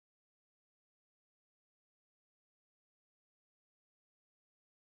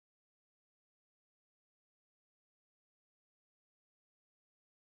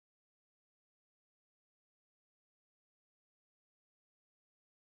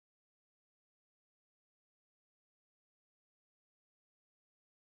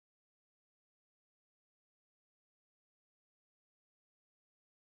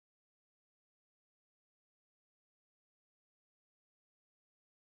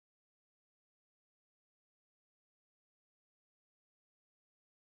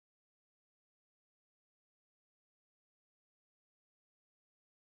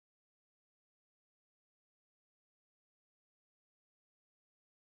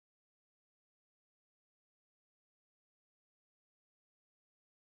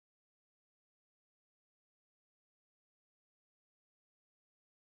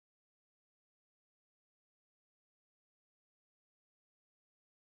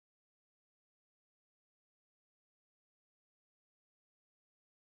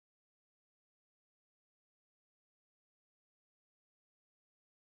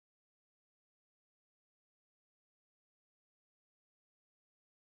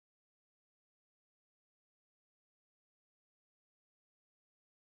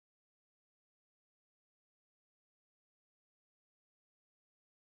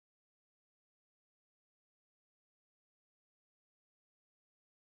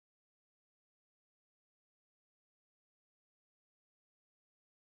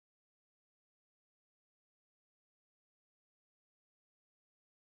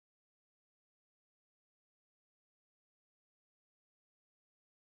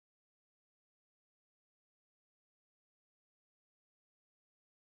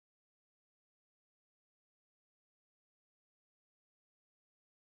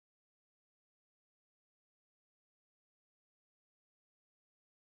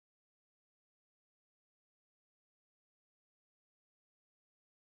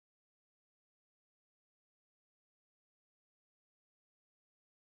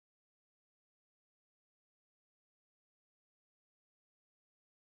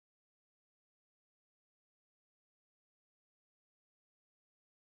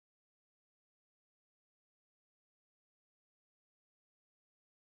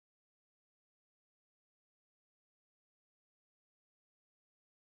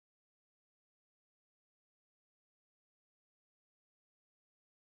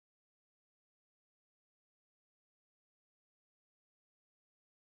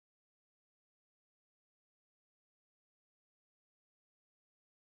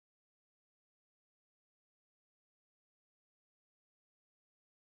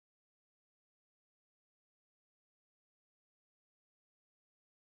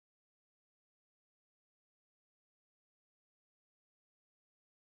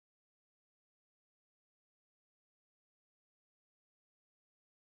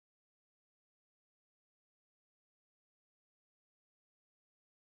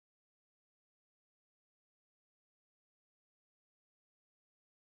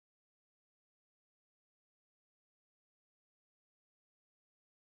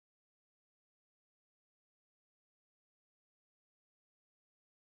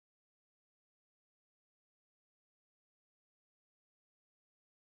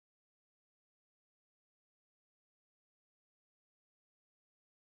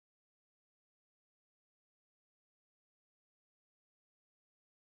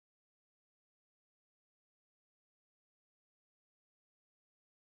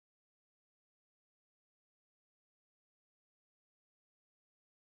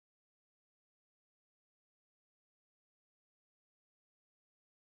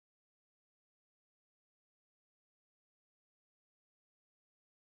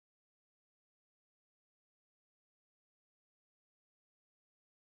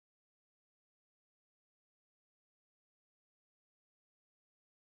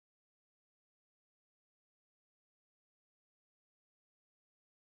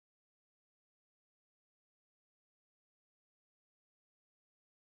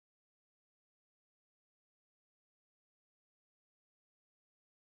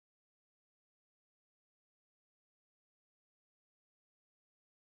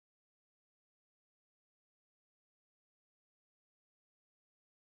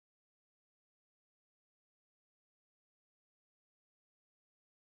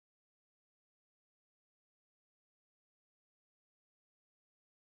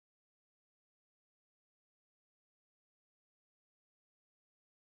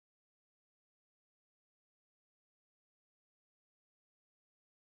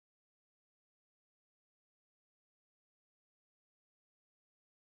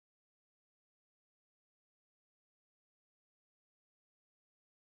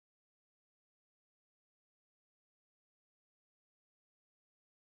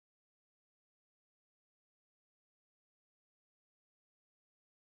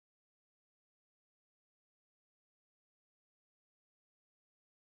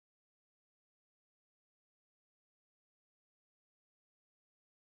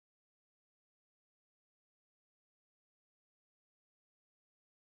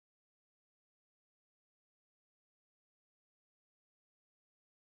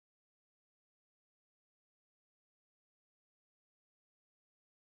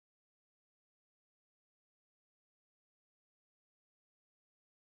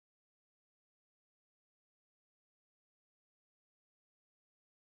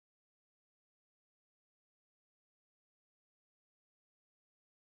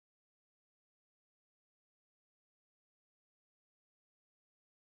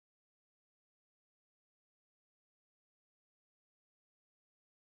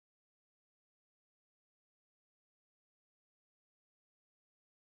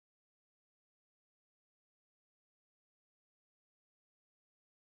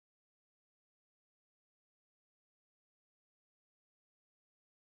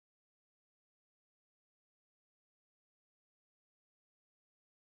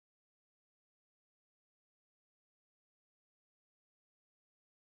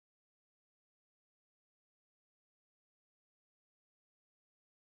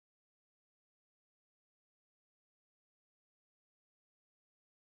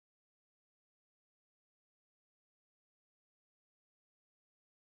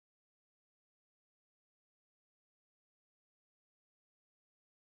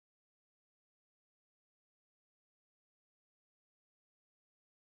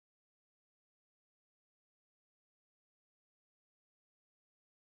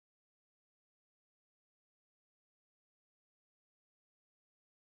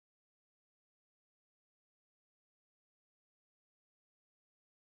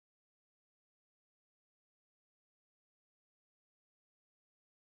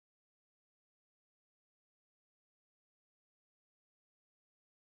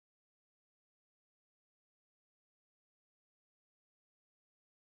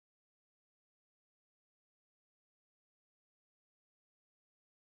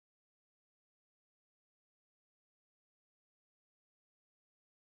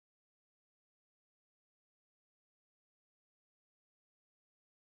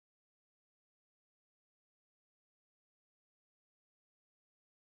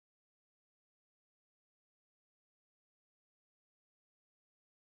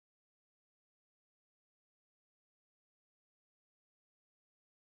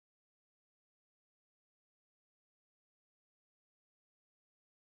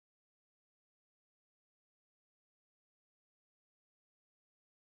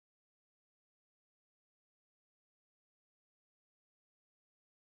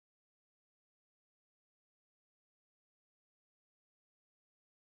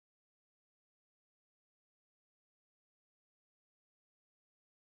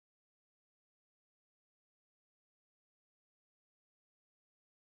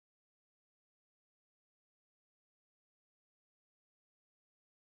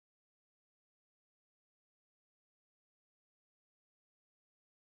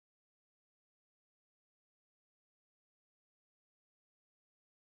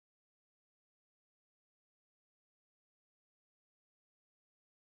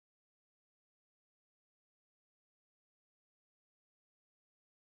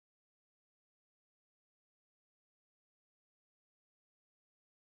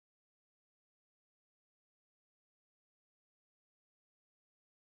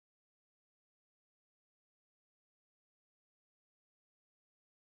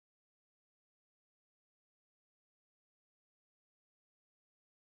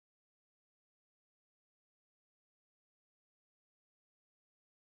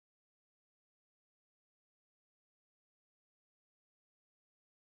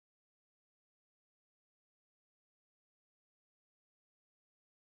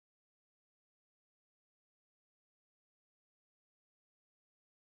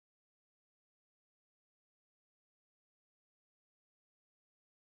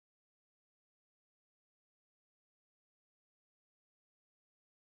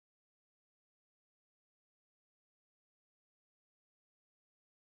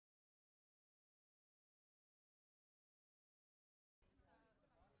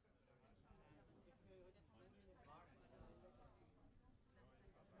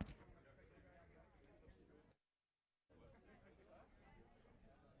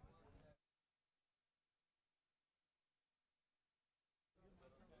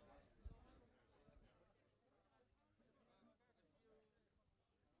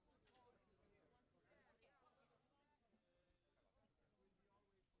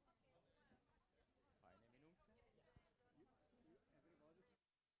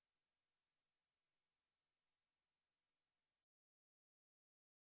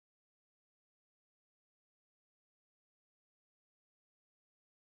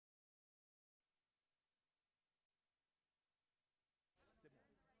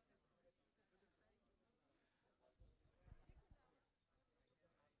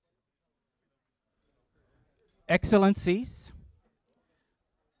Excellencies,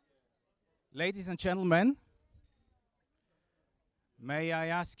 ladies and gentlemen, may I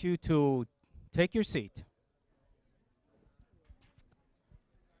ask you to take your seat?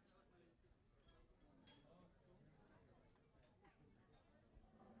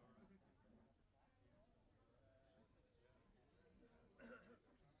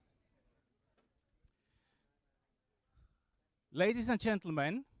 Ladies and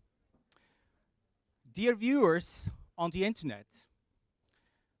gentlemen, dear viewers on the internet,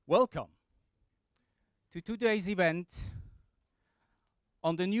 welcome to today's event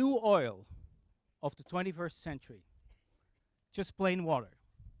on the new oil of the 21st century. Just plain water.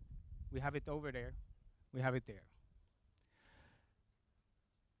 We have it over there. We have it there.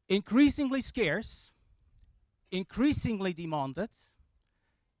 Increasingly scarce, increasingly demanded,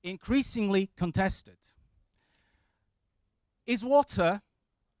 increasingly contested. Is water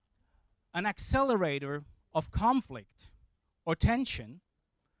an accelerator of conflict or tension,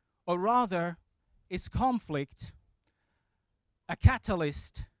 or rather is conflict a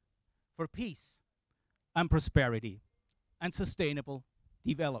catalyst for peace and prosperity and sustainable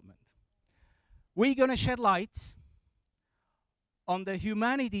development? We're going to shed light on the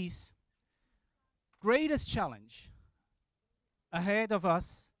humanity's greatest challenge ahead of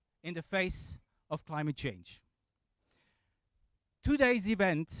us in the face of climate change. Today's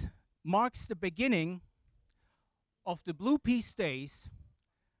event marks the beginning of the Blue Peace Days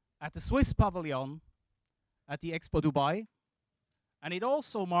at the Swiss Pavilion at the Expo Dubai, and it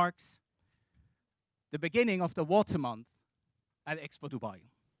also marks the beginning of the Water Month at Expo Dubai.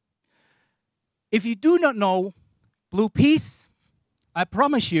 If you do not know Blue Peace, I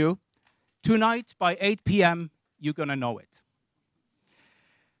promise you, tonight by 8 p.m. you're gonna know it.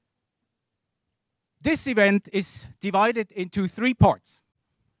 This event is divided into 3 parts.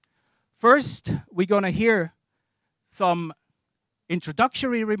 First, we're going to hear some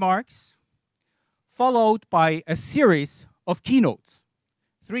introductory remarks, followed by a series of keynotes,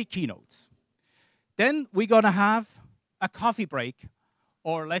 3 keynotes. Then we're going to have a coffee break,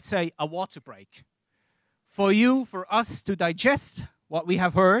 or let's say a water break, for us to digest what we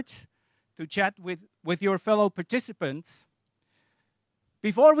have heard, to chat with your fellow participants.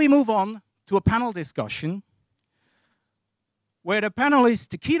 Before we move on to a panel discussion, where the panelists,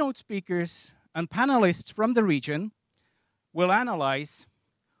 the keynote speakers, and panelists from the region will analyze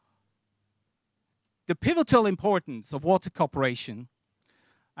the pivotal importance of water cooperation,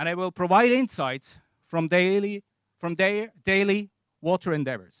 and I will provide insights from their daily water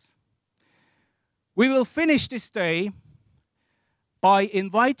endeavors. We will finish this day by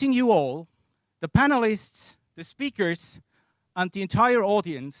inviting you all, the panelists, the speakers, and the entire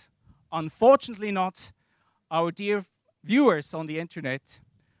audience, unfortunately not our dear viewers on the internet,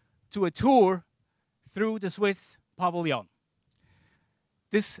 to a tour through the Swiss Pavilion.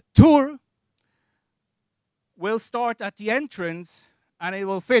 This tour will start at the entrance and it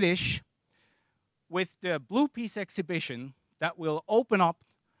will finish with the Blue Peace exhibition that will open up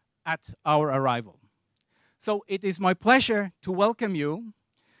at our arrival. So it is my pleasure to welcome you,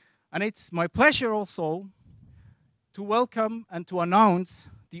 and it's my pleasure also to welcome and to announce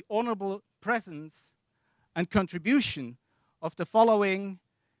the honorable presence and contribution of the following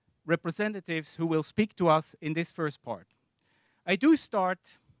representatives who will speak to us in this first part. I do start,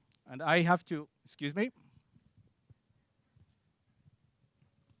 and I have to, excuse me.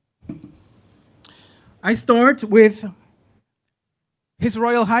 I start with His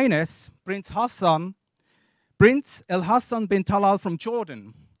Royal Highness, Prince El Hassan bin Talal from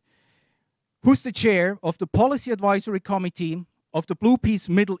Jordan, who's the chair of the Policy Advisory Committee of the Blue Peace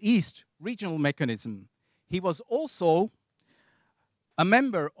Middle East Regional Mechanism. He was also a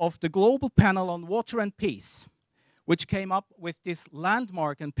member of the Global Panel on Water and Peace, which came up with this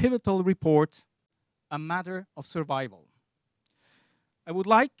landmark and pivotal report, A Matter of Survival. I would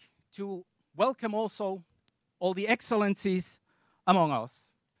like to welcome also all the excellencies among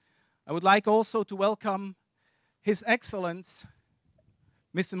us. I would like also to welcome His Excellence,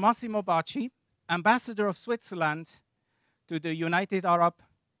 Mr. Massimo Bacci, Ambassador of Switzerland to the United Arab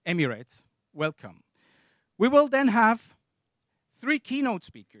Emirates. Welcome. We will then have 3 keynote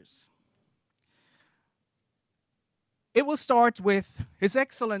speakers. It will start with His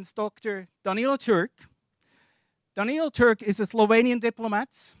Excellence Dr. Danilo Turk. Danilo Turk is a Slovenian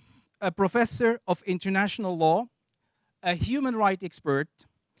diplomat, a professor of international law, a human rights expert,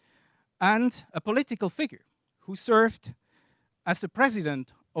 and a political figure who served as the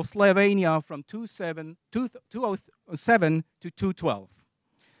president of Slovenia from 2007 to 2012.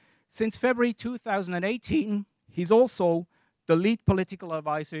 Since February 2018, he's also the lead political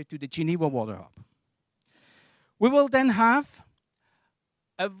advisor to the Geneva Water Hub. We will then have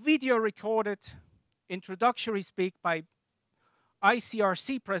a video recorded introductory speak by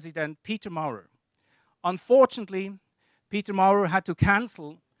ICRC President Peter Maurer. Unfortunately, Peter Maurer had to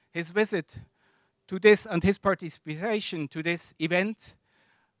cancel his visit to this and his participation to this event.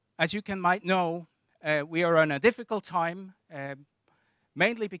 As you might know, we are in a difficult time,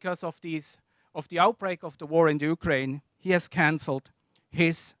 mainly because of the outbreak of the war in the Ukraine. He has cancelled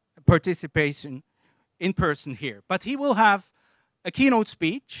his participation in person here. But he will have a keynote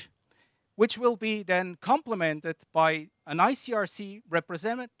speech, which will be then complemented by an ICRC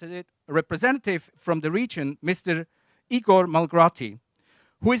representative from the region, Mr. Igor Malgrati,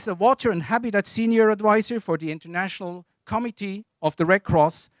 who is the Water and Habitat Senior Advisor for the International Committee of the Red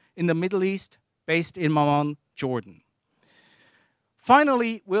Cross in the Middle East, based in Amman, Jordan.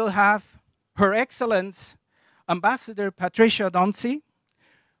 Finally, we'll have Her Excellence Ambassador Patricia Danzi,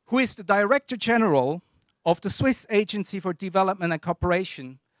 who is the Director General of the Swiss Agency for Development and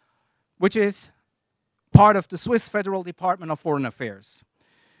Cooperation, which is part of the Swiss Federal Department of Foreign Affairs.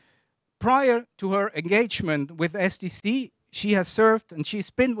 Prior to her engagement with SDC, she has served and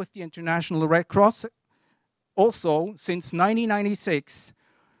she's been with the International Red Cross also since 1996,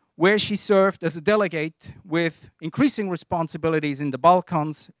 where she served as a delegate with increasing responsibilities in the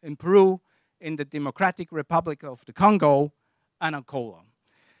Balkans, in Peru, in the Democratic Republic of the Congo, and Angola.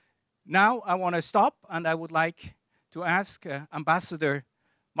 Now I want to stop, and I would like to ask Ambassador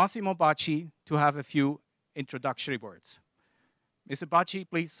Massimo Bacci to have a few introductory words. Mr. Bacci,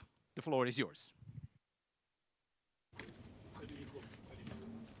 please, the floor is yours.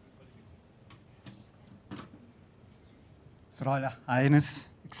 Sir Royal Highness,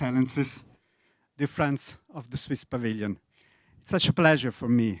 Excellencies, dear friends of the Swiss Pavilion, it's such a pleasure for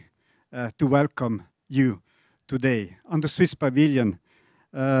me to welcome you today on the Swiss Pavilion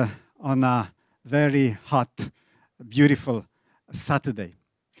on a very hot, beautiful Saturday.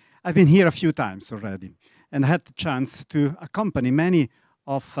 I've been here a few times already and had the chance to accompany many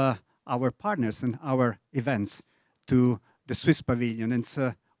of our partners and our events to the Swiss Pavilion.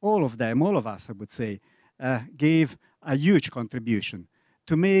 And all of them, all of us, I would say, gave a huge contribution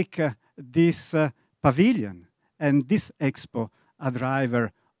to make this pavilion and this expo a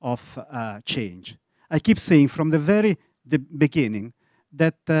driver of change. I keep saying from the beginning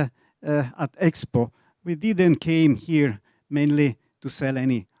that at Expo, we didn't came here mainly to sell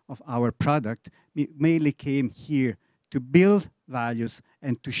any of our product. We mainly came here to build values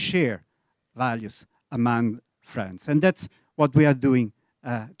and to share values among friends. And that's what we are doing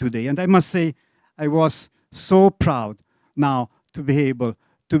today. And I must say, I was so proud now to be able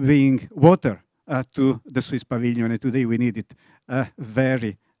to bring water to the Swiss Pavilion. And today we need it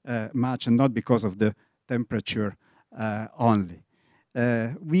very much, and not because of the temperature only.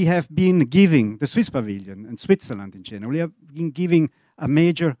 We have been giving, the Swiss Pavilion and Switzerland in general, we have been giving a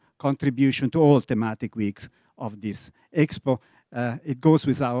major contribution to all thematic weeks of this Expo. It goes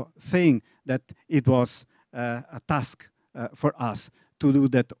without saying that it was a task for us to do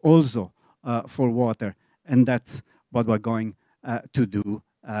that also for water, and that's what we're going to do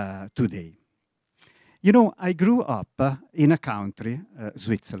today. You know, I grew up in a country,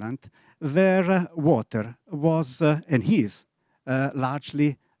 Switzerland, where water was and is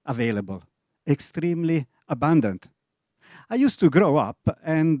largely available, extremely abundant. I used to grow up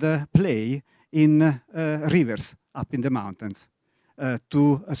and play in rivers up in the mountains,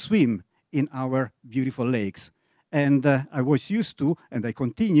 to swim in our beautiful lakes. And I was used to, and I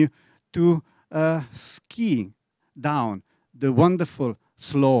continue to ski down the wonderful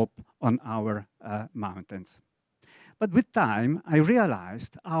slope on our mountains. But with time, I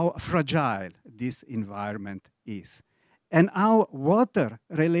realized how fragile this environment is, and how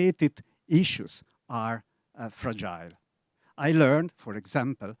water-related issues are fragile. I learned, for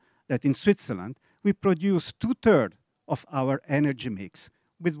example, that in Switzerland, we produce 2/3 of our energy mix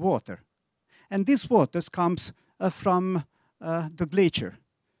with water. And this water comes from the glacier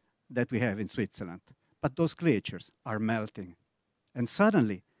that we have in Switzerland. But those glaciers are melting. And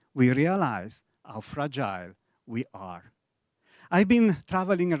suddenly, we realize how fragile we are. I've been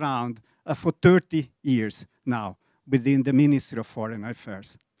traveling around for 30 years now within the Ministry of Foreign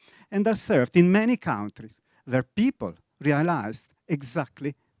Affairs. And I served in many countries where people realized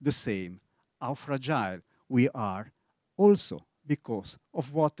exactly the same, how fragile we are, also because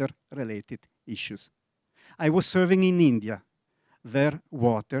of water-related issues. I was serving in India, where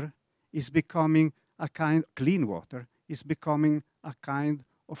water is becoming a kind, clean water is becoming a kind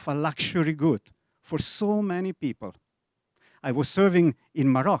of a luxury good for so many people. I was serving in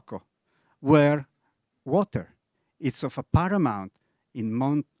Morocco, where water is of a paramount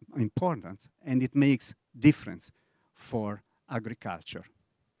importance, and it makes difference for agriculture.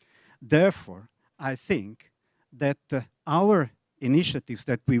 Therefore, I think that our initiatives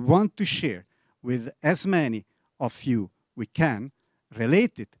that we want to share with as many of you we can,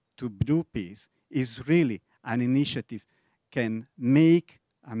 related to Blue Peas, is really an initiative can make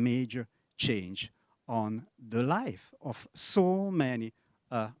a major change on the life of so many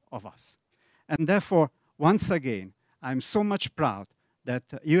of us. And therefore, once again, I'm so much proud that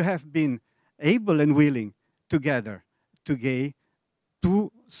you have been able and willing together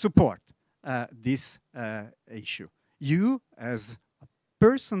to support this issue. You as a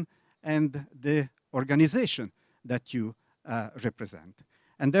person and the organization that you represent.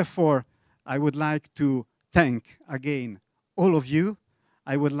 And therefore, I would like to thank again all of you.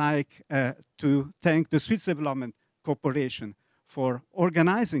 I would like to thank the Swiss Development Corporation for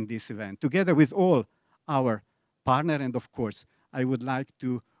organizing this event together with all our partners. And of course, I would like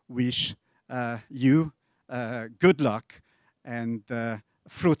to wish you good luck and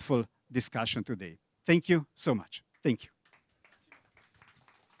fruitful discussion today. Thank you so much. Thank you.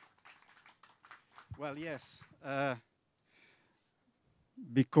 Well, yes,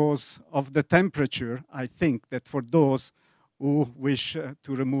 because of the temperature, I think that for those who wish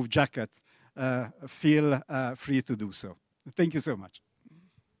to remove jackets, feel free to do so. Thank you so much.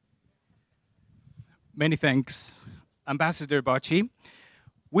 Many thanks, Ambassador Baci.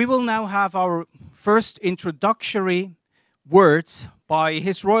 We will now have our first introductory words by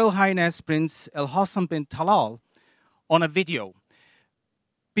His Royal Highness Prince Al Hassan bin Talal on a video.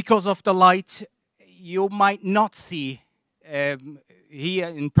 Because of the light, you might not see here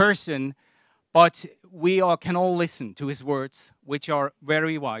in person, but we can all listen to his words, which are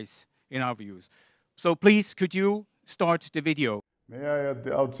very wise in our views. So please, could you start the video? May I at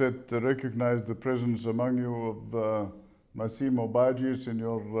the outset recognize the presence among you of Massimo Baggi,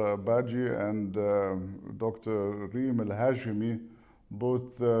 Signor Baggi, and Dr. Reem El-Hashimi,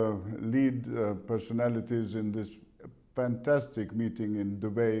 both lead personalities in this fantastic meeting in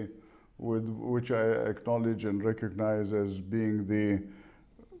Dubai, which I acknowledge and recognize as being the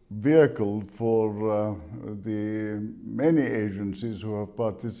vehicle for the many agencies who have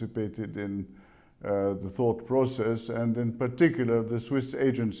participated in the thought process, and in particular the Swiss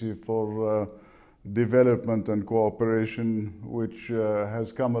Agency for Development and Cooperation, which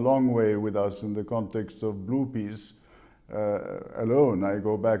has come a long way with us in the context of Blue Peas alone. I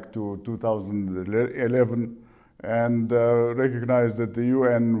go back to 2011 and recognize that the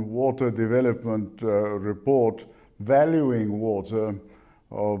UN Water Development Report valuing water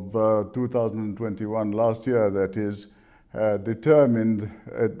of 2021, last year that is, determined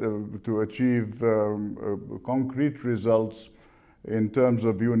to achieve concrete results in terms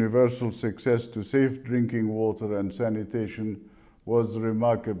of universal success to safe drinking water and sanitation was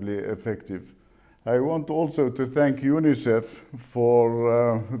remarkably effective. I want also to thank UNICEF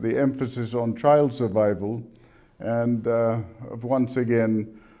for the emphasis on child survival, and once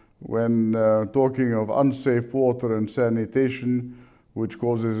again, when talking of unsafe water and sanitation, which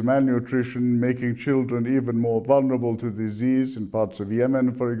causes malnutrition, making children even more vulnerable to disease in parts of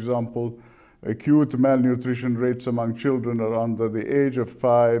Yemen, for example. Acute malnutrition rates among children are under the age of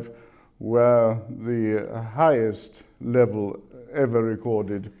 5 were the highest level ever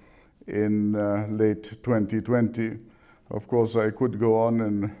recorded in late 2020. Of course, I could go on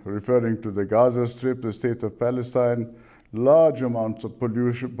in referring to the Gaza Strip, the state of Palestine. Large amounts of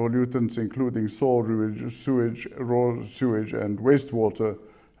pollutants, including sewage, raw sewage, and wastewater,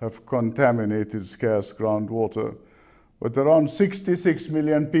 have contaminated scarce groundwater. With around 66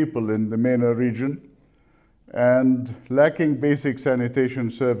 million people in the MENA region and lacking basic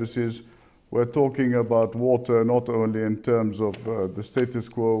sanitation services, we're talking about water not only in terms of the status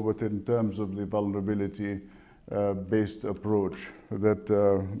quo, but in terms of the vulnerability-based approach that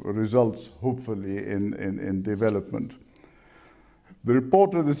results, hopefully, in development. The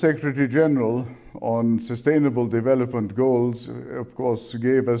report of the Secretary General on Sustainable Development Goals, of course,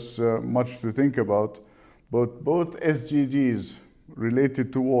 gave us much to think about, but both SDGs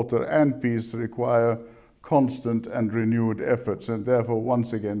related to water and peace require constant and renewed efforts, and therefore,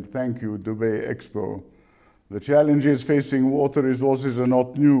 once again, thank you, Dubai Expo. The challenges facing water resources are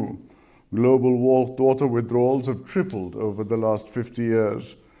not new. Global water withdrawals have tripled over the last 50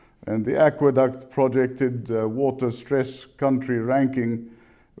 years. And the Aqueduct projected water stress country ranking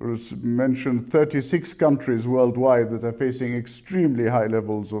mentioned 36 countries worldwide that are facing extremely high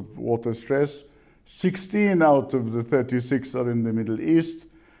levels of water stress. 16 out of the 36 are in the Middle East,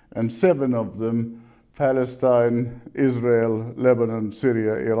 and 7 of them, Palestine, Israel, Lebanon,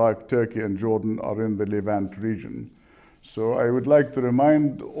 Syria, Iraq, Turkey, and Jordan, are in the Levant region. So I would like to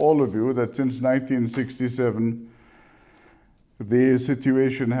remind all of you that since 1967, the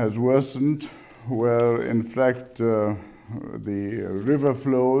situation has worsened, where in fact the river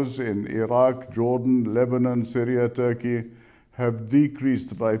flows in Iraq, Jordan, Lebanon, Syria, Turkey have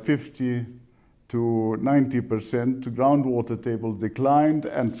decreased by 50 to 90%, groundwater tables declined,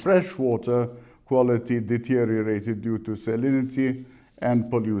 and freshwater quality deteriorated due to salinity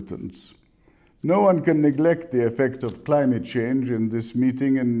and pollutants. No one can neglect the effect of climate change in this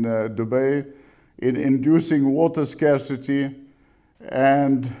meeting in Dubai in inducing water scarcity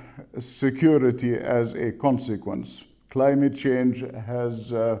and security as a consequence. Climate change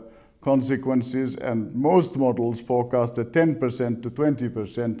has consequences, and most models forecast a 10% to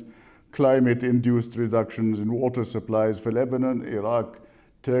 20% climate-induced reductions in water supplies for Lebanon, Iraq,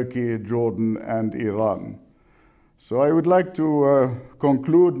 Turkey, Jordan, and Iran. So I would like to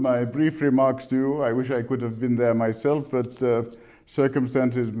conclude my brief remarks to you. I wish I could have been there myself, but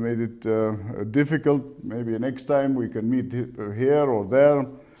circumstances made it difficult. Maybe next time we can meet here or there.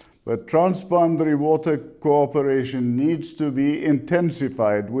 But transboundary water cooperation needs to be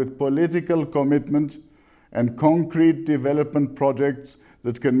intensified with political commitment and concrete development projects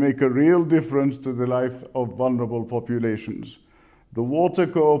that can make a real difference to the life of vulnerable populations. The water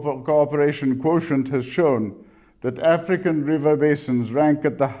cooperation quotient has shown that African river basins rank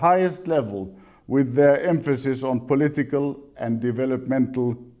at the highest level with their emphasis on political and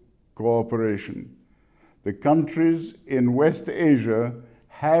developmental cooperation. The countries in West Asia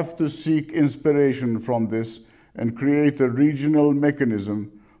have to seek inspiration from this and create a regional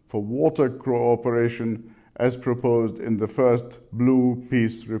mechanism for water cooperation as proposed in the first Blue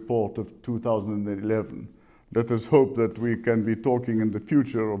Peace Report of 2011. Let us hope that we can be talking in the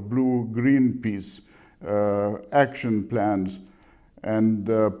future of blue-green peace action plans and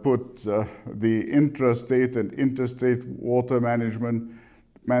put the intrastate and interstate water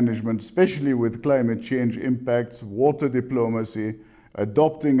management, especially with climate change impacts, water diplomacy,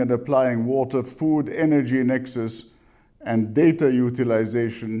 adopting and applying water, food, energy nexus, and data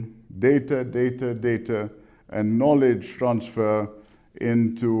utilization, data, and knowledge transfer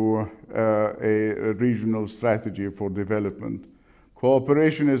into a regional strategy for development.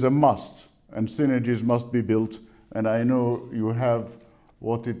 Cooperation is a must, and synergies must be built, and I know you have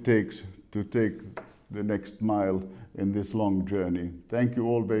what it takes to take the next mile in this long journey. Thank you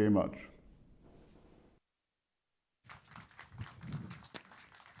all very much.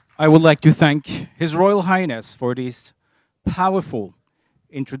 I would like to thank His Royal Highness for these powerful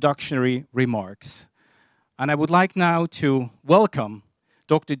introductory remarks. And I would like now to welcome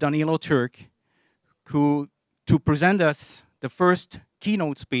Dr. Danilo Turk, to present us the first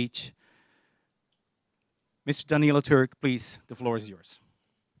keynote speech. Mr. Danilo Turk, please, the floor is yours.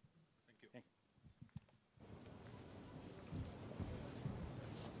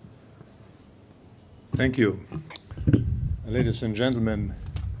 Thank you. Thank you. Ladies and gentlemen,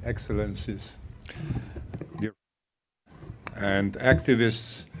 Excellencies, and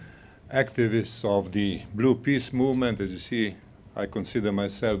activists of the Blue Peace movement. As you see, I consider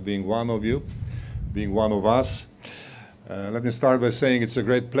myself being one of you, being one of us. Let me start by saying it's a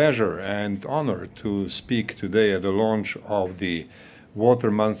great pleasure and honor to speak today at the launch of the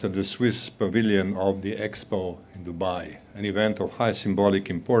Water Month at the Swiss Pavilion of the Expo in Dubai, an event of high symbolic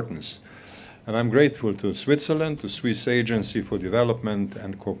importance. And I'm grateful to Switzerland, to Swiss Agency for Development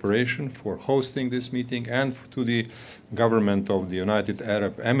and Cooperation for hosting this meeting, and to the government of the United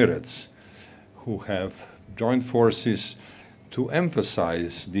Arab Emirates, who have joined forces to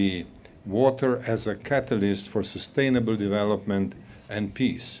emphasize the water as a catalyst for sustainable development and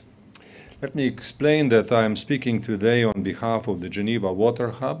peace. Let me explain that I am speaking today on behalf of the Geneva Water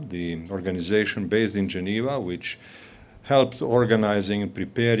Hub, the organization based in Geneva, which helped organizing and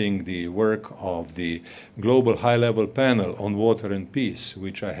preparing the work of the Global High-Level Panel on Water and Peace,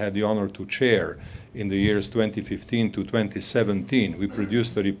 which I had the honor to chair in the years 2015 to 2017. We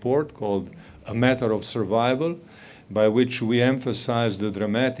produced a report called A Matter of Survival, by which we emphasize the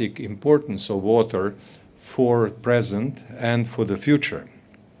dramatic importance of water for present and for the future.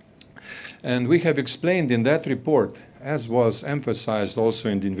 And we have explained in that report, as was emphasized also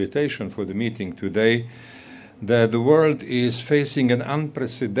in the invitation for the meeting today, that the world is facing an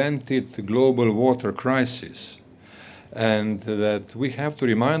unprecedented global water crisis, and that we have to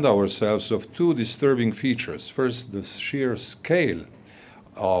remind ourselves of two disturbing features. First, the sheer scale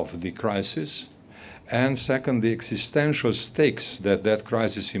of the crisis, and second, the existential stakes that that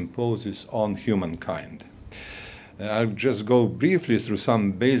crisis imposes on humankind. I'll just go briefly through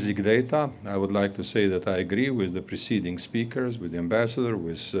some basic data. I would like to say that I agree with the preceding speakers, with the ambassador,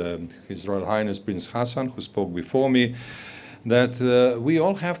 with His Royal Highness Prince Hassan, who spoke before me, that we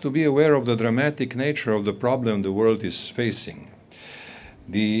all have to be aware of the dramatic nature of the problem the world is facing.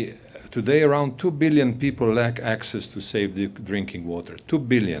 Today, around 2 billion people lack access to safe drinking water. 2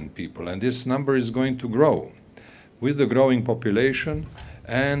 billion people, and this number is going to grow with the growing population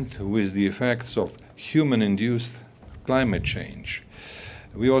and with the effects of human-induced climate change.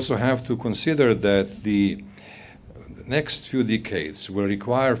 We also have to consider that the next few decades will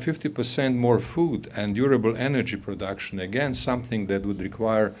require 50% more food and durable energy production, again, something that would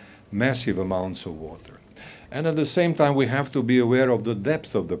require massive amounts of water. And at the same time, we have to be aware of the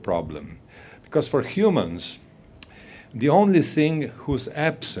depth of the problem. Because for humans, the only thing whose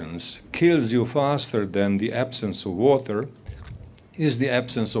absence kills you faster than the absence of water is the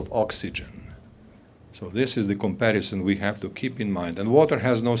absence of oxygen. So this is the comparison we have to keep in mind. And water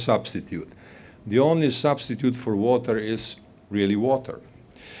has no substitute. The only substitute for water is really water.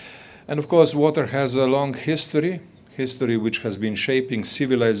 And of course, water has a long history which has been shaping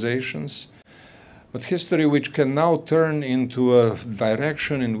civilizations, but history which can now turn into a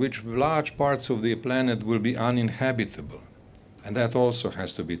direction in which large parts of the planet will be uninhabitable. And that also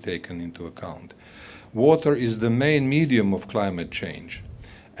has to be taken into account. Water is the main medium of climate change,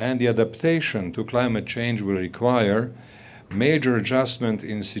 and the adaptation to climate change will require major adjustment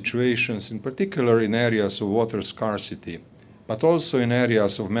in situations, in particular in areas of water scarcity, but also in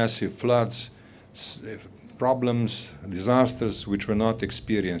areas of massive floods, problems, disasters which were not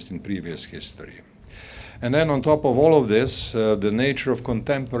experienced in previous history. And then on top of all of this, the nature of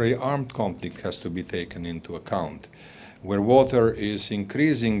contemporary armed conflict has to be taken into account, where water is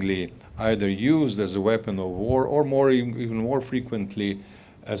increasingly either used as a weapon of war or even more frequently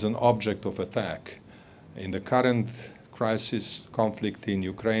as an object of attack. In the current crisis conflict in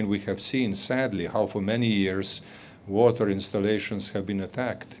Ukraine, we have seen, sadly, how for many years water installations have been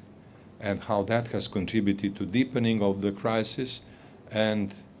attacked, and how that has contributed to deepening of the crisis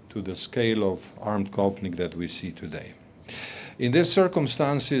and to the scale of armed conflict that we see today. In these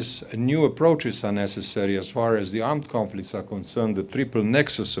circumstances, new approaches are necessary as far as the armed conflicts are concerned. The triple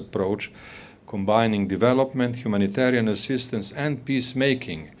nexus approach, combining development, humanitarian assistance, and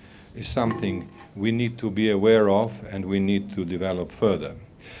peacemaking, is something we need to be aware of and we need to develop further.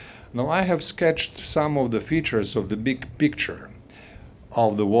 Now, I have sketched some of the features of the big picture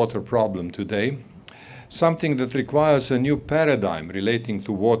of the water problem today, something that requires a new paradigm relating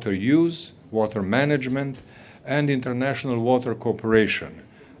to water use, water management, and international water cooperation.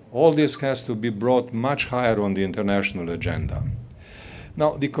 All this has to be brought much higher on the international agenda.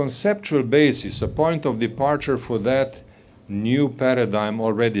 Now, the conceptual basis, a point of departure for that new paradigm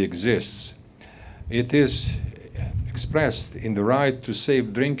already exists. It is expressed in the right to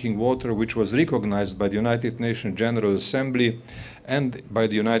safe drinking water, which was recognized by the United Nations General Assembly and by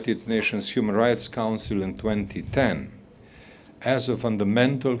the United Nations Human Rights Council in 2010 as a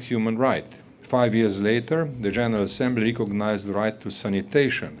fundamental human right. 5 years later, the General Assembly recognized the right to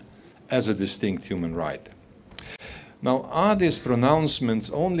sanitation as a distinct human right. Now, are these pronouncements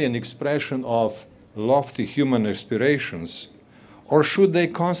only an expression of lofty human aspirations, or should they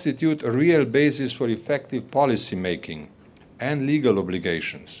constitute a real basis for effective policy making and legal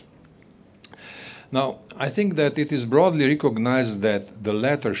obligations? Now, I think that it is broadly recognized that the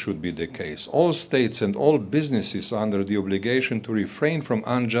latter should be the case. All states and all businesses are under the obligation to refrain from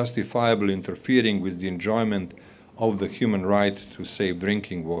unjustifiable interfering with the enjoyment of the human right to safe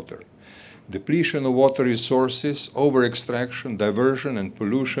drinking water. Depletion of water resources, over-extraction, diversion, and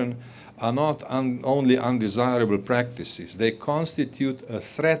pollution are not only undesirable practices. They constitute a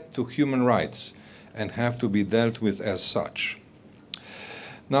threat to human rights and have to be dealt with as such.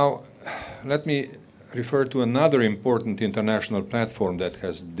 Now, let me refer to another important international platform that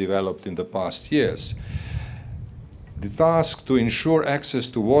has developed in the past years. The task to ensure access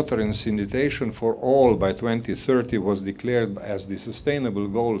to water and sanitation for all by 2030 was declared as the Sustainable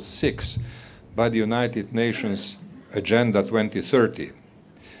Goal 6 by the United Nations Agenda 2030.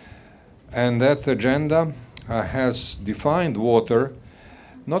 And that agenda has defined water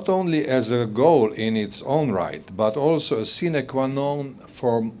not only as a goal in its own right, but also a sine qua non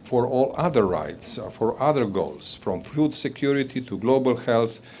for all other rights, for other goals, from food security to global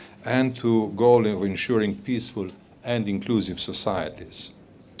health and to goal of ensuring peaceful and inclusive societies.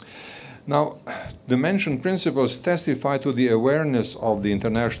 Now, the mentioned principles testify to the awareness of the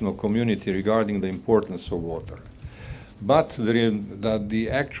international community regarding the importance of water. But the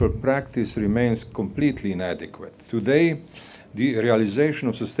actual practice remains completely inadequate. Today, the realization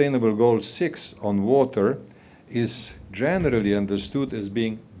of Sustainable Goal 6 on water is generally understood as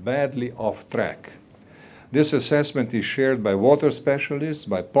being badly off track. This assessment is shared by water specialists,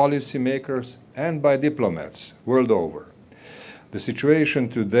 by policymakers, and by diplomats world over. The situation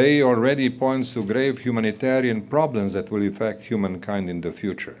today already points to grave humanitarian problems that will affect humankind in the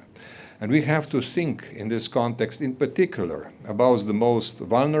future. And we have to think in this context in particular about the most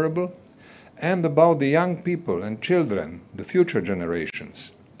vulnerable and about the young people and children, the future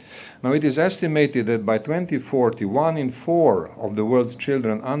generations. Now, it is estimated that by 2040, 1 in 4 of the world's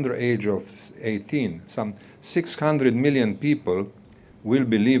children under age of 18, some 600 million people, will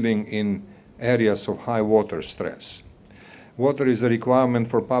be living in areas of high water stress. Water is a requirement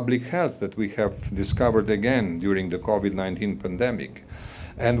for public health that we have discovered again during the COVID-19 pandemic.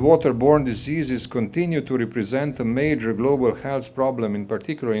 And waterborne diseases continue to represent a major global health problem, in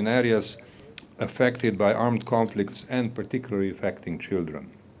particular in areas affected by armed conflicts and particularly affecting children.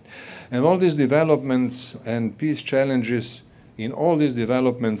 And all these developments and peace challenges, in all these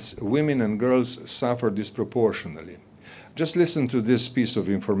developments, women and girls suffer disproportionately. Just listen to this piece of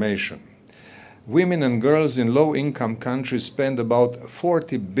information. Women and girls in low-income countries spend about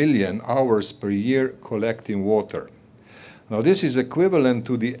 40 billion hours per year collecting water. Now, this is equivalent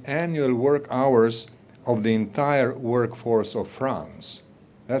to the annual work hours of the entire workforce of France.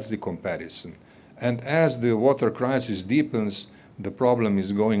 That's the comparison. And as the water crisis deepens, the problem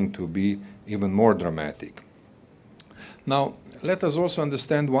is going to be even more dramatic. Now, let us also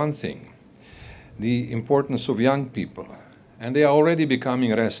understand one thing, the importance of young people. And they are already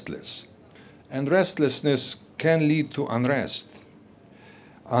becoming restless. And restlessness can lead to unrest.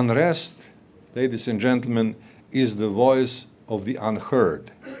 Unrest, ladies and gentlemen, is the voice of the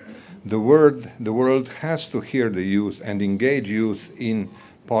unheard. The world has to hear the youth and engage youth in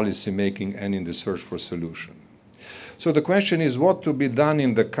policy making and in the search for solution. So the question is what to be done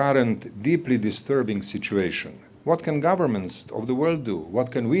in the current deeply disturbing situation. What can governments of the world do?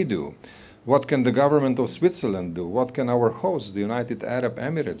 What can we do? What can the government of Switzerland do? What can our host, the United Arab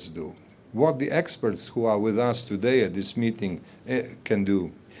Emirates, do? What the experts who are with us today at this meeting can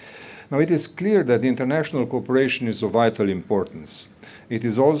do. Now, it is clear that international cooperation is of vital importance. It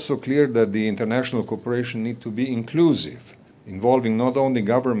is also clear that the international cooperation needs to be inclusive, involving not only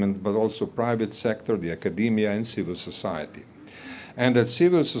government but also private sector, the academia, and civil society. And that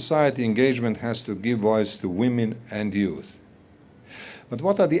civil society engagement has to give voice to women and youth. But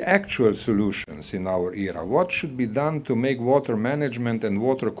what are the actual solutions in our era? What should be done to make water management and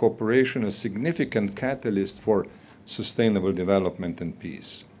water cooperation a significant catalyst for sustainable development and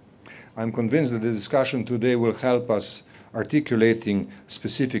peace? I'm convinced that the discussion today will help us articulating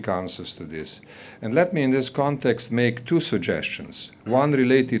specific answers to this. And let me in this context make two suggestions, one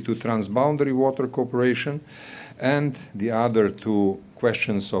related to transboundary water cooperation and the other to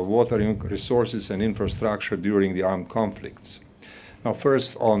questions of water resources and infrastructure during the armed conflicts. Now,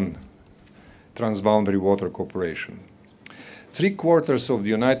 first on transboundary water cooperation. 3/4 of the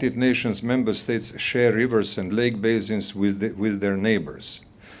United Nations member states share rivers and lake basins with their neighbors.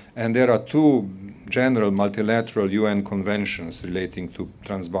 And there are 2 general multilateral UN conventions relating to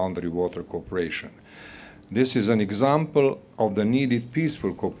transboundary water cooperation. This is an example of the needed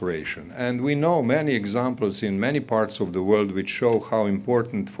peaceful cooperation. And we know many examples in many parts of the world which show how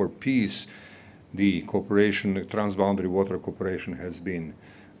important for peace the cooperation, transboundary water cooperation has been.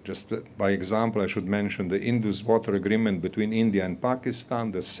 Just by example, I should mention the Indus Water Agreement between India and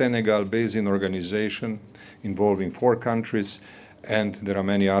Pakistan, the Senegal Basin Organization involving 4 countries, and there are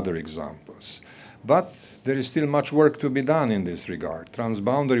many other examples. But there is still much work to be done in this regard.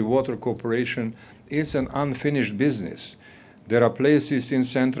 Transboundary water cooperation is an unfinished business. There are places in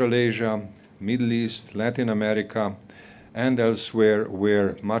Central Asia, Middle East, Latin America, and elsewhere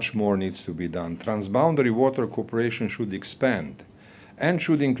where much more needs to be done. Transboundary water cooperation should expand and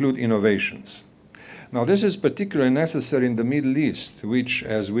should include innovations. Now, this is particularly necessary in the Middle East, which,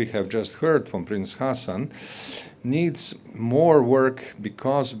 as we have just heard from Prince Hassan, needs more work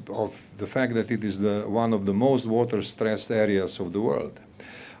because of the fact that it is one of the most water-stressed areas of the world.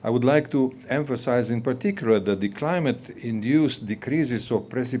 I would like to emphasize in particular that the climate-induced decreases of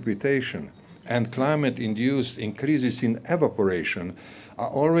precipitation and climate-induced increases in evaporation are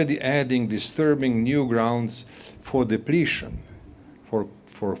already adding disturbing new grounds for depletion,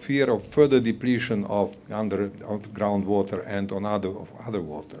 for fear of further depletion of groundwater and on other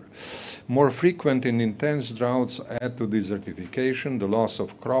water. More frequent and intense droughts add to desertification, the loss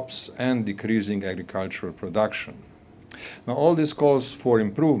of crops, and decreasing agricultural production. Now, all this calls for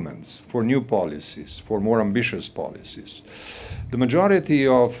improvements, for new policies, for more ambitious policies. The majority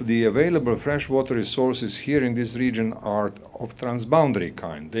of the available freshwater resources here in this region are of transboundary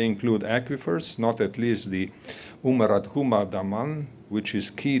kind. They include aquifers, not at least the Huma Daman, which is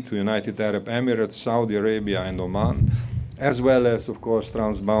key to United Arab Emirates, Saudi Arabia, and Oman, as well as, of course,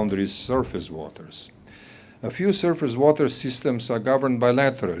 transboundary surface waters. A few surface water systems are governed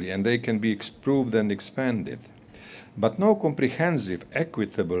bilaterally, and they can be improved and expanded. But no comprehensive,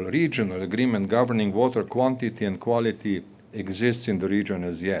 equitable regional agreement governing water quantity and quality exists in the region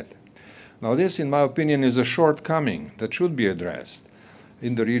as yet. Now this, in my opinion, is a shortcoming that should be addressed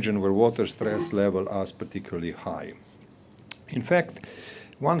in the region where water stress level is particularly high. In fact,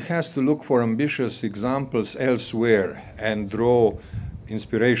 one has to look for ambitious examples elsewhere and draw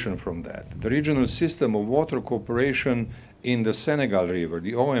inspiration from that. The regional system of water cooperation in the Senegal River,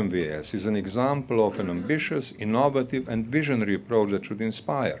 the OMVS, is an example of an ambitious, innovative, and visionary approach that should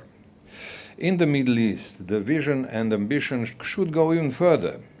inspire. In the Middle East, the vision and ambition should go even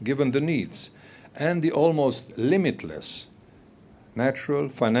further, given the needs and the almost limitless natural,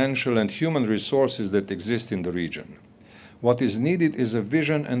 financial, and human resources that exist in the region. What is needed is a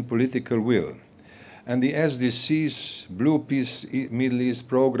vision and political will. And the SDC's Blue Peace Middle East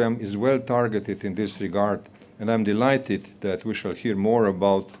program is well targeted in this regard, and I'm delighted that we shall hear more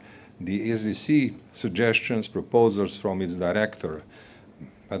about the SDC suggestions, proposals from its director,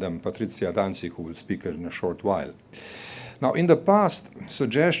 Madam Patricia Danzig, who will speak in a short while. Now, in the past,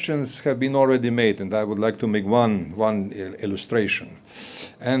 suggestions have been already made, and I would like to make one illustration.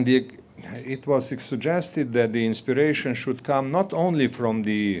 And it was suggested that the inspiration should come not only from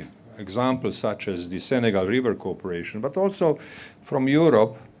the examples such as the Senegal River Cooperation, but also from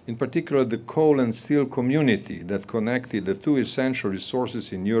Europe, in particular the coal and steel community that connected the two essential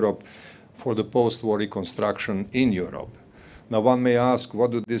resources in Europe for the post-war reconstruction in Europe. Now one may ask,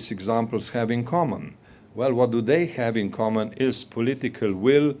 what do these examples have in common? Well, what do they have in common is political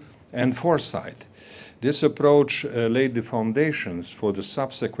will and foresight. This approach laid the foundations for the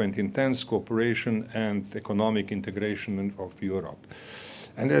subsequent intense cooperation and economic integration of Europe.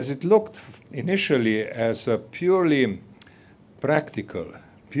 And as it looked initially as a purely practical,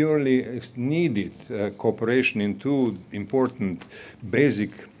 purely needed cooperation in two important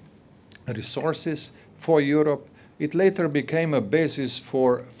basic resources for Europe, it later became a basis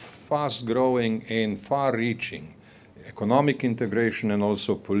for fast-growing and far-reaching economic integration and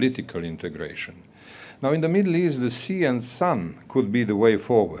also political integration. Now, in the Middle East, the sea and sun could be the way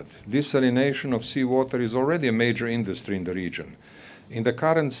forward. Desalination of seawater is already a major industry in the region. In the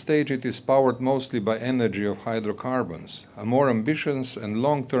current stage, it is powered mostly by energy of hydrocarbons. A more ambitious and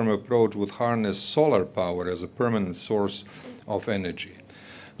long-term approach would harness solar power as a permanent source of energy.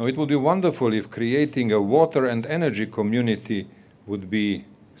 Now, it would be wonderful if creating a water and energy community would be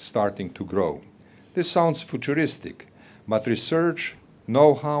starting to grow. This sounds futuristic, but research,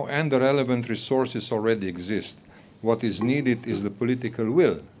 know-how, and the relevant resources already exist. What is needed is the political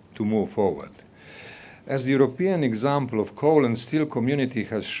will to move forward. As the European example of coal and steel community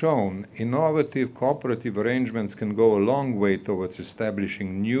has shown, innovative cooperative arrangements can go a long way towards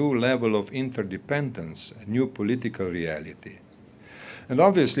establishing new level of interdependence, a new political reality. And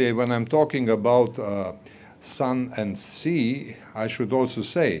obviously, when I'm talking about sun and sea, I should also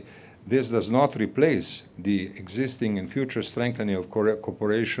say this does not replace the existing and future strengthening of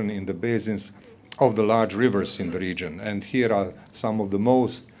cooperation in the basins of the large rivers in the region. And here are some of the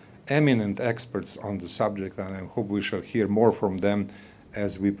most eminent experts on the subject, and I hope we shall hear more from them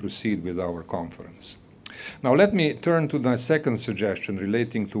as we proceed with our conference. Now let me turn to my second suggestion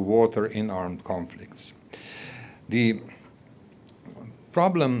relating to water in armed conflicts. The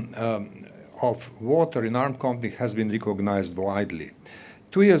problem of water in armed conflict has been recognized widely.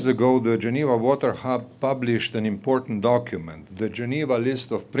 2 years ago, the Geneva Water Hub published an important document, the Geneva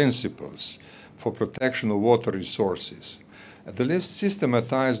List of Principles for Protection of Water Resources. The list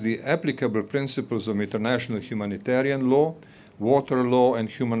systematized the applicable principles of international humanitarian law, water law, and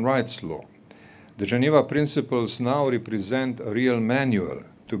human rights law. The Geneva Principles now represent a real manual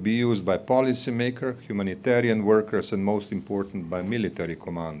to be used by policymakers, humanitarian workers, and most important, by military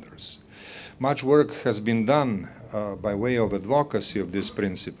commanders. Much work has been done by way of advocacy of these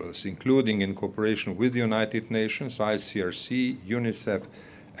principles, including in cooperation with the United Nations, ICRC, UNICEF,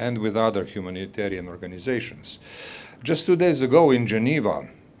 and with other humanitarian organizations. Just 2 days ago in Geneva,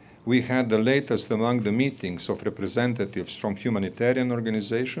 we had the latest among the meetings of representatives from humanitarian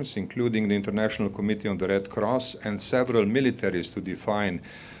organizations, including the International Committee on the Red Cross and several militaries to define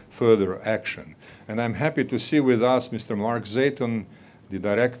further action. And I'm happy to see with us Mr. Mark Zayton, the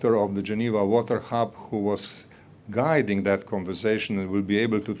director of the Geneva Water Hub, who was guiding that conversation and will be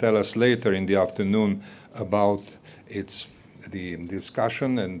able to tell us later in the afternoon about the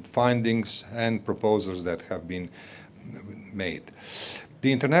discussion and findings and proposals that have been made.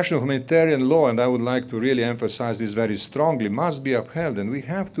 The international humanitarian law, and I would like to really emphasize this very strongly, must be upheld, and we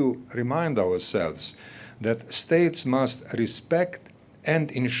have to remind ourselves that states must respect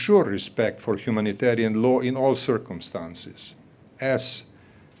and ensure respect for humanitarian law in all circumstances, as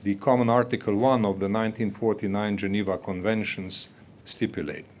the Common Article 1 of the 1949 Geneva Conventions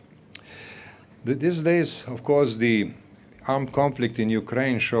stipulate. These days, of course, the armed conflict in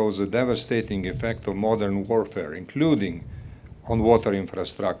Ukraine shows a devastating effect of modern warfare, including on water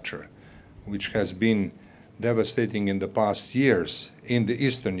infrastructure, which has been devastating in the past years in the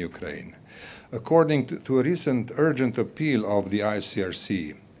eastern Ukraine. According to a recent urgent appeal of the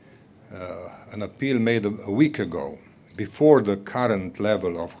ICRC, an appeal made a week ago, before the current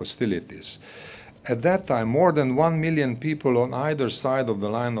level of hostilities, at that time, more than 1 million people on either side of the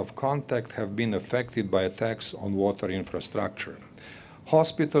line of contact have been affected by attacks on water infrastructure.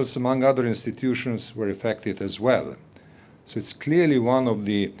 Hospitals, among other institutions, were affected as well. So it's clearly one of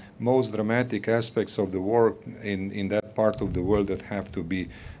the most dramatic aspects of the war in that part of the world that have to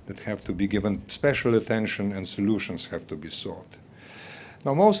be given special attention, and solutions have to be sought.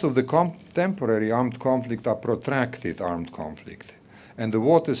 Now, most of the contemporary armed conflict are protracted armed conflict, and the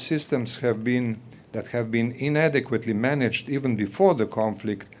water systems that have been inadequately managed even before the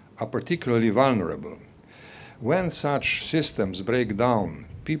conflict are particularly vulnerable. When such systems break down,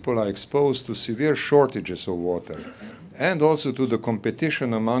 people are exposed to severe shortages of water, and also to the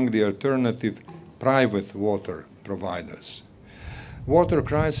competition among the alternative private water providers. Water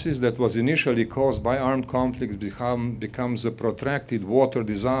crisis that was initially caused by armed conflicts becomes a protracted water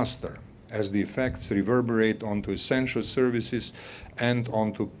disaster, as the effects reverberate onto essential services and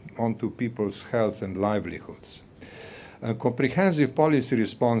onto people's health and livelihoods. A comprehensive policy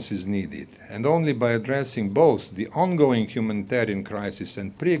response is needed, and only by addressing both the ongoing humanitarian crisis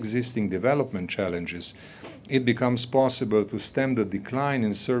and pre-existing development challenges, it becomes possible to stem the decline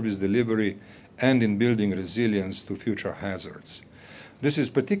in service delivery and in building resilience to future hazards. This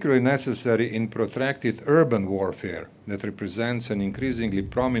is particularly necessary in protracted urban warfare that represents an increasingly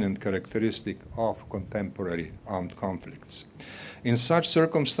prominent characteristic of contemporary armed conflicts. In such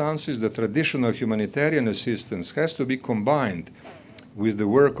circumstances, the traditional humanitarian assistance has to be combined with the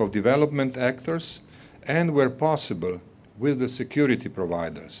work of development actors and, where possible, with the security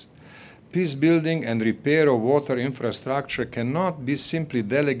providers. Peace building and repair of water infrastructure cannot be simply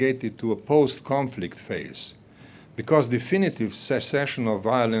delegated to a post-conflict phase, because definitive cessation of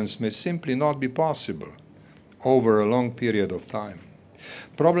violence may simply not be possible over a long period of time.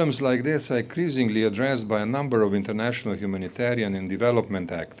 Problems like this are increasingly addressed by a number of international humanitarian and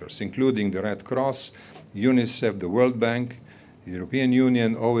development actors, including the Red Cross, UNICEF, the World Bank, the European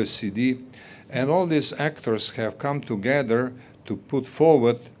Union, OECD, and all these actors have come together to put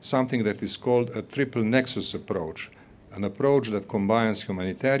forward something that is called a triple nexus approach, an approach that combines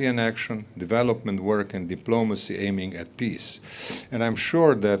humanitarian action, development work, and diplomacy aiming at peace. And I'm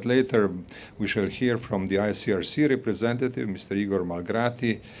sure that later we shall hear from the ICRC representative, Mr. Igor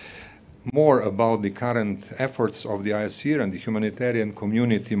Malgrati, more about the current efforts of the ICR and the humanitarian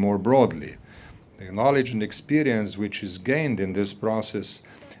community more broadly. The knowledge and experience which is gained in this process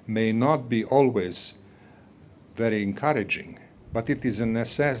may not be always very encouraging, but it is a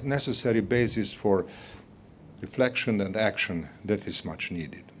necessary basis for reflection and action that is much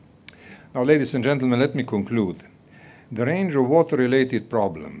needed. Now, ladies and gentlemen, let me conclude. The range of water-related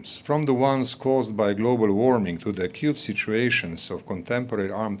problems, from the ones caused by global warming to the acute situations of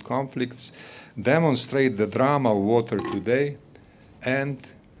contemporary armed conflicts, demonstrate the drama of water today and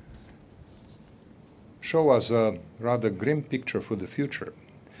show us a rather grim picture for the future.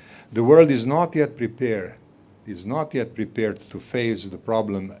 The world is not yet prepared to face the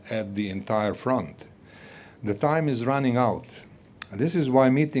problem at the entire front. The time is running out. This is why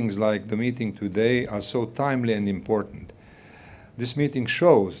meetings like the meeting today are so timely and important. This meeting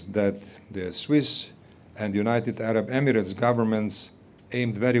shows that the Swiss and United Arab Emirates governments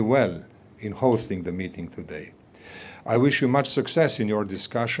aimed very well in hosting the meeting today. I wish you much success in your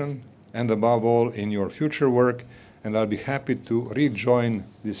discussion and, above all, in your future work, and I'll be happy to rejoin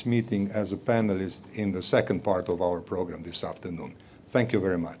this meeting as a panelist in the second part of our program this afternoon. Thank you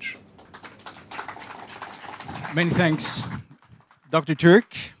very much. Many thanks, Dr.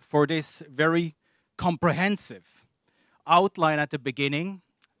 Türk, for this very comprehensive outline at the beginning,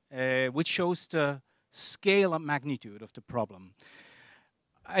 which shows the scale and magnitude of the problem.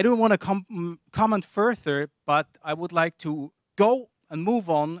 I don't want to comment further, but I would like to go and move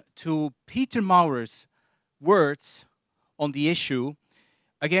on to Peter Maurer's words on the issue.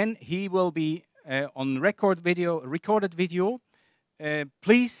 Again, he will be on recorded video.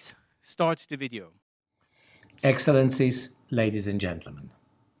 Please start the video. Excellencies, ladies and gentlemen,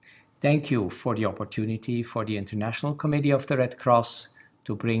 thank you for the opportunity for the International Committee of the Red Cross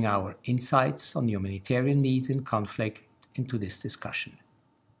to bring our insights on humanitarian needs in conflict into this discussion.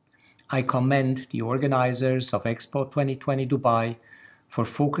 I commend the organizers of Expo 2020 Dubai for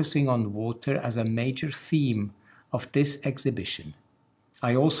focusing on water as a major theme of this exhibition.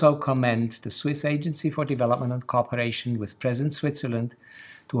 I also commend the Swiss Agency for Development and Cooperation with Present Switzerland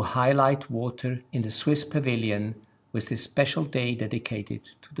to highlight water in the Swiss Pavilion with this special day dedicated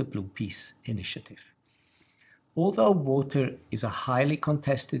to the Blue Peace Initiative. Although water is a highly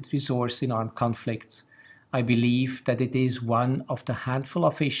contested resource in armed conflicts, I believe that it is one of the handful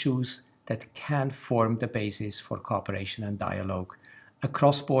of issues that can form the basis for cooperation and dialogue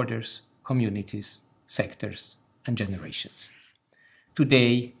across borders, communities, sectors, and generations.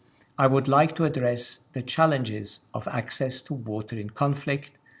 Today, I would like to address the challenges of access to water in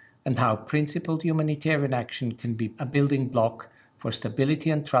conflict and how principled humanitarian action can be a building block for stability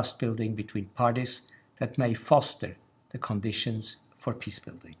and trust building between parties that may foster the conditions for peace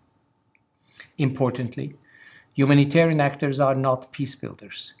building. Importantly, humanitarian actors are not peace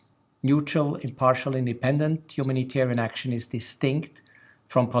builders. Neutral, impartial, independent humanitarian action is distinct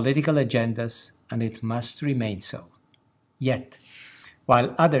from political agendas, and it must remain so. Yet,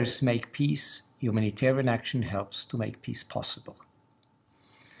 while others make peace, humanitarian action helps to make peace possible.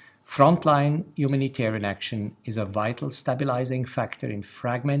 Frontline humanitarian action is a vital stabilizing factor in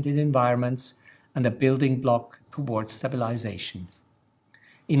fragmented environments and a building block towards stabilization.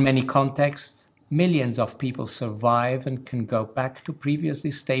 In many contexts, millions of people survive and can go back to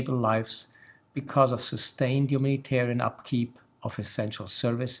previously stable lives because of sustained humanitarian upkeep of essential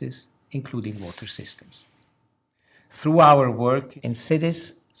services, including water systems. Through our work in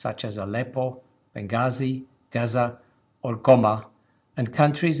cities such as Aleppo, Benghazi, Gaza, or Goma, and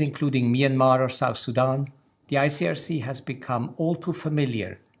countries including Myanmar or South Sudan, the ICRC has become all too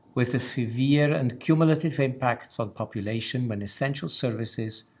familiar with the severe and cumulative impacts on population when essential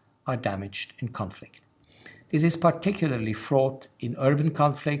services are damaged in conflict. This is particularly fraught in urban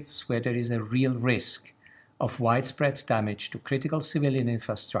conflicts where there is a real risk of widespread damage to critical civilian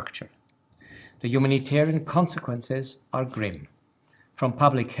infrastructure. The humanitarian consequences are grim, from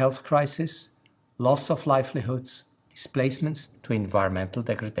public health crisis, loss of livelihoods, displacements to environmental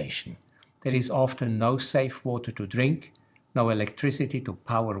degradation. There is often no safe water to drink, no electricity to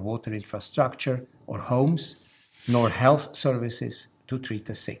power water infrastructure or homes, nor health services to treat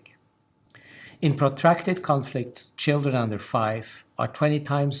the sick. In protracted conflicts, children under 5 are 20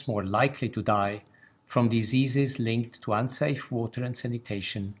 times more likely to die from diseases linked to unsafe water and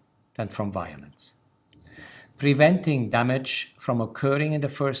sanitation than from violence. Preventing damage from occurring in the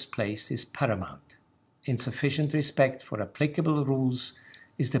first place is paramount. Insufficient respect for applicable rules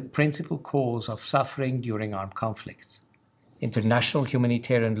is the principal cause of suffering during armed conflicts. International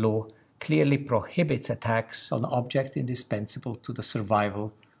humanitarian law clearly prohibits attacks on objects indispensable to the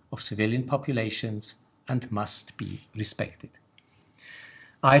survival of civilian populations and must be respected.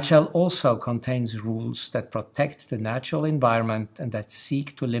 IHL also contains rules that protect the natural environment and that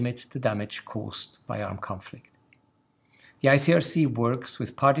seek to limit the damage caused by armed conflict. The ICRC works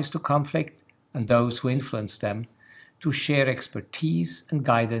with parties to conflict and those who influence them to share expertise and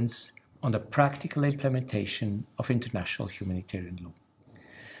guidance on the practical implementation of international humanitarian law.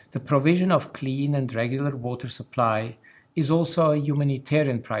 The provision of clean and regular water supply is also a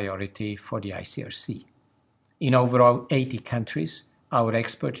humanitarian priority for the ICRC. In over 80 countries, our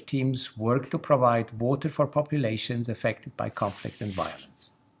expert teams work to provide water for populations affected by conflict and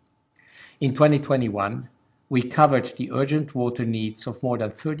violence. In 2021, we covered the urgent water needs of more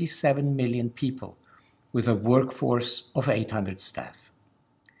than 37 million people with a workforce of 800 staff.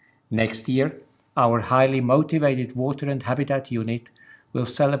 Next year, our highly motivated Water and Habitat Unit will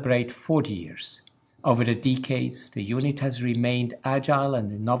celebrate 40 years. Over the decades, the unit has remained agile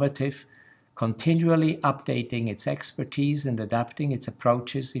and innovative, continually updating its expertise and adapting its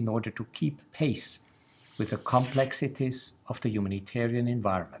approaches in order to keep pace with the complexities of the humanitarian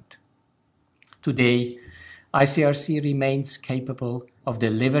environment. Today, ICRC remains capable of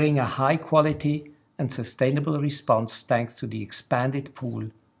delivering a high-quality and sustainable response thanks to the expanded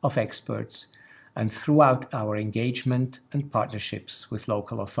pool of experts and throughout our engagement and partnerships with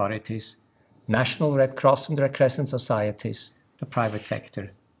local authorities, National Red Cross and Red Crescent societies, the private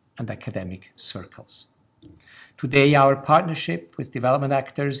sector, and academic circles. Today, our partnership with development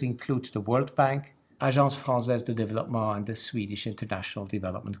actors include the World Bank, Agence Française de Développement, and the Swedish International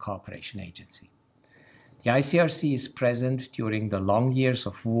Development Cooperation Agency. The ICRC is present during the long years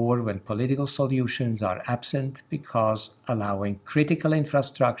of war when political solutions are absent because allowing critical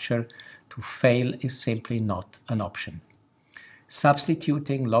infrastructure to fail is simply not an option.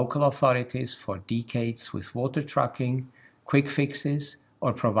 Substituting local authorities for decades with water trucking, quick fixes,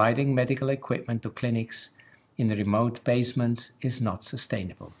 or providing medical equipment to clinics in remote basements is not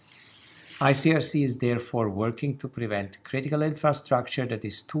sustainable. ICRC is therefore working to prevent critical infrastructure that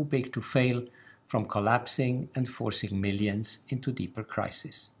is too big to fail from collapsing and forcing millions into deeper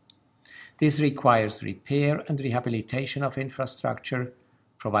crisis. This requires repair and rehabilitation of infrastructure,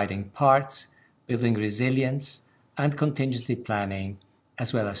 providing parts, building resilience and contingency planning,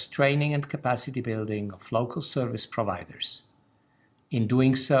 as well as training and capacity building of local service providers. In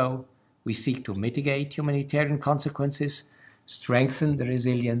doing so, we seek to mitigate humanitarian consequences, strengthen the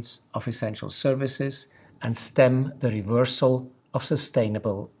resilience of essential services, and stem the reversal of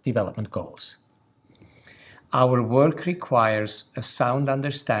sustainable development goals. Our work requires a sound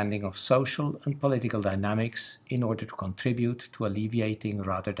understanding of social and political dynamics in order to contribute to alleviating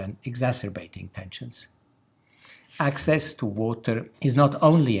rather than exacerbating tensions. Access to water is not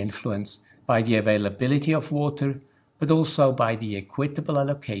only influenced by the availability of water, but also by the equitable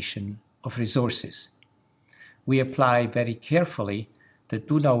allocation of resources. We apply very carefully the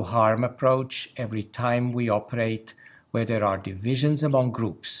do-no-harm approach every time we operate where there are divisions among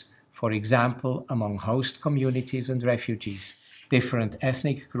groups, for example, among host communities and refugees, different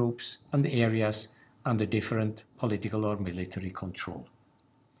ethnic groups and areas under different political or military control.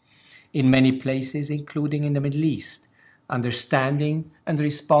 In many places, including in the Middle East, understanding and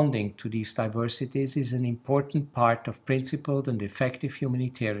responding to these diversities is an important part of principled and effective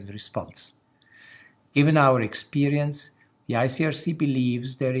humanitarian response. Given our experience, the ICRC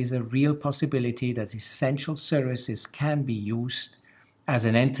believes there is a real possibility that essential services can be used as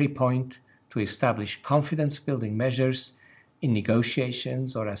an entry point to establish confidence-building measures in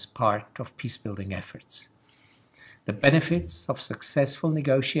negotiations or as part of peace-building efforts. The benefits of successful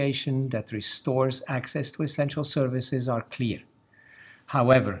negotiation that restores access to essential services are clear.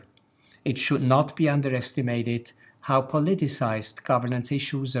 However, it should not be underestimated how politicized governance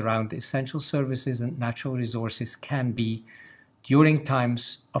issues around essential services and natural resources can be during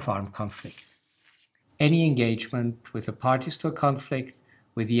times of armed conflict. Any engagement with the parties to a conflict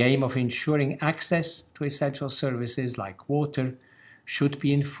with the aim of ensuring access to essential services like water should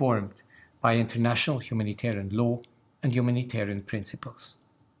be informed by international humanitarian law and humanitarian principles.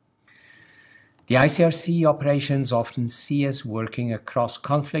 The ICRC operations often see us working across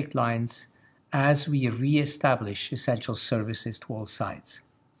conflict lines as we re-establish essential services to all sides.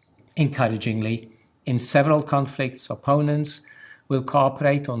 Encouragingly, in several conflicts, opponents will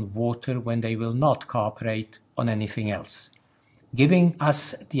cooperate on water when they will not cooperate on anything else, giving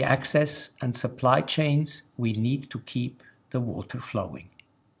us the access and supply chains we need to keep the water flowing.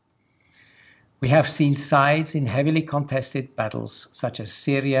 We have seen sides in heavily contested battles, such as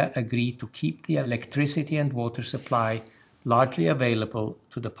Syria, agree to keep the electricity and water supply largely available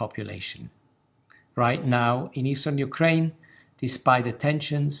to the population. Right now, in eastern Ukraine, despite the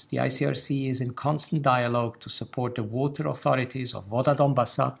tensions, the ICRC is in constant dialogue to support the water authorities of Voda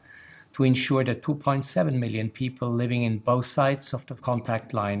Donbassa to ensure that 2.7 million people living in both sides of the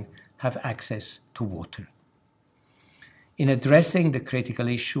contact line have access to water. In addressing the critical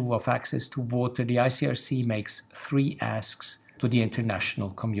issue of access to water, the ICRC makes three asks to the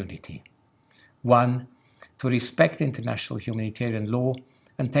international community. One, to respect international humanitarian law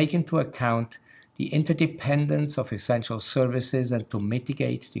and take into account the interdependence of essential services and to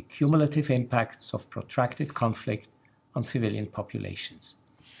mitigate the cumulative impacts of protracted conflict on civilian populations.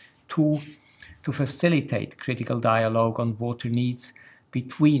 Two, to facilitate critical dialogue on water needs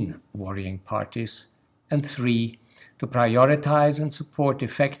between warring parties. And three, to prioritize and support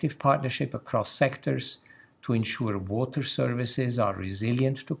effective partnership across sectors to ensure water services are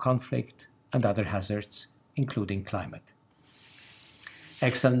resilient to conflict and other hazards, including climate.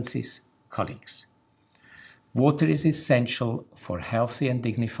 Excellencies, colleagues, water is essential for healthy and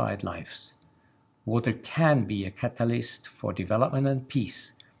dignified lives. Water can be a catalyst for development and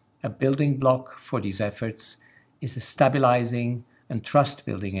peace. A building block for these efforts is the stabilizing and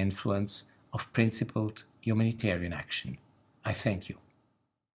trust-building influence of principled humanitarian action. I thank you.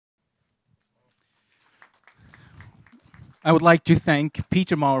 I would like to thank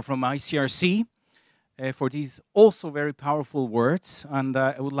Peter Maurer from ICRC for these also very powerful words, and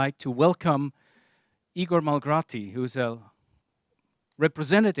I would like to welcome Igor Malgrati, who's a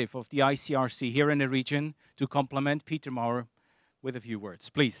representative of the ICRC here in the region, to complement Peter Maurer with a few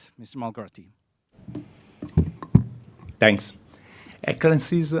words. Please, Mr. Malgrati. Thanks.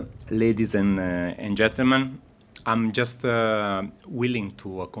 Excellencies, ladies and gentlemen, I'm just willing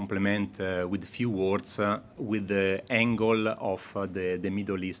to complement with a few words with the angle of the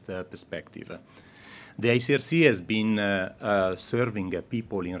Middle East perspective. The ICRC has been serving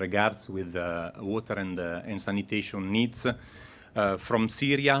people in regards with water and sanitation needs from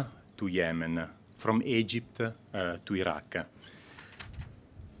Syria to Yemen, from Egypt to Iraq.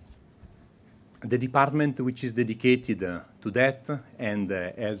 The department which is dedicated to that, and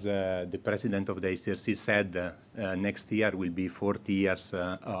as the president of the ICRC said, next year will be 40 years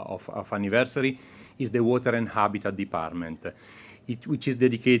of anniversary, is the Water and Habitat Department, which is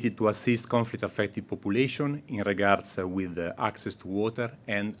dedicated to assist conflict-affected population in regards with access to water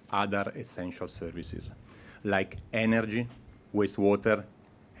and other essential services, like energy, wastewater,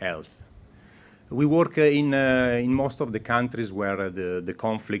 health. We work in most of the countries where the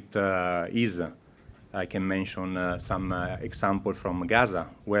conflict is. I can mention some examples from Gaza,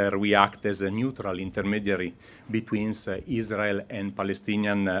 where we act as a neutral intermediary between Israel and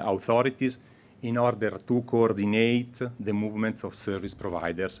Palestinian authorities in order to coordinate the movements of service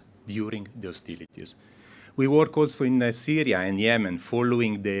providers during the hostilities. We work also in Syria and Yemen,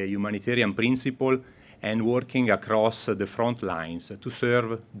 following the humanitarian principle and working across the front lines to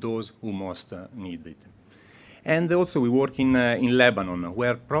serve those who most need it. And also we work in Lebanon,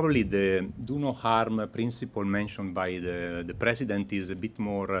 where probably the do no harm principle mentioned by the president is a bit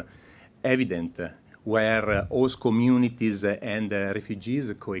more evident, where host communities and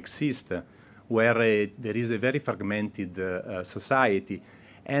refugees coexist, where there is a very fragmented society,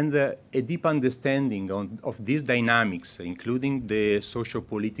 and a deep understanding of these dynamics, including the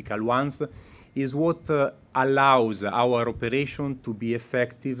socio-political ones, is what allows our operation to be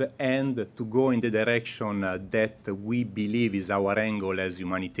effective and to go in the direction that we believe is our angle as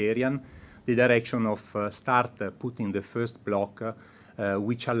humanitarian, the direction of start putting the first block,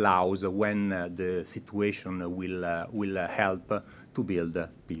 which allows when the situation will help to build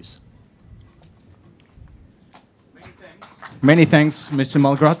peace. Many thanks, Mr.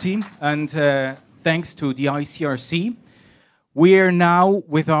 Malgrati, and thanks to the ICRC. We are now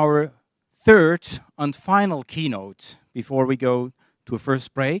with our third and final keynote before we go to a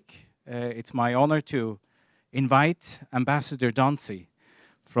first break. It's my honor to invite Ambassador Danzi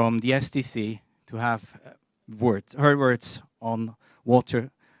from the SDC to have her words on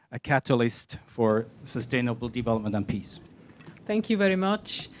water, a catalyst for sustainable development and peace. Thank you very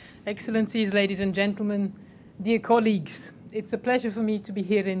much. Excellencies, ladies and gentlemen, dear colleagues, it's a pleasure for me to be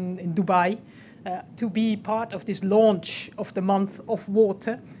here in Dubai, to be part of this launch of the month of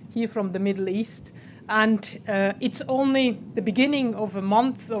water here from the Middle East. And it's only the beginning of a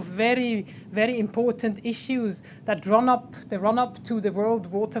month of very, very important issues that run up to the World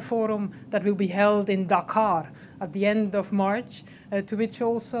Water Forum that will be held in Dakar at the end of March, to which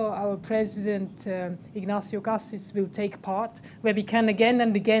also our President Ignacio Cassis will take part, where we can again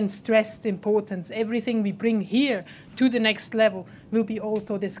and again stress the importance. Everything we bring here to the next level will be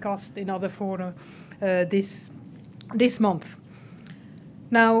also discussed in other fora this month.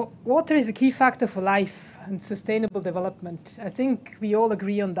 Now, water is a key factor for life and sustainable development. I think we all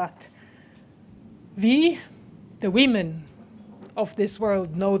agree on that. We, the women of this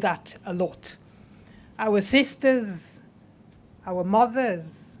world, know that a lot. Our sisters, our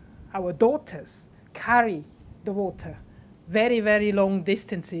mothers, our daughters carry the water very, very long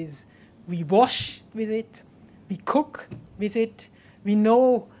distances. We wash with it, we cook with it, we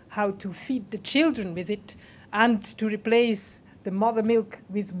know how to feed the children with it, and to replace the mother milk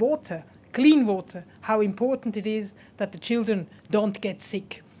with water, clean water, how important it is that the children don't get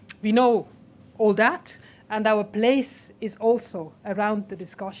sick. We know all that, and our place is also around the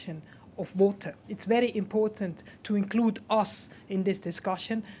discussion of water. It's very important to include us in this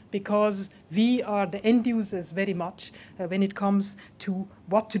discussion because we are the end users very much when it comes to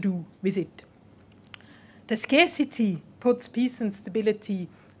what to do with it. The scarcity puts peace and stability,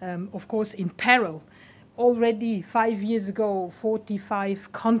 of course, in peril. Already 5 years ago,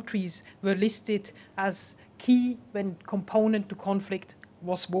 45 countries were listed as key when component to conflict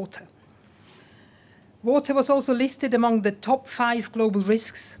was water. Water was also listed among the top 5 global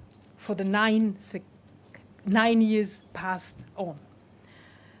risks for the 9 years past on.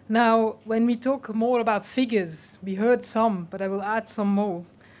 Now, when we talk more about figures, we heard some, but I will add some more.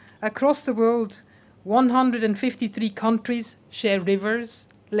 Across the world, 153 countries share rivers,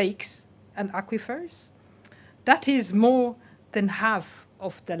 lakes, and aquifers. That is more than half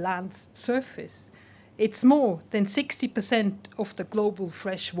of the land's surface. It's more than 60% of the global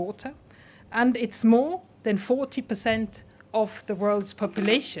fresh water, and it's more than 40% of the world's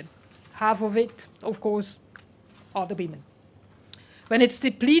population. Half of it, of course, are the women. When it's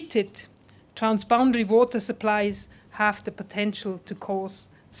depleted, transboundary water supplies have the potential to cause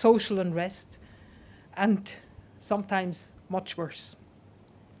social unrest, and sometimes much worse.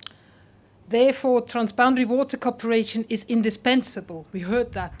 Therefore, transboundary water cooperation is indispensable. We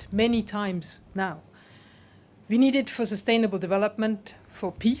heard that many times now. We need it for sustainable development,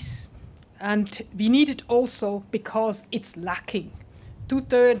 for peace, And we need it also because it's lacking.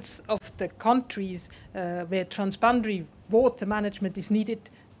 2/3 of the countries where transboundary water management is needed,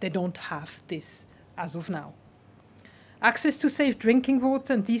 they don't have this as of now. Access to safe drinking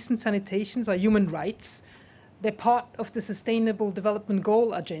water and decent sanitation are human rights. They're part of the Sustainable Development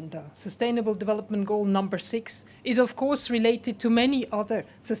Goal agenda. Sustainable Development Goal number 6 is, of course, related to many other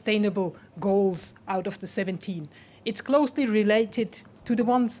sustainable goals out of the 17. It's closely related to the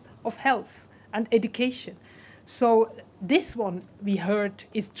ones of health and education. So this one, we heard,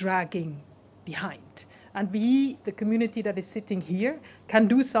 is dragging behind. And we, the community that is sitting here, can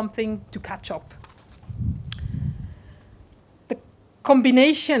do something to catch up. The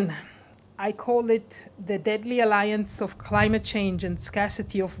combination, I call it the deadly alliance of climate change and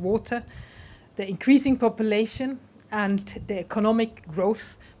scarcity of water, the increasing population and the economic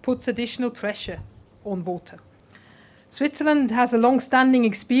growth puts additional pressure on water. Switzerland has a long-standing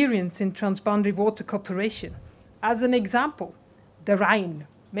experience in transboundary water cooperation. As an example, the Rhine.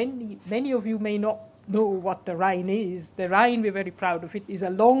 Many of you may not know what the Rhine is. The Rhine, we're very proud of it, is a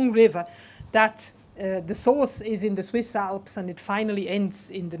long river that the source is in the Swiss Alps and it finally ends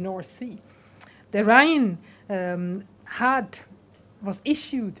in the North Sea. The Rhine was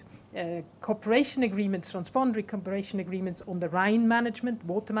issued cooperation agreements, transboundary cooperation agreements on the Rhine management,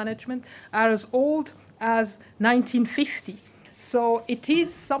 water management, are as old as 1950. So it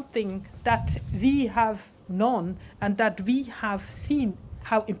is something that we have known and that we have seen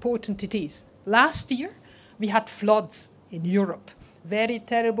how important it is. Last year, we had floods in Europe, very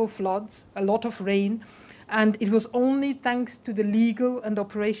terrible floods, a lot of rain, and it was only thanks to the legal and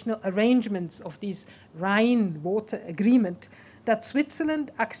operational arrangements of this Rhine water agreement that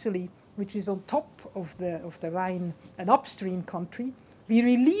Switzerland actually, which is on top of the Rhine, an upstream country, we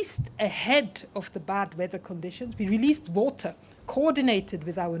released ahead of the bad weather conditions, we released water coordinated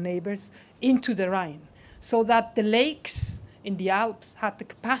with our neighbors into the Rhine so that the lakes in the Alps had the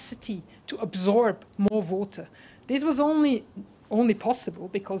capacity to absorb more water. This was only possible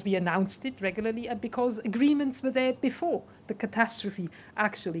because we announced it regularly and because agreements were there before the catastrophe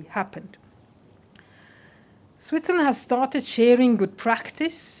actually happened. Switzerland has started sharing good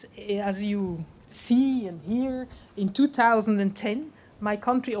practice. As you see and hear, in 2010, my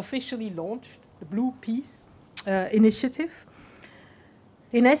country officially launched the Blue Peace initiative.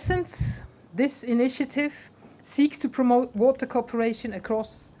 In essence, this initiative seeks to promote water cooperation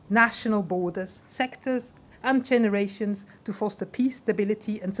across national borders, sectors, and generations to foster peace,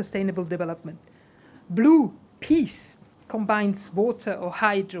 stability, and sustainable development. Blue Peace combines water or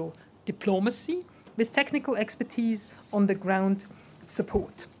hydro diplomacy with technical expertise on the ground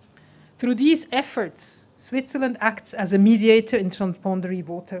support. Through these efforts, Switzerland acts as a mediator in transboundary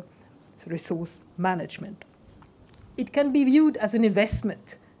water resource management. It can be viewed as an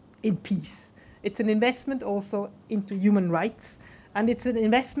investment in peace. It's an investment also into human rights, and it's an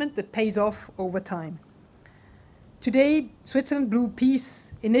investment that pays off over time. Today, Switzerland Blue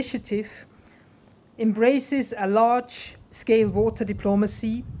Peace Initiative embraces a large-scale water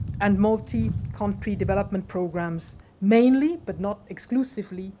diplomacy and multi-country development programs, mainly, but not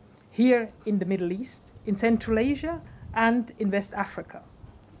exclusively, here in the Middle East, in Central Asia, and in West Africa.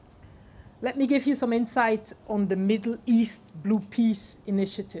 Let me give you some insights on the Middle East Blue Peace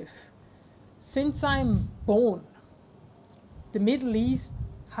Initiative. Since I'm born, the Middle East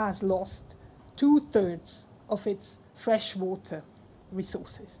has lost 2/3 of its freshwater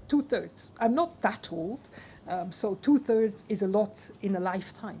resources. 2/3. I'm not that old, so 2/3 is a lot in a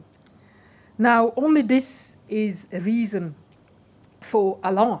lifetime. Now, only this is a reason for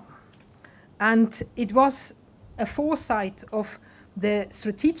alarm. And it was a foresight of the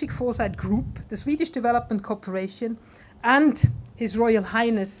Strategic Foresight Group, the Swedish Development Corporation, and His Royal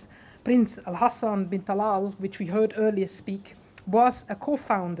Highness Prince Al-Hassan bin Talal, which we heard earlier speak, was a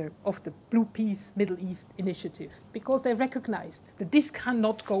co-founder of the Blue Peace Middle East Initiative, because they recognized that this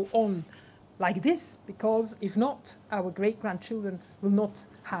cannot go on like this, because if not, our great-grandchildren will not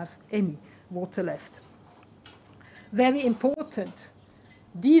have any water left. Very important,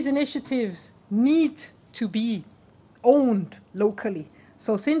 these initiatives need to be owned locally.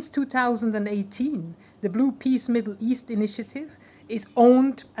 So since 2018, the Blue Peace Middle East Initiative is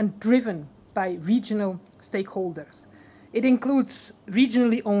owned and driven by regional stakeholders. It includes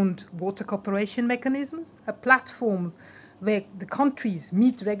regionally owned water cooperation mechanisms, a platform where the countries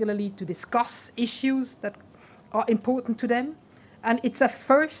meet regularly to discuss issues that are important to them, and it's a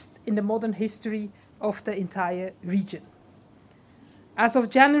first in the modern history of the entire region. As of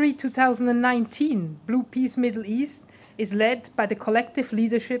January 2019, Blue Peace Middle East is led by the collective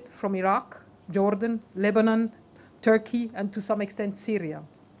leadership from Iraq, Jordan, Lebanon, Turkey, and to some extent Syria.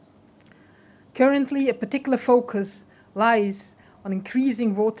 Currently, a particular focus lies on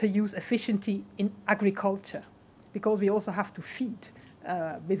increasing water use efficiency in agriculture, because we also have to feed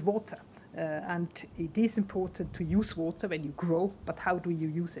with water. And it is important to use water when you grow, but how do you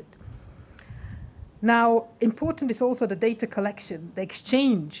use it? Now, important is also the data collection, the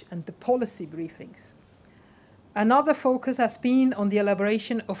exchange, and the policy briefings. Another focus has been on the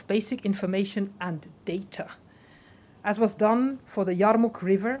elaboration of basic information and data, as was done for the Yarmouk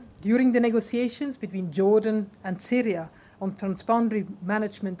River during the negotiations between Jordan and Syria on transboundary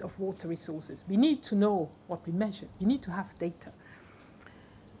management of water resources. We need to know what we measure. We need to have data.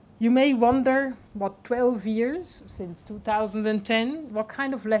 You may wonder, what 12 years since 2010, what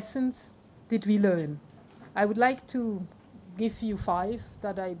kind of lessons did we learn? I would like to give you 5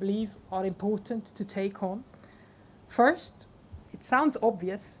 that I believe are important to take on. First, it sounds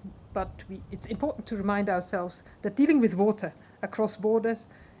obvious, but it's important to remind ourselves that dealing with water across borders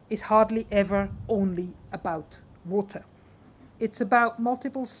is hardly ever only about water. It's about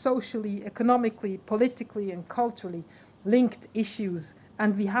multiple socially, economically, politically, and culturally linked issues,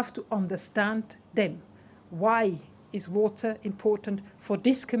 and we have to understand them. Why is water important for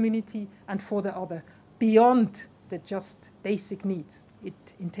this community and for the other, beyond the just basic needs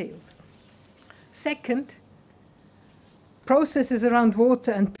it entails? Second, processes around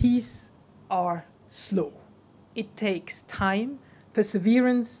water and peace are slow. It takes time.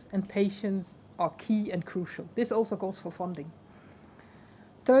 Perseverance and patience are key and crucial. This also goes for funding.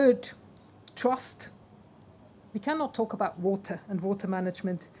 Third, trust. We cannot talk about water and water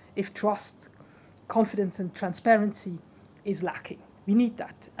management if trust, confidence, and transparency is lacking. We need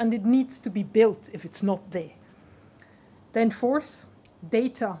that, and it needs to be built if it's not there. Then fourth,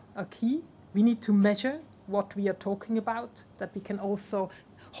 data are key. We need to measure what we are talking about, that we can also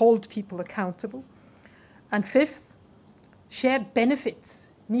hold people accountable. And fifth, shared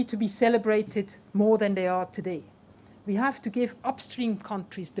benefits need to be celebrated more than they are today. We have to give upstream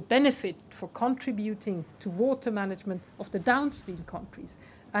countries the benefit for contributing to water management of the downstream countries,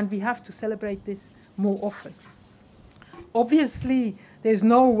 and we have to celebrate this more often. Obviously, there's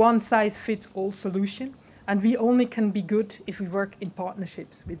no one-size-fits-all solution, and we only can be good if we work in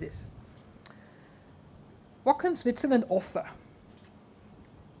partnerships with this. What can Switzerland offer?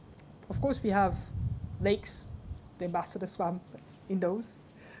 Of course, we have lakes, the ambassador swam in those,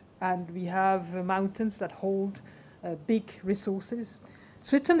 and we have mountains that hold big resources.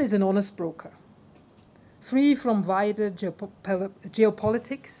 Switzerland is an honest broker, free from wider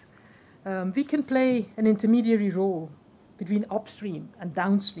geopolitics. We can play an intermediary role between upstream and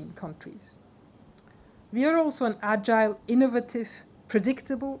downstream countries. We are also an agile, innovative,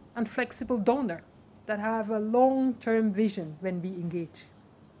 predictable, and flexible donor that have a long-term vision when we engage.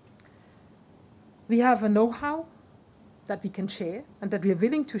 We have a know-how that we can share and that we are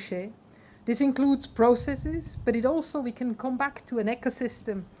willing to share. This includes processes, but it also, we can come back to an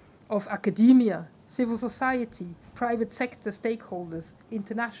ecosystem of academia, civil society, private sector stakeholders,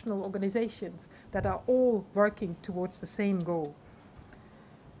 international organizations that are all working towards the same goal.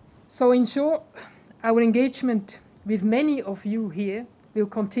 So in short, our engagement with many of you here will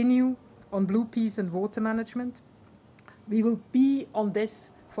continue on blue peas and water management. We will be on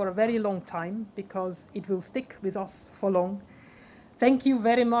this for a very long time because it will stick with us for long. Thank you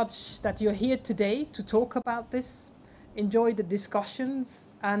very much that you're here today to talk about this. Enjoy the discussions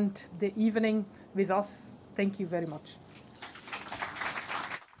and the evening with us. Thank you very much.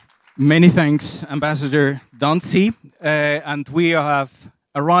 Many thanks, Ambassador Danzi. And we have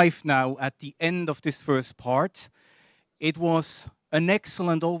arrived now at the end of this first part. It was an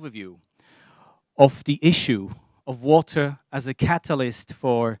excellent overview of the issue of water as a catalyst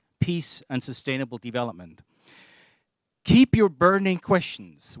for peace and sustainable development. Keep your burning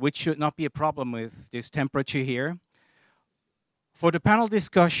questions, which should not be a problem with this temperature here. For the panel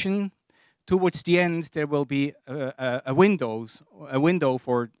discussion, towards the end, there will be a window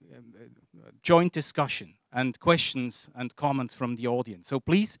for joint discussion and questions and comments from the audience. So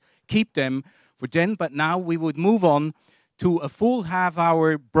please keep them for then. But now we would move on to a full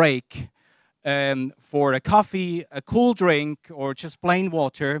half-hour break for a coffee, a cool drink, or just plain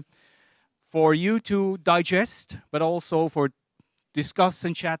water, for you to digest, but also for discuss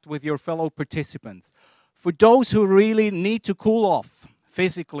and chat with your fellow participants. For those who really need to cool off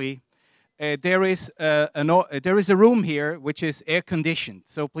physically, there is a room here which is air conditioned.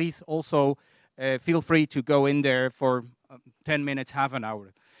 So please also feel free to go in there for 10 minutes, half an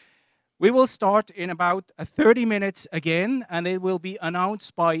hour. We will start in about 30 minutes again, and it will be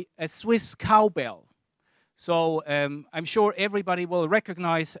announced by a Swiss cowbell. So I'm sure everybody will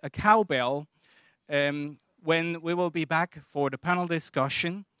recognize a cowbell when we will be back for the panel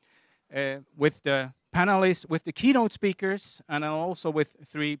discussion. with the panelists, with the keynote speakers, and also with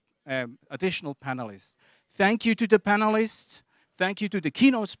 3 additional panelists. Thank you to the panelists. Thank you to the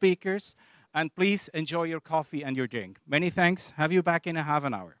keynote speakers. And please enjoy your coffee and your drink. Many thanks. Have you back in a half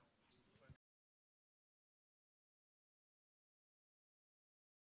an hour.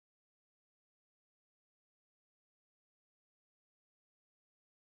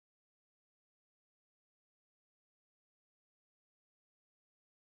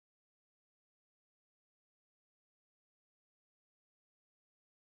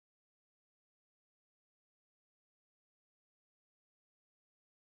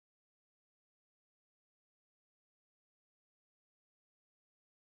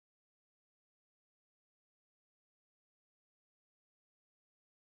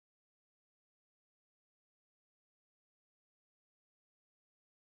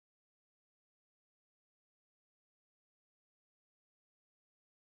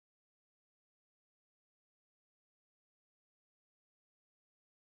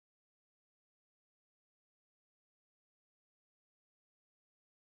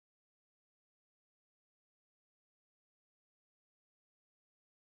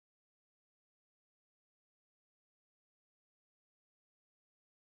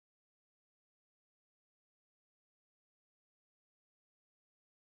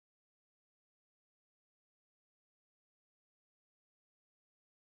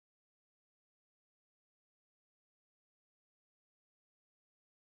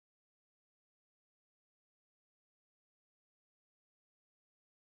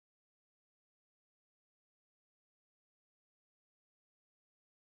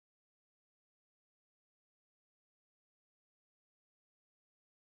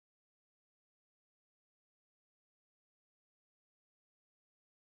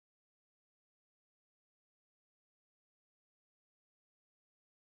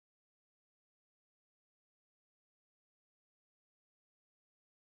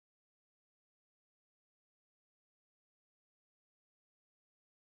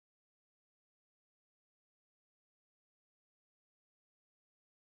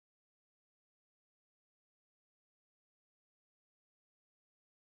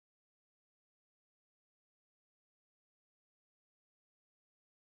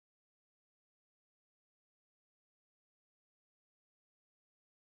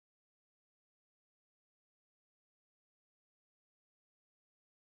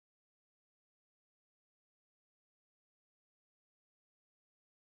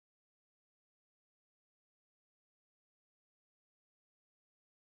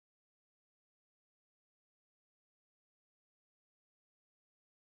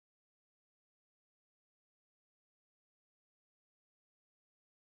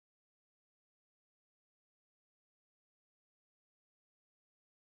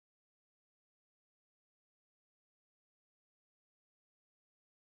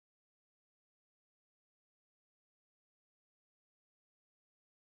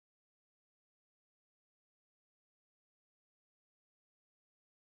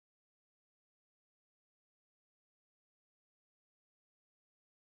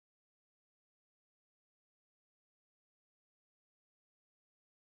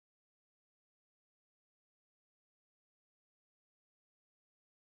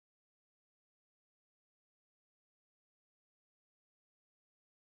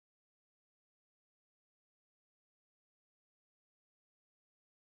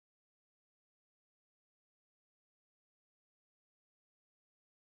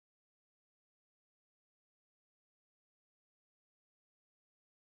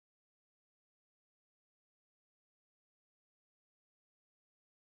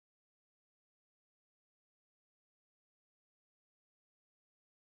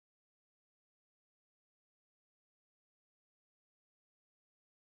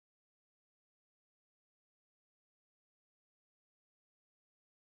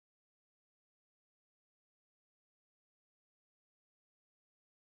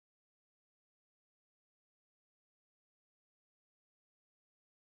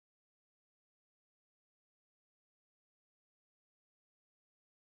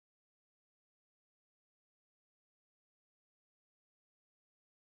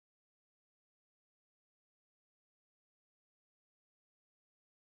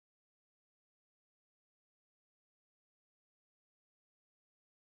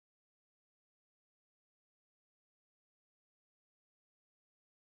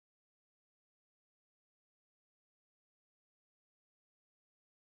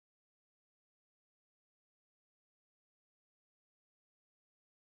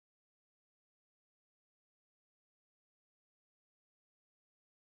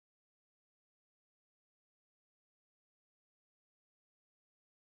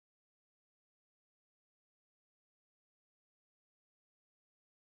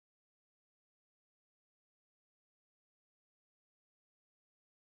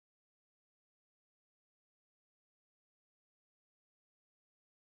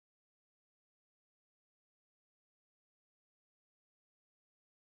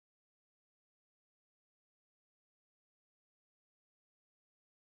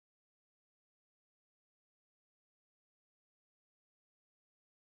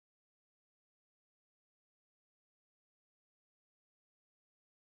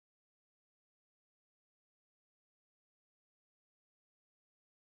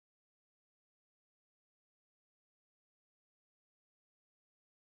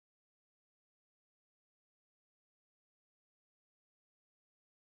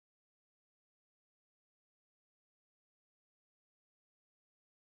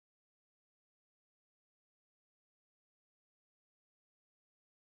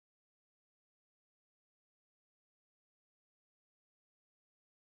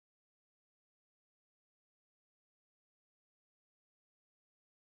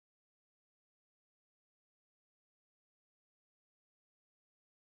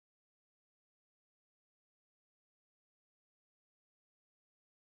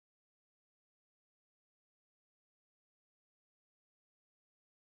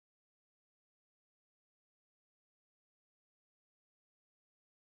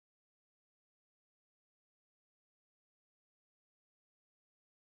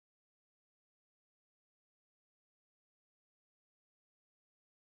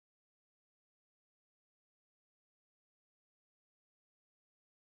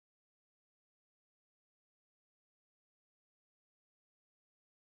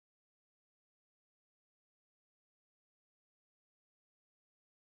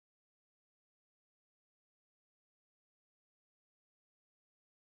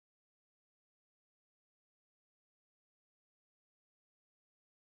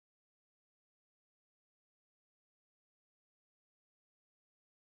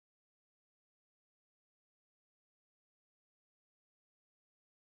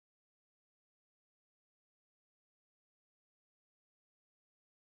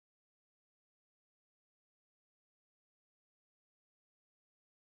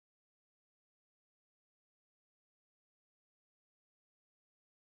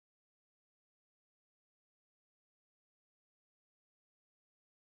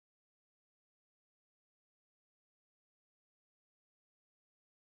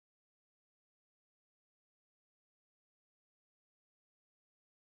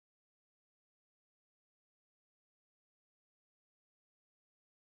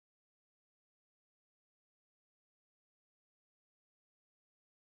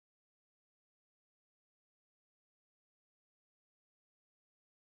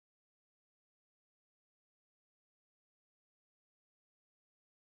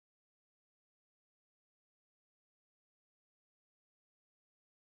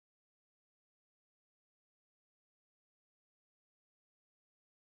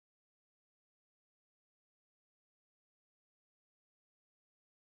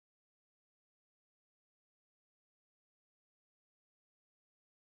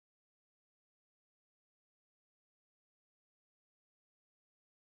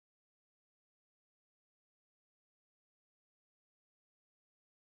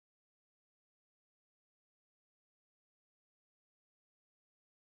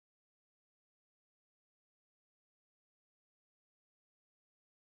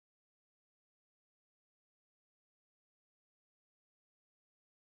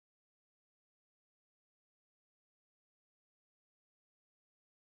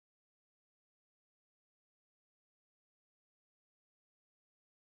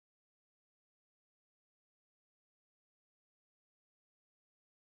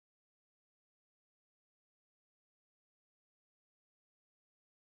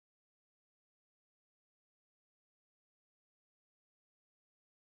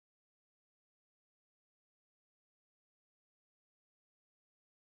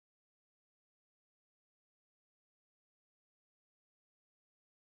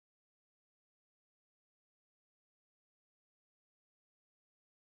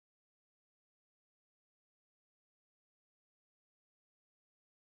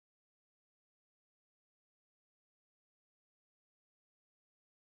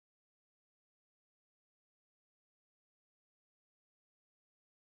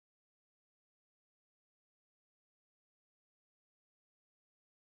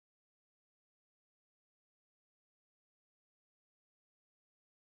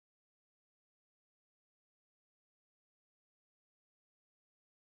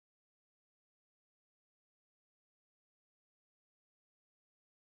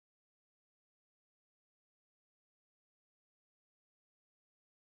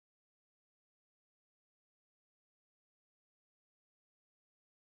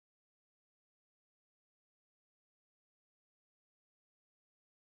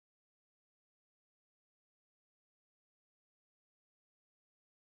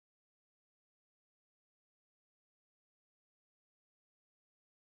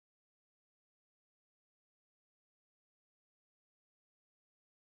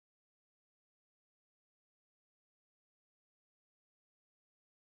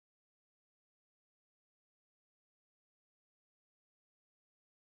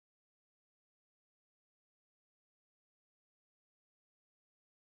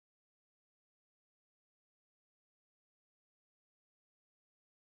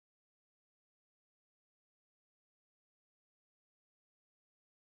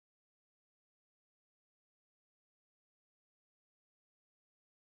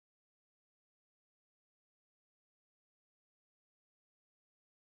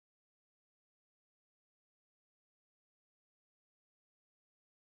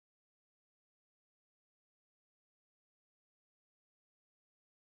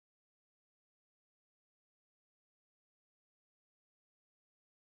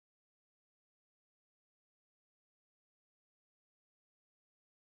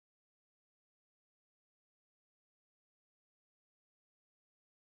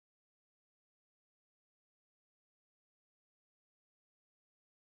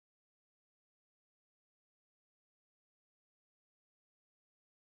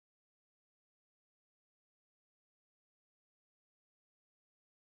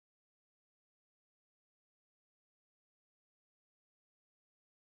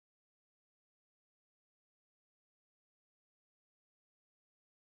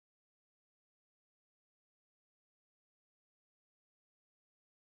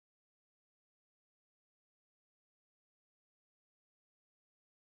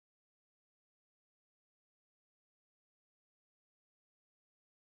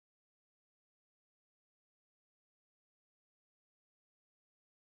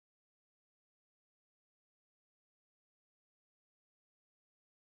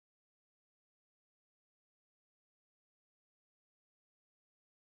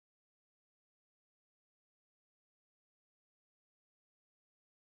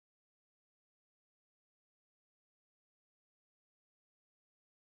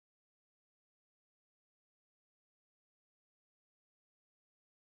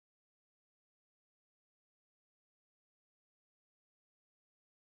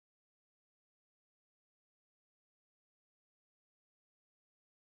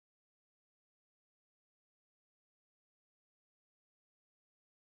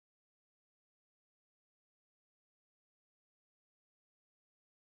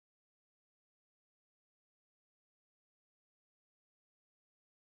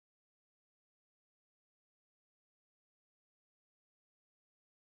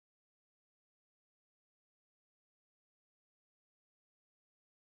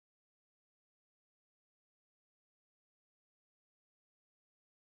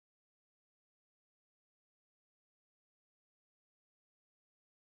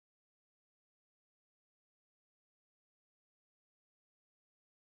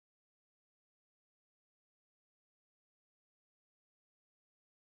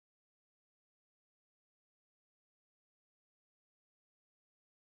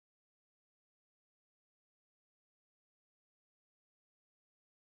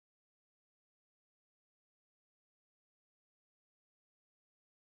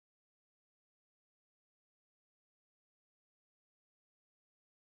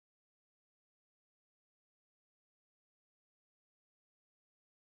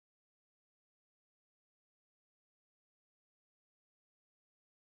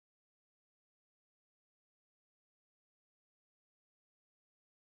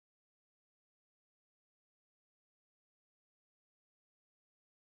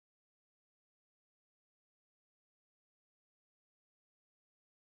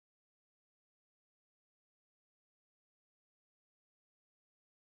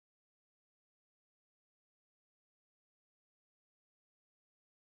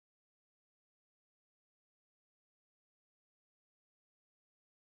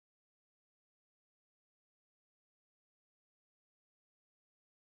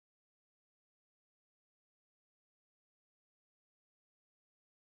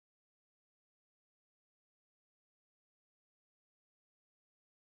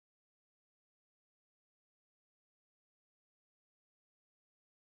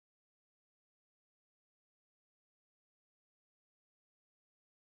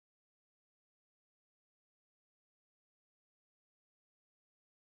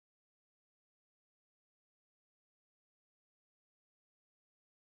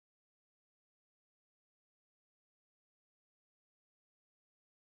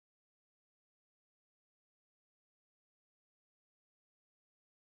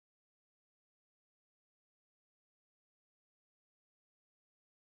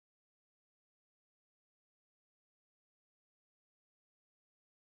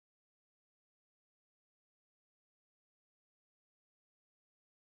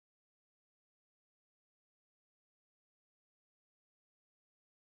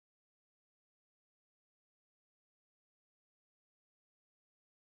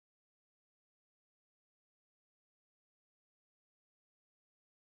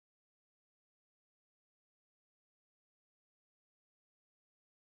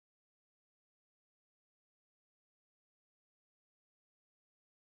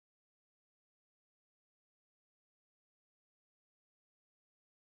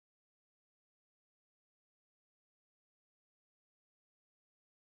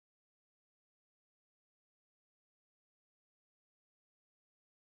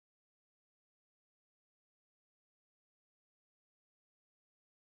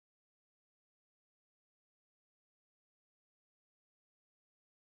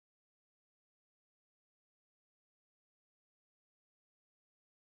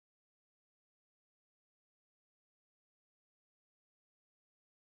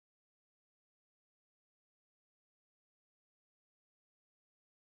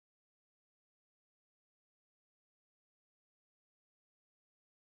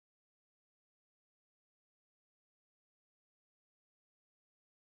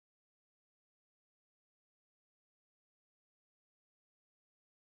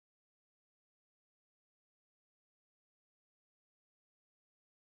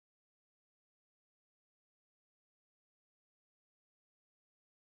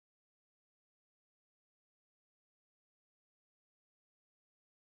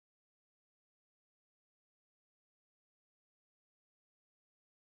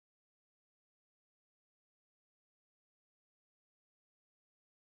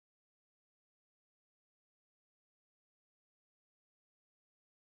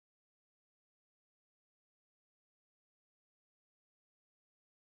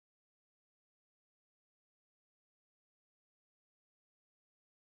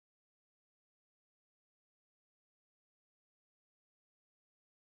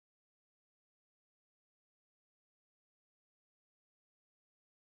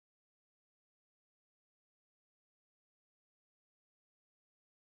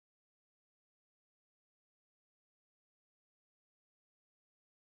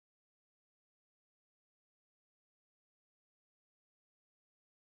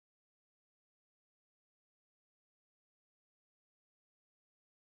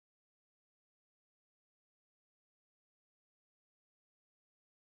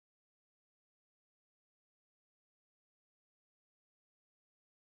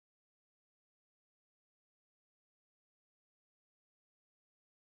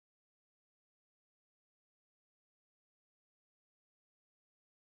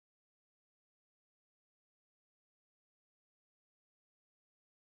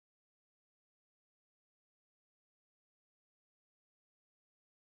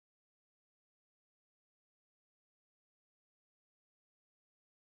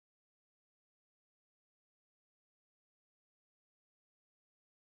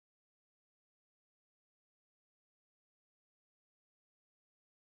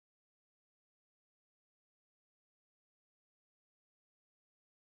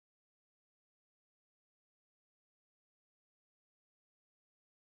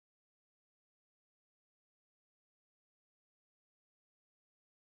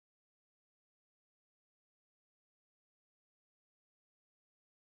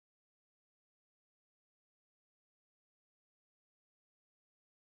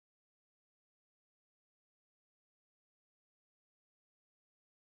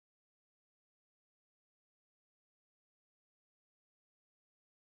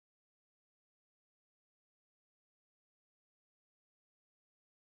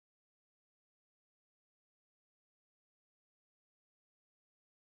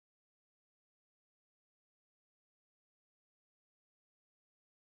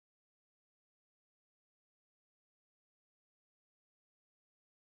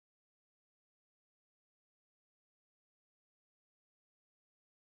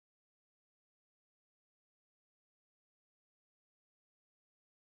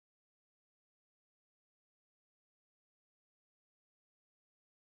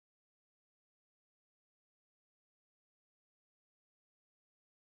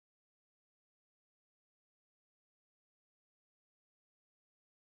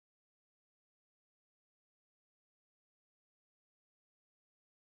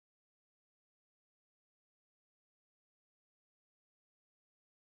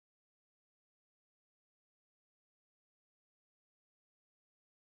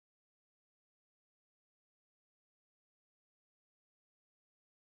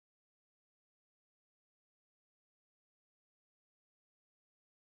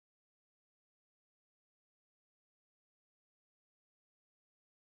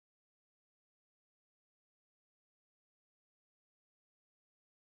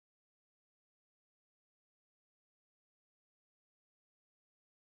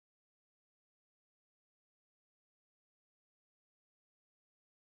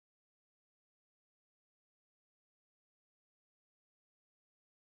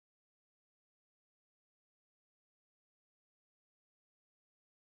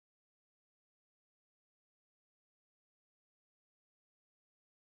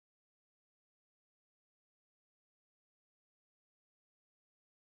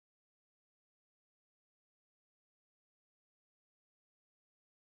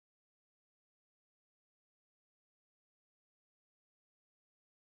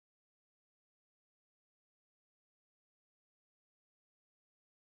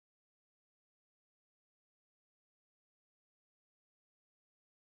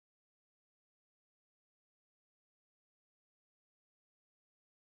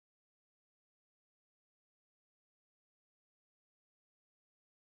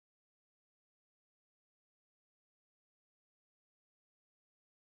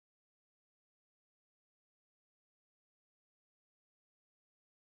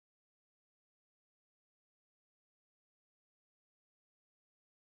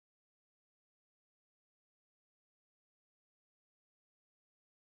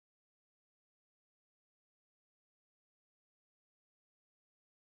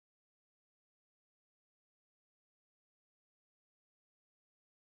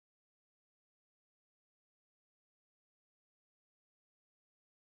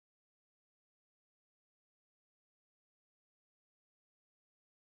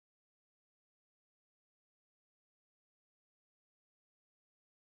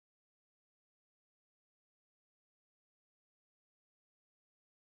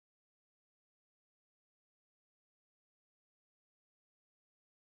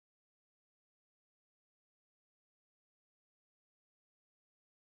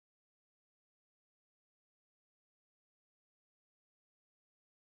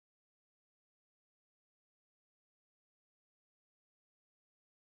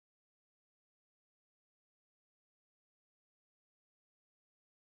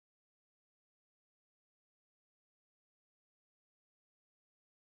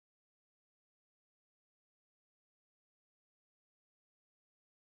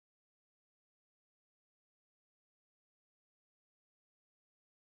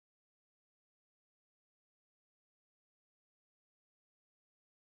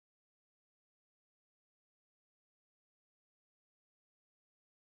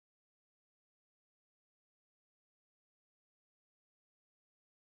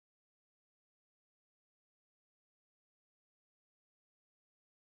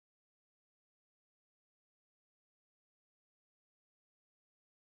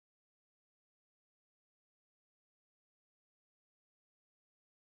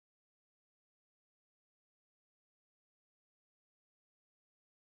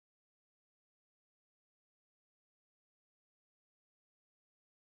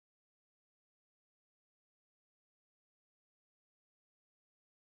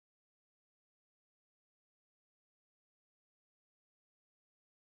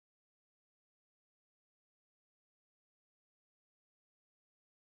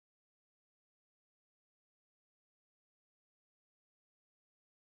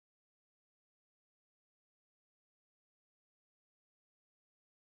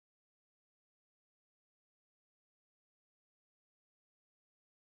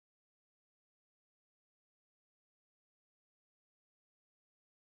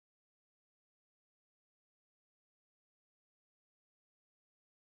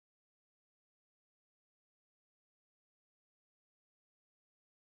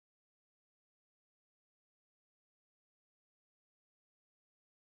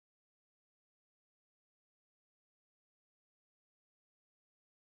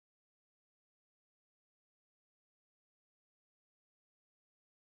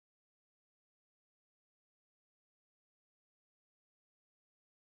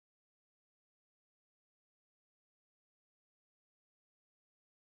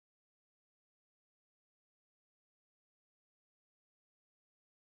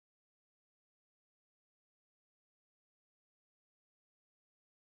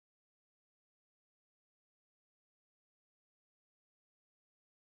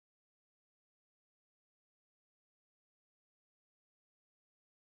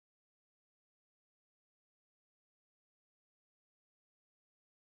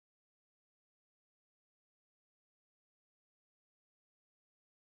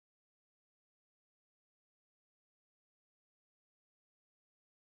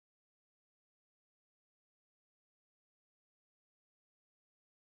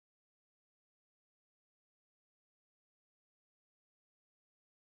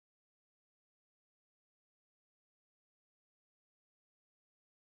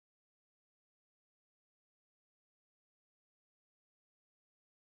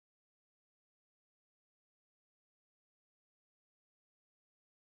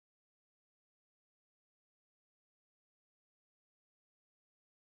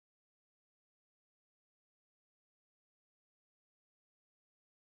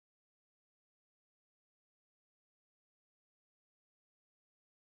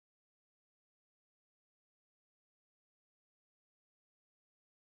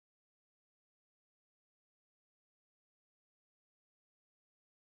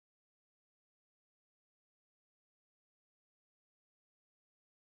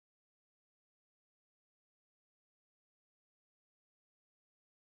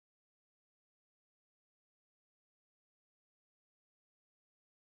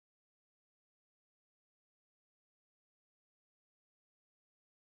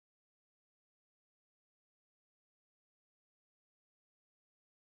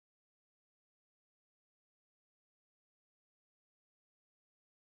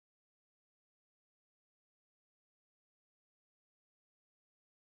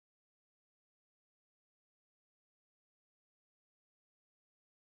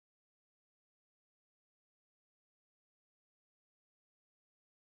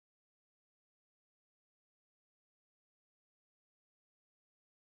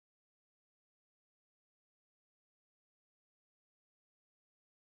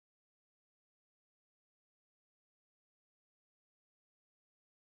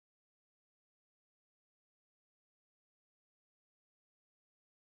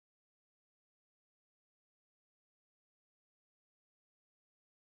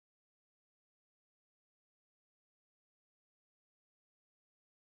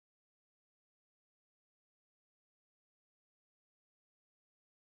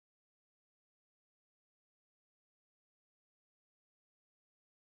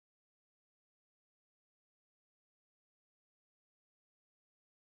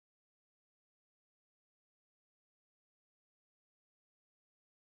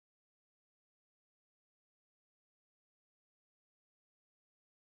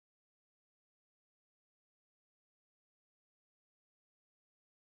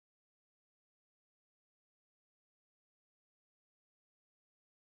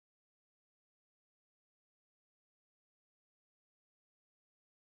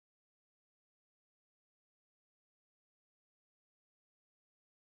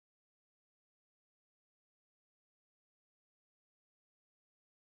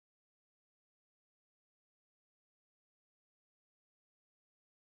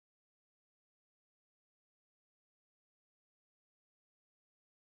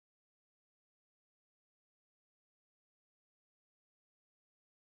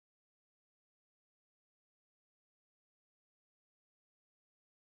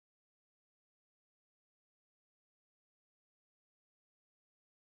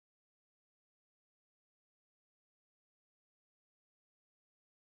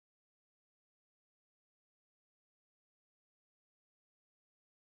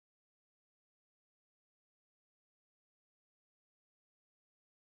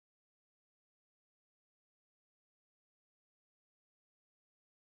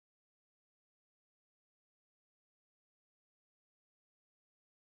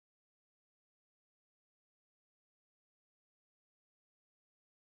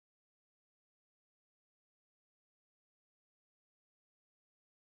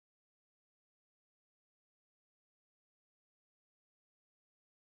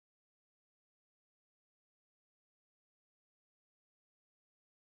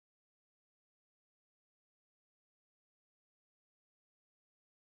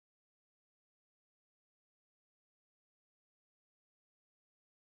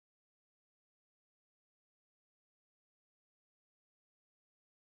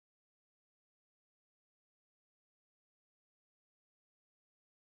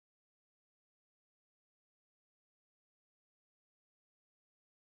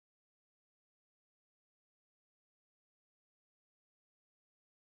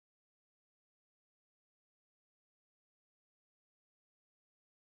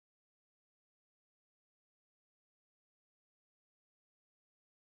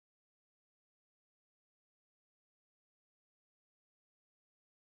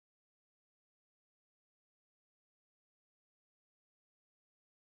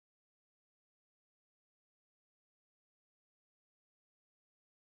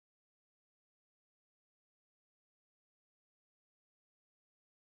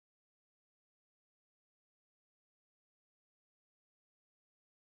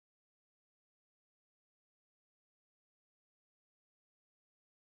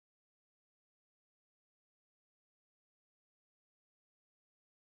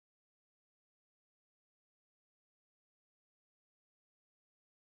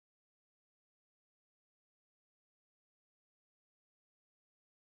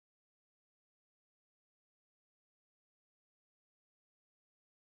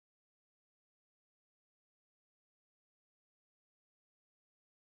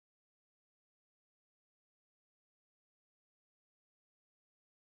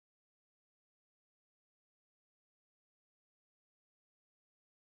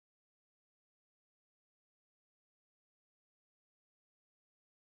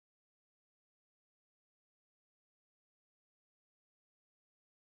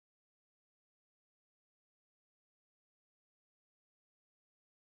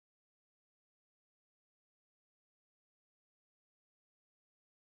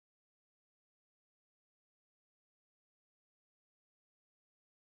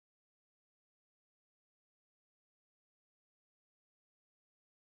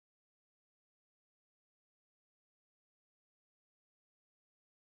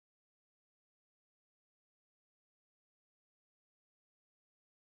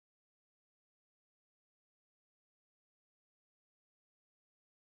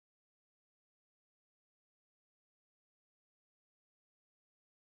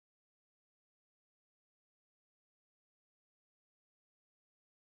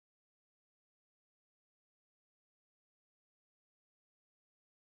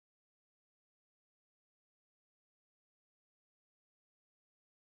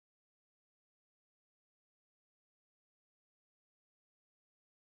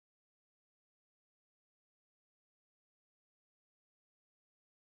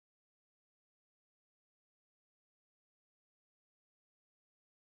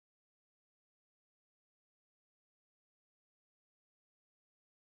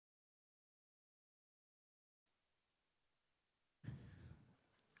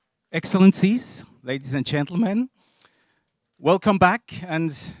 Excellencies, ladies and gentlemen, welcome back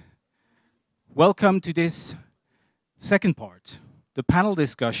and welcome to this second part, the panel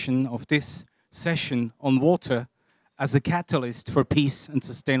discussion of this session on water as a catalyst for peace and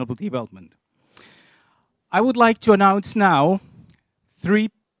sustainable development. I would like to announce now 3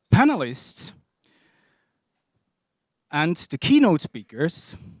 panelists and the keynote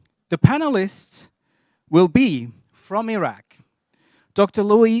speakers. The panelists will be from Iraq, Dr.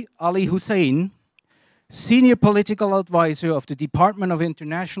 Louis Ali Hussein, Senior Political Advisor of the Department of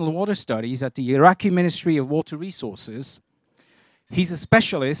International Water Studies at the Iraqi Ministry of Water Resources. He's a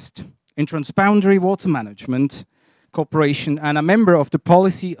specialist in transboundary water management cooperation and a member of the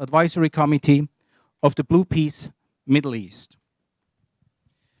Policy Advisory Committee of the Blue Peace Middle East.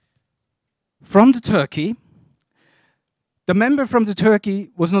 From Turkey, the member from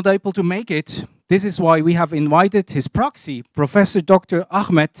Turkey was not able to make it. This is why we have invited his proxy, Professor Dr.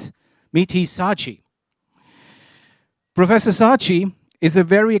 Ahmet Miti Saci. Professor Saci is a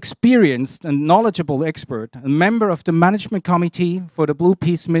very experienced and knowledgeable expert, a member of the Management Committee for the Blue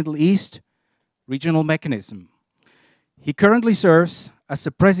Peace Middle East Regional Mechanism. He currently serves as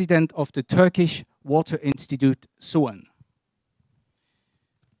the president of the Turkish Water Institute, SUAN.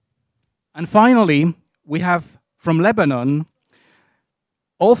 And finally, we have from Lebanon,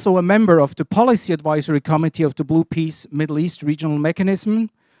 also a member of the Policy Advisory Committee of the Blue Peace Middle East Regional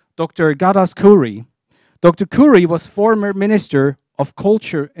Mechanism, Dr. Gadas Khouri. Dr. Khouri was former Minister of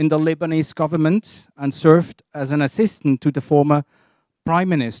Culture in the Lebanese government and served as an assistant to the former Prime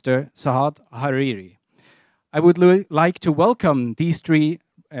Minister Saad Hariri. I would like to welcome these 3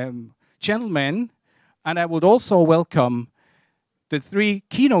 gentlemen, and I would also welcome the 3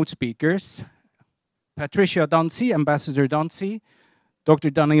 keynote speakers, Patricia Danzi, Ambassador Danzi,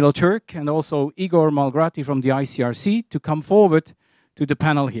 Dr. Danilo Turk, and also Igor Malgrati from the ICRC to come forward to the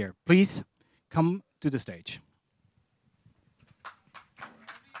panel here. Please come to the stage.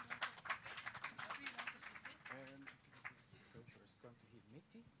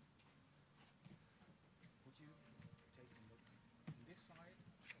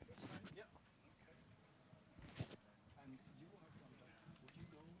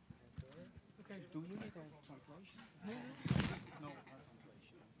 Do you need a translation? No, not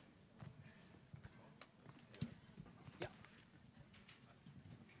translation. Yeah.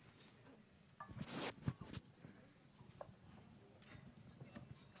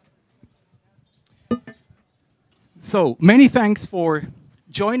 So, many thanks for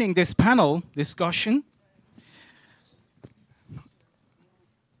joining this panel discussion.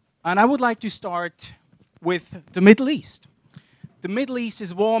 And I would like to start with the Middle East. The Middle East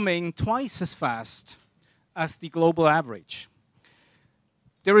is warming twice as fast as the global average.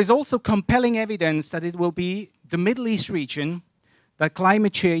 There is also compelling evidence that it will be the Middle East region that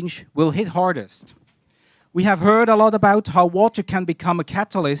climate change will hit hardest. We have heard a lot about how water can become a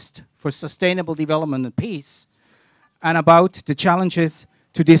catalyst for sustainable development and peace, and about the challenges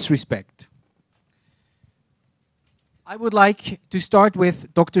to this respect. I would like to start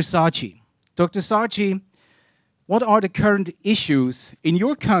with Dr. Saci. Dr. Saci, what are the current issues in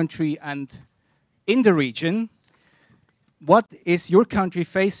your country and in the region? What is your country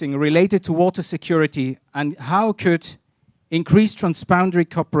facing related to water security, and how could increased transboundary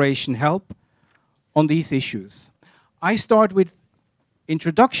cooperation help on these issues? I start with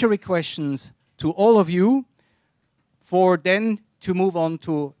introductory questions to all of you, for then to move on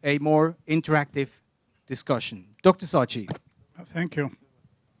to a more interactive discussion. Dr. Saci. Thank you.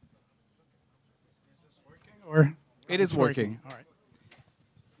 Or it is working. All right.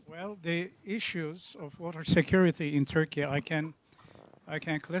 Well, the issues of water security in Turkey, I can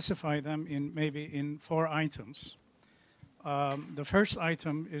classify them in maybe 4 items. The first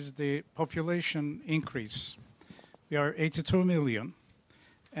item is the population increase. We are 82 million,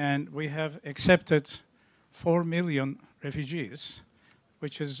 and we have accepted 4 million refugees,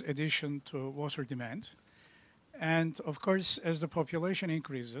 which is addition to water demand. And of course, as the population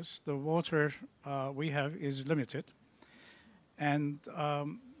increases, the water we have is limited. And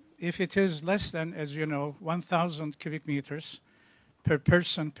if it is less than, as you know, 1,000 cubic meters per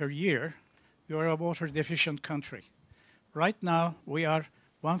person per year, you are a water deficient country. Right now, we are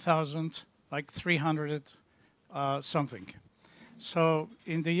 1,300 something. So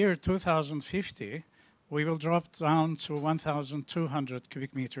in the year 2050, we will drop down to 1,200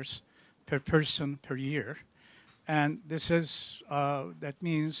 cubic meters per person per year. And this is, that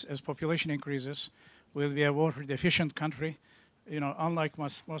means as population increases, we'll be a water deficient country. You know, unlike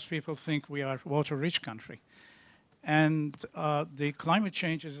most people think we are water rich country. And the climate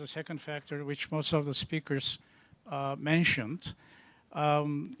change is the second factor, which most of the speakers mentioned.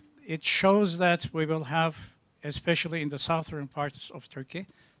 it shows that we will have, especially in the southern parts of Turkey,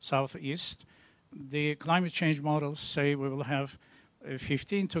 southeast, the climate change models say we will have a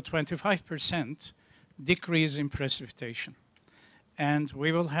 15 to 25% decrease in precipitation. And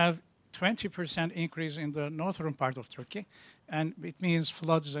we will have 20% increase in the northern part of Turkey, and it means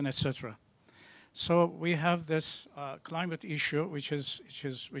floods and etc. So we have this climate issue, which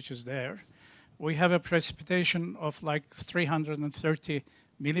is there. We have a precipitation of like 330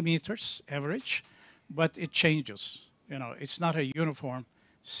 millimeters average, but it changes. You know, it's not a uniform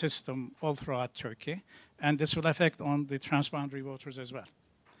system all throughout Turkey, and this will affect on the transboundary waters as well.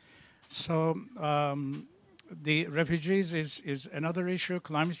 So the refugees is another issue.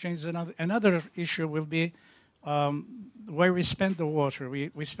 Climate change is another issue. Will be where we spend the water.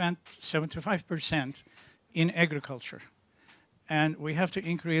 We spend 75% in agriculture, and we have to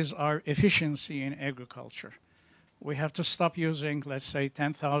increase our efficiency in agriculture. We have to stop using, let's say,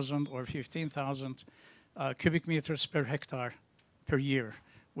 10,000 or 15,000 cubic meters per hectare per year.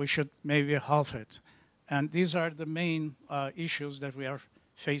 We should maybe halve it. And these are the main issues that we are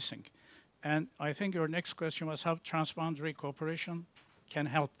facing. And I think your next question was how transboundary cooperation can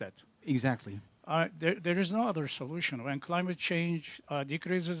help that. Exactly. There is no other solution. When climate change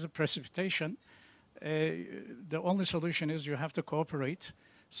decreases the precipitation, the only solution is you have to cooperate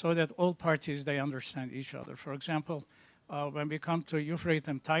so that all parties, they understand each other. For example, when we come to Euphrates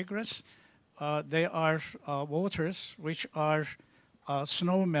and Tigris, they are waters which are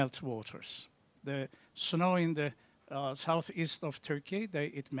snow melt waters. The snow in the southeast of Turkey,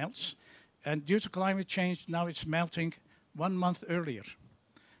 it melts. And due to climate change, now it's melting 1 month earlier.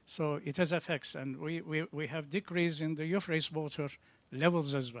 So it has effects, and we have decrease in the Euphrates water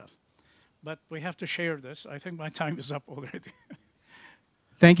levels as well. But we have to share this. I think my time is up already.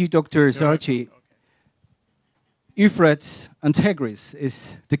 Thank you, Dr. Zarchi. Okay. Euphrates and Tigris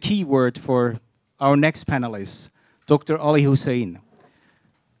is the key word for our next panelist, Dr. Ali Hussein.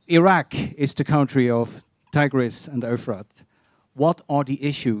 Iraq is the country of Tigris and Euphrates. What are the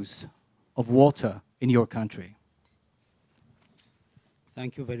issues of water in your country?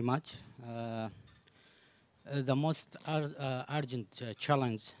 Thank you very much. The most urgent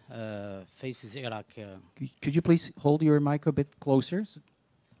challenge faces Iraq. Could you please hold your mic a bit closer?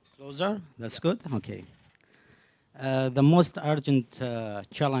 Closer? That's good? Okay. The most urgent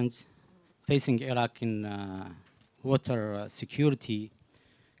challenge facing Iraq in water security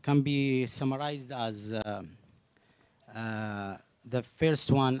can be summarized as the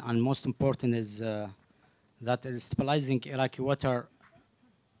first one and most important is that stabilizing Iraqi water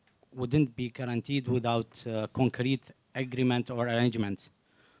wouldn't be guaranteed without concrete agreement or arrangement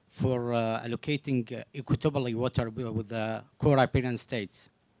for allocating equitably water with the core riparian states.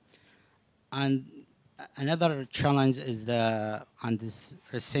 And another challenge is and this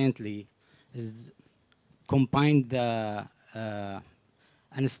recently, is combined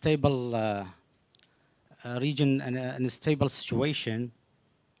unstable region and an unstable situation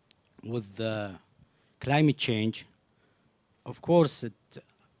with climate change. Of course, it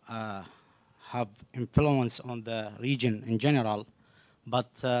have influence on the region in general,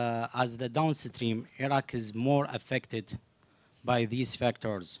 but as the downstream, Iraq is more affected by these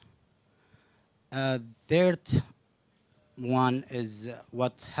factors. Third one is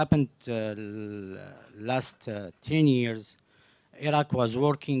what happened last 10 years. Iraq was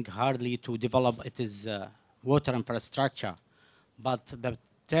working hardly to develop its water infrastructure, but the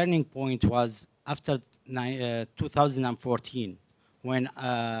turning point was after 2014, when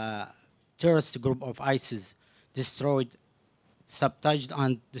a terrorist group of ISIS sabotaged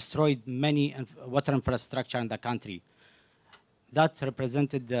and destroyed many water infrastructure in the country. That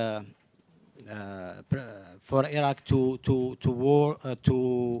represented for Iraq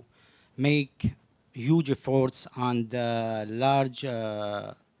to make huge efforts and large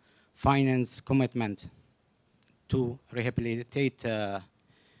finance commitment to rehabilitate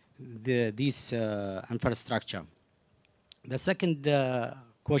this infrastructure. The second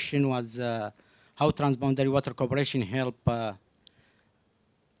question was how transboundary water cooperation help.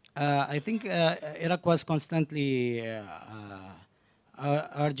 I think Iraq was constantly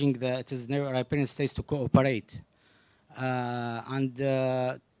urging its riparian states to cooperate and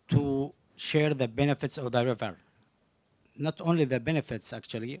to share the benefits of the river. Not only the benefits,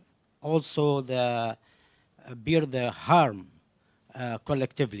 actually, also bear the harm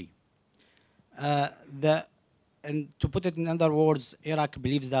collectively. And to put it in other words, Iraq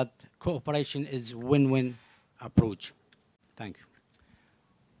believes that cooperation is win-win approach. Thank you.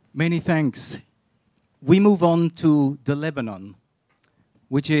 Many thanks. We move on to the Lebanon,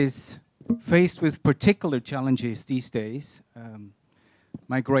 which is faced with particular challenges these days.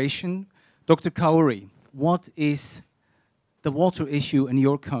 migration. Dr. Kauri, what is the water issue in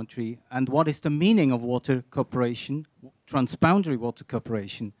your country, and what is the meaning of water cooperation, transboundary water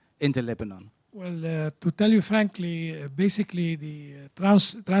cooperation in the Lebanon? Well, to tell you frankly, basically the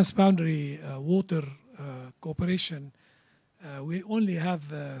transboundary water cooperation, we only have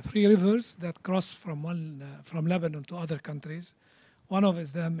 3 rivers that cross from Lebanon to other countries. One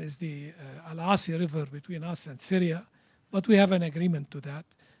of them is the Al-Asi River between us and Syria, but we have an agreement to that.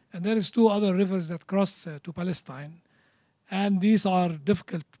 And there is 2 other rivers that cross to Palestine. And these are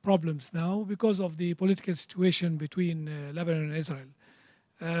difficult problems now because of the political situation between Lebanon and Israel.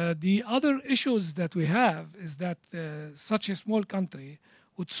 The other issues that we have is that such a small country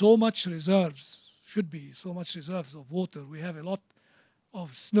with so much reserves, should be so much reserves of water. We have a lot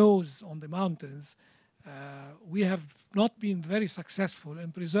of snows on the mountains. We have not been very successful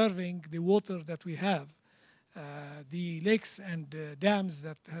in preserving the water that we have. The lakes and dams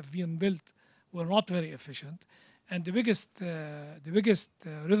that have been built were not very efficient. And the biggest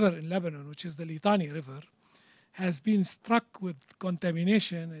river in Lebanon, which is the Litani River, has been struck with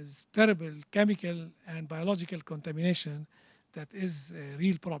contamination, is terrible chemical and biological contamination that is a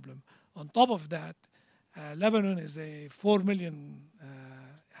real problem. On top of that, Lebanon is a 4 million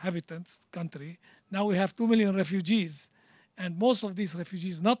inhabitants country. Now we have 2 million refugees. And most of these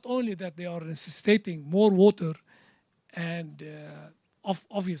refugees, not only that they are necessitating more water, and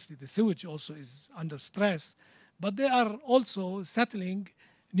obviously the sewage also is under stress, but they are also settling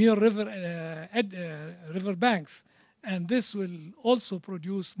near river banks. And this will also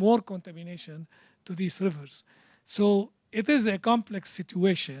produce more contamination to these rivers. So it is a complex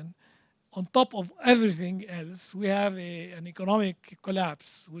situation. On top of everything else, we have an economic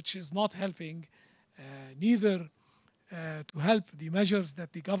collapse, which is not helping neither to help the measures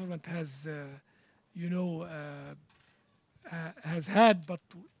that the government has, has had but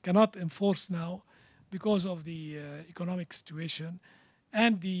cannot enforce now because of the economic situation,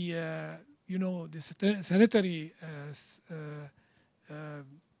 and the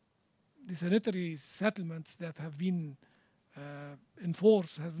sanitary settlements that have been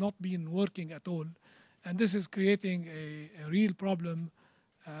enforced have not been working at all, and this is creating a real problem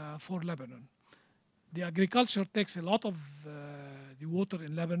for Lebanon. The agriculture takes a lot of the water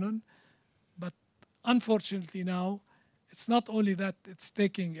in Lebanon, but unfortunately now, it's not only that it's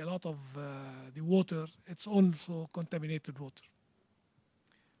taking a lot of the water, it's also contaminated water.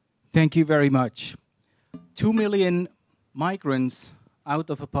 Thank you very much. 2 million migrants out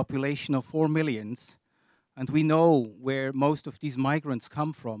of a population of 4 million, and we know where most of these migrants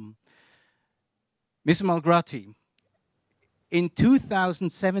come from. Mr. Malgrati, in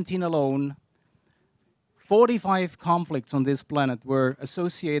 2017 alone, 45 conflicts on this planet were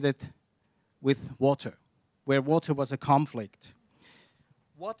associated with water, where water was a conflict.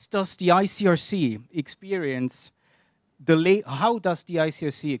 What does the ICRC experience? How does the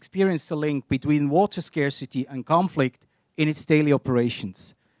ICRC experience the link between water scarcity and conflict in its daily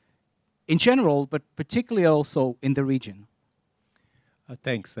operations? In general, but particularly also in the region.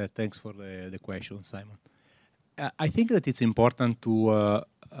 Thanks for the question, Simon. I think that it's important to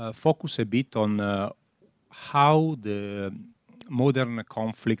focus a bit on how the modern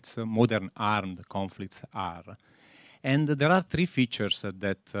conflicts, modern armed conflicts are. And there are 3 features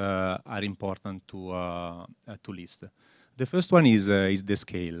that are important to list. The first one is the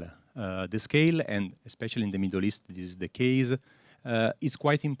scale. The scale, and especially in the Middle East, this is the case, is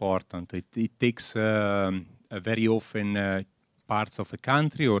quite important. It takes very often parts of a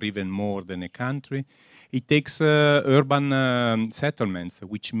country or even more than a country. It takes urban settlements,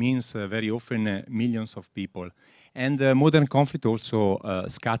 which means very often millions of people. And modern conflict also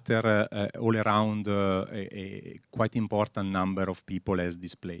scatter all around a quite important number of people as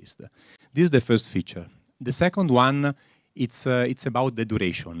displaced. This is the first feature. The second one, it's about the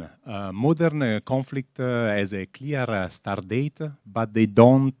duration. Modern conflict has a clear start date, but they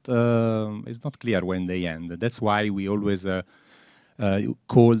don't, it's not clear when they end. That's why we always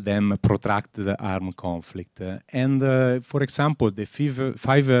call them protracted armed conflict. And for example, the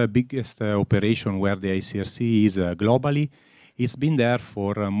 5 biggest operation where the ICRC is globally, it's been there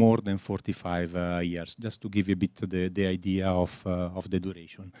for more than 45 years, just to give you a bit the idea of the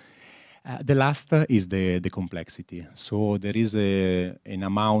duration. The last is the complexity. So there is an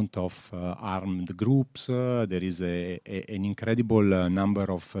amount of armed groups, there is an incredible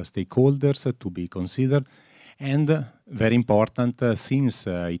number of stakeholders to be considered. And very important, since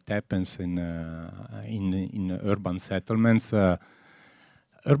it happens in urban settlements,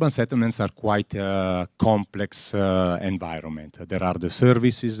 Urban settlements are quite a complex environment. There are the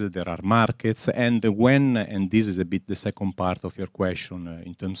services, there are markets, and and this is a bit the second part of your question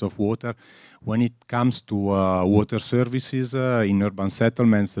in terms of water, when it comes to water services in urban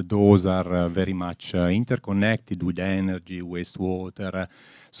settlements, those are very much interconnected with energy, wastewater.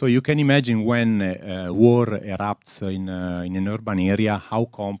 So you can imagine when war erupts in an urban area, how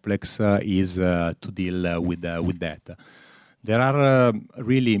complex is to deal with that. There are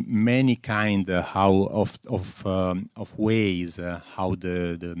really many kind of ways how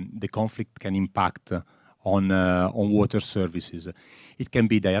the conflict can impact on water services. It can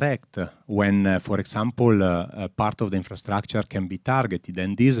be direct when, for example, part of the infrastructure can be targeted,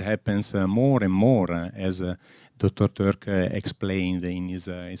 and this happens more and more, as Dr. Turk explained in his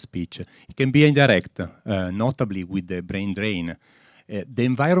speech. It can be indirect, notably with the brain drain. The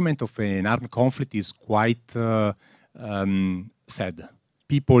environment of an armed conflict is quite sad.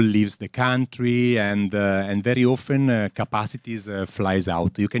 People leave the country, and very often capacities flies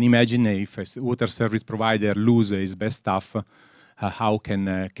out. You can imagine if a water service provider loses his best staff, how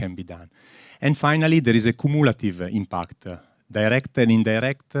can be done. And finally, there is a cumulative impact. Direct and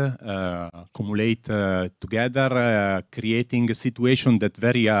indirect accumulate together, creating a situation that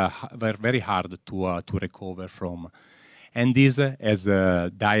very hard to recover from. And this has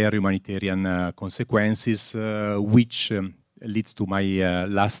dire humanitarian consequences, which leads to my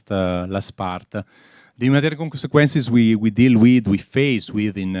last part. The humanitarian consequences we face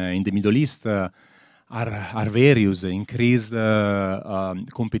with in the Middle East are various. Increased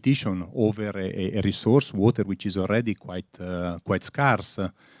competition over a resource, water, which is already quite scarce.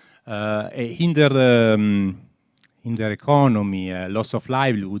 In their economy, loss of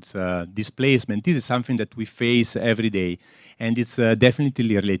livelihoods, displacement. This is something that we face every day, and it's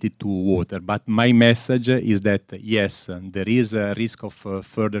definitely related to water. But my message is that, yes, there is a risk of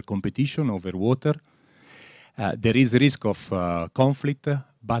further competition over water. There is a risk of conflict,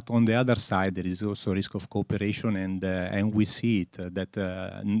 but on the other side, there is also a risk of cooperation, and we see it, that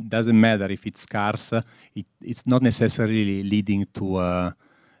doesn't matter if it's scarce, it's not necessarily leading to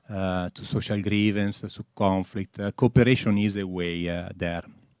social grievance, to conflict. Cooperation is a way there.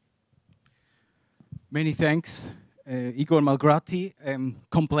 Many thanks, Igor Malgrati.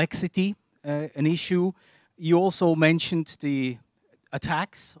 Complexity, an issue. You also mentioned the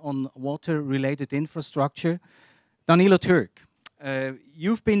attacks on water-related infrastructure. Danilo Turk,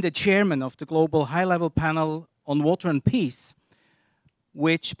 you've been the chairman of the Global High-Level Panel on Water and Peace,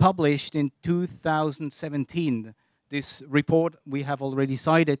 which published in 2017 this report we have already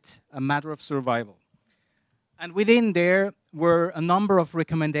cited, A Matter of Survival. And within there were a number of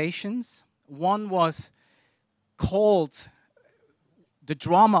recommendations. One was called The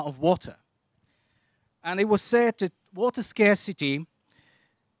Drama of Water. And it was said that water scarcity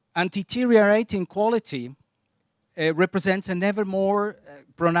and deteriorating quality represents a never more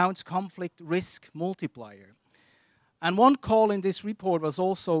pronounced conflict risk multiplier. And one call in this report was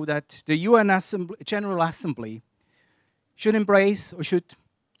also that the UN General Assembly should embrace or should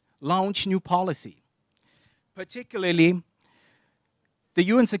launch new policy. Particularly, the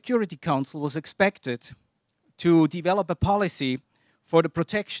UN Security Council was expected to develop a policy for the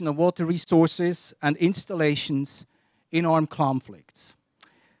protection of water resources and installations in armed conflicts.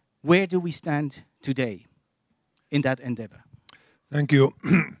 Where do we stand today in that endeavor? Thank you.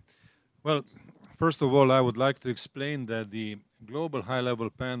 Well, first of all, I would like to explain that the Global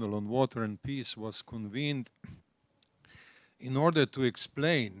High-Level Panel on Water and Peace was convened in order to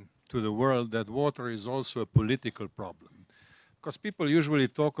explain to the world that water is also a political problem. Because people usually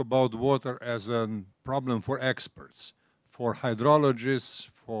talk about water as a problem for experts, for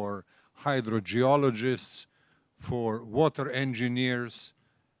hydrologists, for hydrogeologists, for water engineers,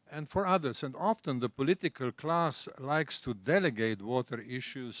 and for others. And often the political class likes to delegate water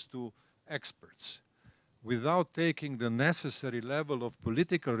issues to experts without taking the necessary level of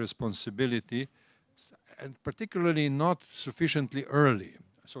political responsibility, and particularly not sufficiently early.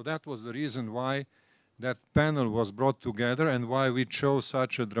 So that was the reason why that panel was brought together and why we chose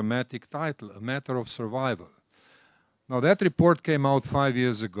such a dramatic title, A Matter of Survival. Now that report came out 5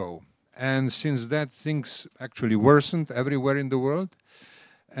 years ago, and since that things actually worsened everywhere in the world.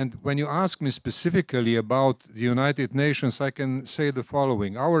 And when you ask me specifically about the United Nations, I can say the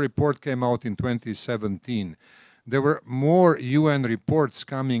following. Our report came out in 2017. There were more UN reports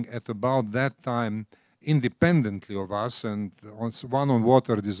coming at about that time independently of us, and one on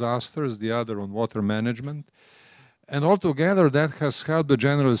water disasters, the other on water management. And altogether that has helped the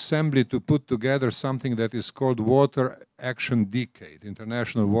General Assembly to put together something that is called Water Action Decade,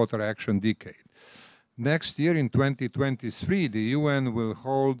 International Water Action Decade. next year in 2023, the UN will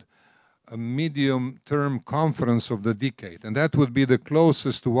hold a medium-term conference of the decade, and that would be the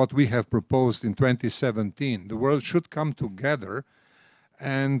closest to what we have proposed in 2017. The world should come together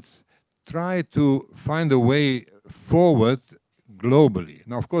and try to find a way forward globally.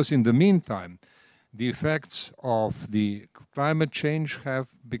 Now, of course, in the meantime, the effects of the climate change have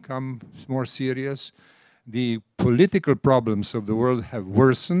become more serious. The political problems of the world have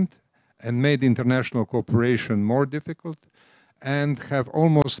worsened and made international cooperation more difficult, and have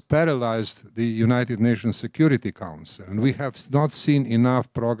almost paralyzed the United Nations Security Council. And we have not seen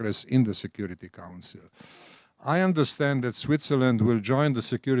enough progress in the Security Council. I understand that Switzerland will join the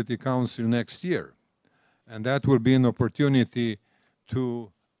Security Council next year, and that will be an opportunity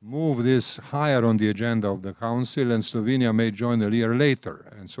to move this higher on the agenda of the Council, and Slovenia may join a year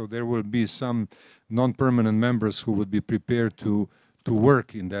later. And so there will be some non-permanent members who would be prepared to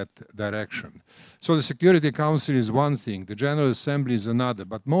work in that direction. So the Security Council is one thing, the General Assembly is another,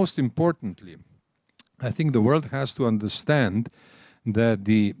 but most importantly, I think the world has to understand that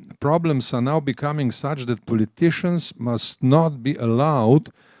the problems are now becoming such that politicians must not be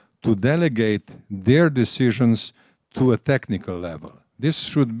allowed to delegate their decisions to a technical level. This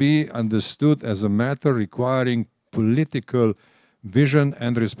should be understood as a matter requiring political vision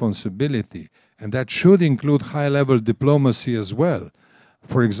and responsibility, and that should include high-level diplomacy as well.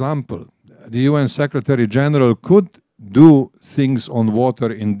 For example, the UN Secretary General could do things on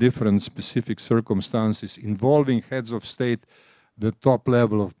water in different specific circumstances involving heads of state, the top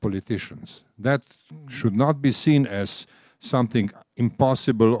level of politicians. That should not be seen as something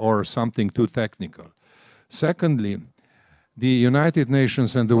impossible or something too technical. Secondly, the United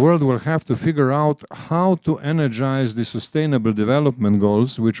Nations and the world will have to figure out how to energize the Sustainable Development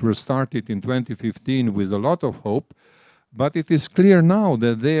Goals, which were started in 2015 with a lot of hope, but it is clear now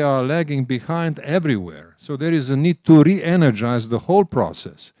that they are lagging behind everywhere. So there is a need to re-energize the whole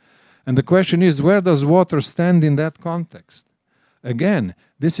process. And the question is, where does water stand in that context? Again,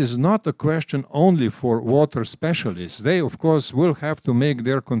 this is not a question only for water specialists. They, of course, will have to make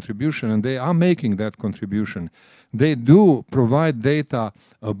their contribution, and they are making that contribution. They do provide data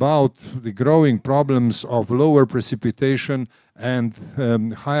about the growing problems of lower precipitation and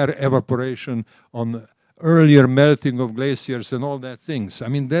higher evaporation, on earlier melting of glaciers and all that things. I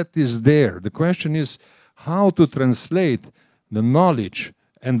mean, that is there. The question is how to translate the knowledge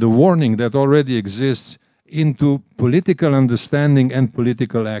and the warning that already exists into political understanding and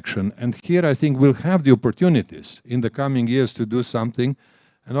political action. And here I think we'll have the opportunities in the coming years to do something.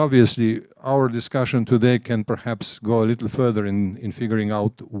 And obviously our discussion today can perhaps go a little further in figuring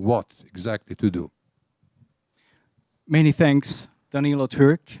out what exactly to do. Many thanks, Danilo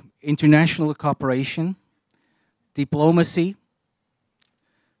Turk. International cooperation, diplomacy,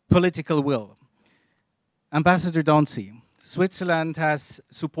 political will. Ambassador Donzi, Switzerland has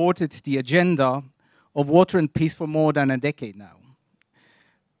supported the agenda of water and peace for more than a decade now.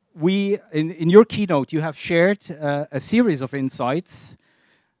 In your keynote, you have shared a series of insights,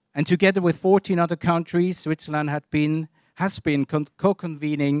 and together with 14 other countries, Switzerland has been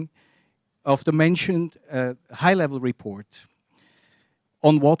co-convening of the mentioned high-level report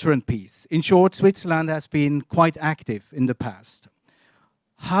on water and peace. In short, Switzerland has been quite active in the past.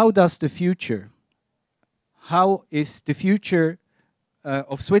 How is the future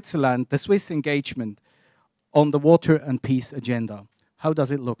of Switzerland, the Swiss engagement on the water and peace agenda? How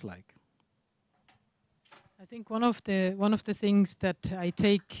does it look like? I think one of the things that I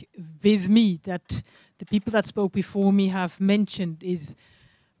take with me, that the people that spoke before me have mentioned, is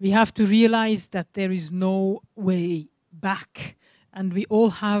we have to realize that there is no way back, and we all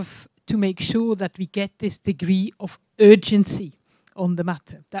have to make sure that we get this degree of urgency on the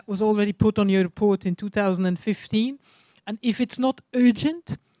matter. That was already put on your report in 2015. And if it's not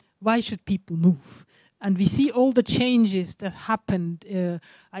urgent, why should people move? And we see all the changes that happened.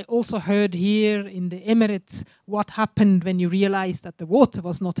 I also heard here in the Emirates what happened when you realized that the water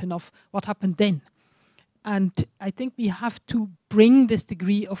was not enough. What happened then? And I think we have to bring this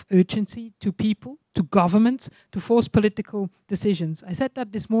degree of urgency to people, to governments, to force political decisions. I said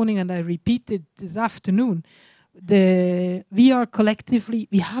that this morning and I repeated this afternoon. We are collectively,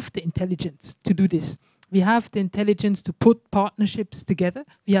 we have the intelligence to do this. We have the intelligence to put partnerships together.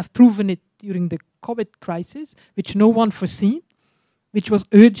 We have proven it during the COVID crisis, which no one foreseen, which was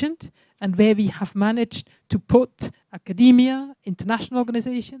urgent, and where we have managed to put academia, international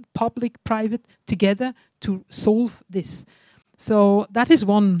organizations, public, private, together to solve this. So that is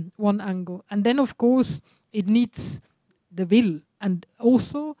one angle. And then, of course, it needs the will and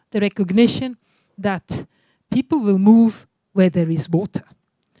also the recognition that people will move where there is water.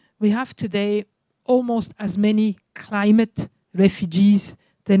 We have today almost as many climate refugees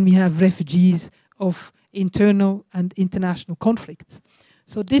than we have refugees of internal and international conflicts.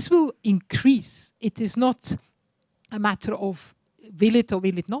 So this will increase. It is not a matter of will it or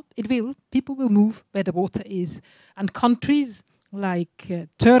will it not. It will. People will move where the water is. And countries like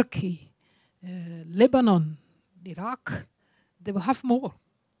Turkey, Lebanon, Iraq, they will have more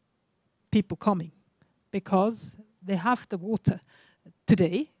people coming because they have the water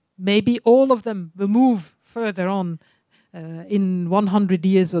today. Maybe all of them will move further on in 100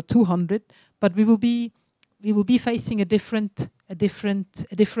 years or 200, but we will be facing a different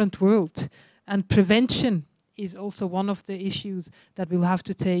world. And prevention is also one of the issues that we'll have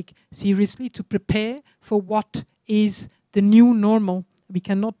to take seriously to prepare for what is the new normal. We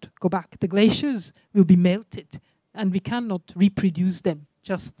cannot go back. The glaciers will be melted, and we cannot reproduce them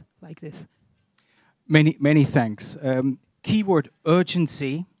just like this. Many thanks. Keyword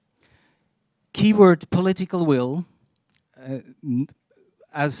urgency, keyword political will,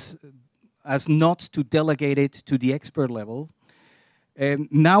 as not to delegate it to the expert level.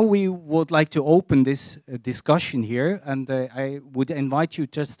 Now we would like to open this discussion here, and I would invite you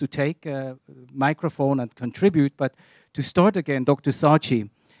just to take a microphone and contribute. But to start again, Dr. Saatchi,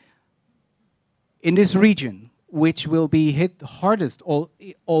 in this region, which will be hit hardest,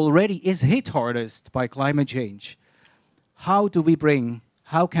 already is hit hardest by climate change, how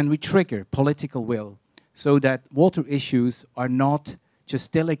can we trigger political will so that water issues are not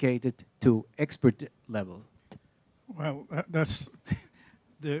just delegated to expert level? Well, that's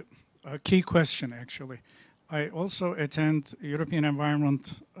the key question, actually. I also attend European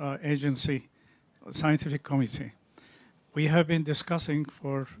Environment Agency Scientific Committee. We have been discussing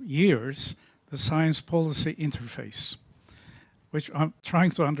for years the science policy interface, which I'm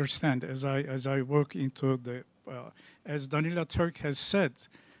trying to understand as I work into the, as Danila Turk has said,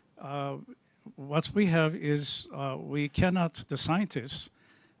 what we have is the scientists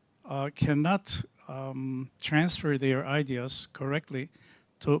cannot transfer their ideas correctly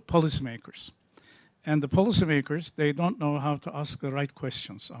to policymakers. And the policymakers, they don't know how to ask the right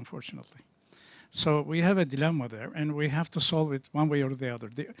questions, unfortunately. So we have a dilemma there, and we have to solve it one way or the other.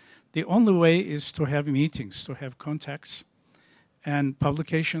 The only way is to have meetings, to have contacts, and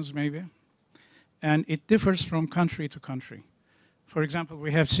publications maybe. And it differs from country to country. For example,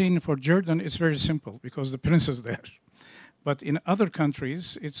 we have seen for Jordan, it's very simple because the prince is there. But in other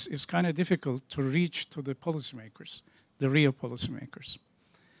countries, it's kind of difficult to reach to the policymakers, the real policymakers.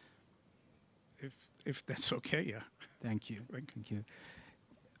 If that's okay, yeah. Thank you. Thank you.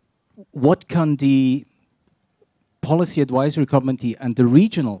 What can the Policy Advisory Committee and the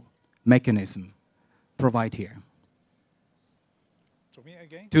regional mechanism provide here? To me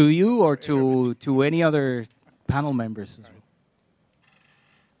again? To you or to any other panel members as well?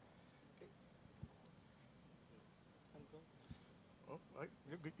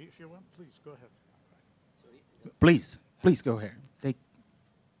 If you want, please go ahead. Please go ahead.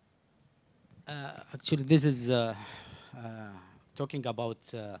 Actually, this is talking about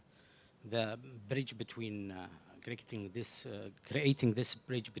the bridge between creating this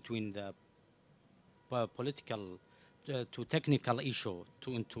bridge between the political to technical issue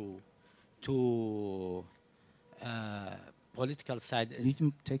to political side. You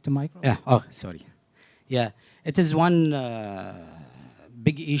can take the microphone. Yeah. Oh, sorry. Yeah, it is one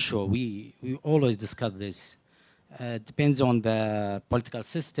big issue. We always discuss this. Depends on the political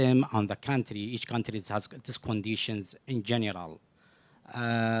system, on the country. Each country has its conditions in general.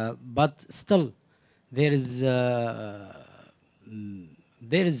 But still, there is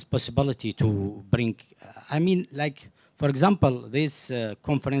possibility to bring. I mean, like for example, these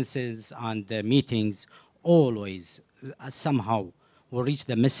conferences and meetings always somehow will reach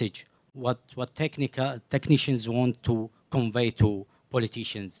the message what technicians want to convey to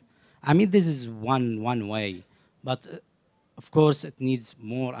politicians. I mean, this is one way, but of course it needs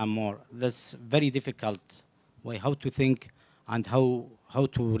more and more. That's very difficult way how to think and how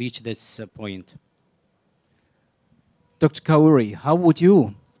to reach this point. Dr. Kauri, how would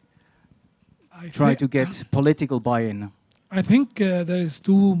you try to get political buy-in? I think there is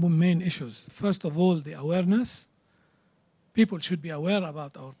two main issues. First of all, the awareness. People should be aware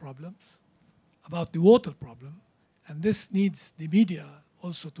about our problems, about the water problem, and this needs the media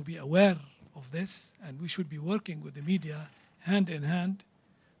also to be aware of this, and we should be working with the media hand in hand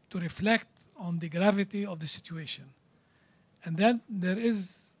to reflect on the gravity of the situation. And then there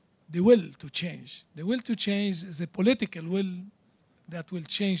is the will to change. The will to change is a political will that will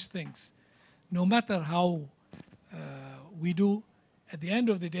change things. No matter how we do, at the end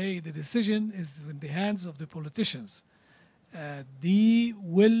of the day, the decision is in the hands of the politicians. The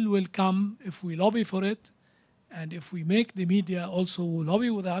will come if we lobby for it, and if we make the media also lobby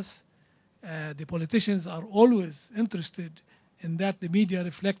with us. The politicians are always interested in that the media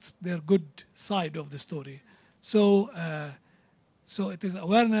reflects their good side of the story. So, so it is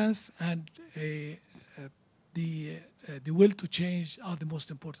awareness and the will to change are the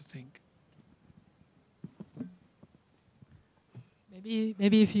most important thing.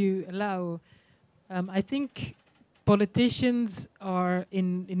 Maybe if you allow, I think politicians are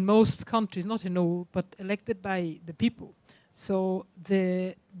in most countries, not in all, but elected by the people. So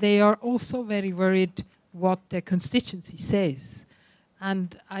they are also very worried what their constituency says.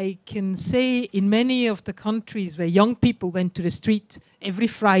 And I can say in many of the countries where young people went to the street every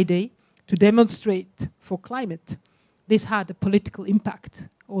Friday to demonstrate for climate, this had a political impact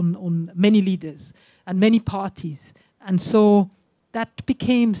on many leaders and many parties. And so that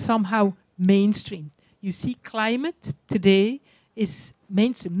became somehow mainstream. You see, climate today is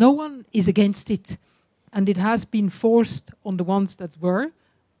mainstream. No one is against it. And it has been forced on the ones that were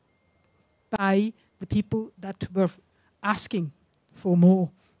by the people that were asking for more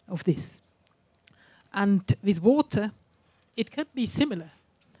of this. And with water, it can be similar.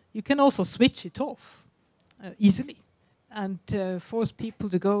 You can also switch it off easily and force people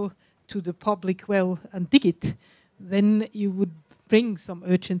to go to the public well and dig it. Then you would bring some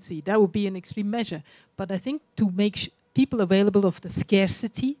urgency. That would be an extreme measure. But I think to make people available of the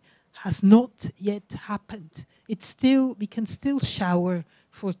scarcity has not yet happened. It's still, we can still shower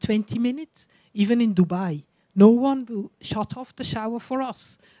for 20 minutes, even in Dubai. No one will shut off the shower for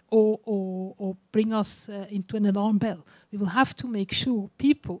us or bring us into an alarm bell. We will have to make sure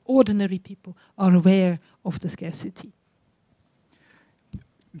people, ordinary people, are aware of the scarcity.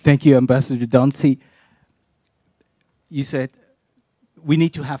 Thank you, Ambassador Danzi. You said we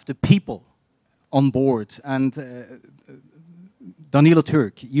need to have the people on board. And Danilo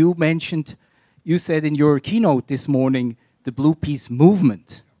Türk, you said in your keynote this morning, the Blue Peace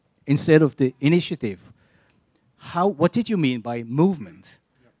movement instead of the initiative. What did you mean by movement?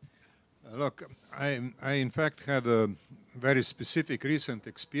 Look, I in fact had a very specific recent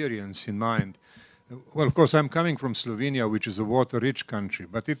experience in mind. Well, of course, I'm coming from Slovenia, which is a water-rich country,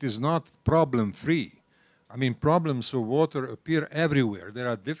 but it is not problem-free. I mean, problems of water appear everywhere. They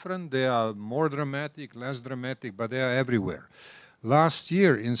are different, they are more dramatic, less dramatic, but they are everywhere. Last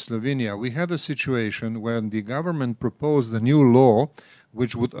year in Slovenia, we had a situation when the government proposed a new law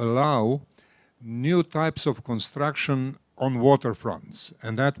which would allow new types of construction on waterfronts,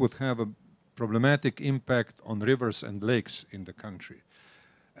 and that would have a problematic impact on rivers and lakes in the country.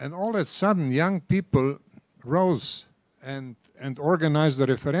 And all of a sudden, young people rose and organized a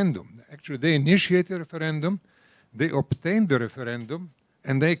referendum. Actually, they initiated a referendum, they obtained the referendum,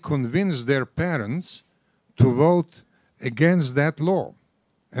 and they convinced their parents to vote against that law.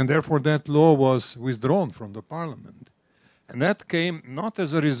 And therefore, that law was withdrawn from the parliament. And that came not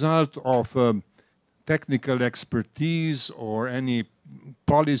as a result of technical expertise or any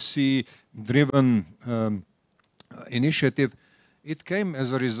policy-driven initiative. It came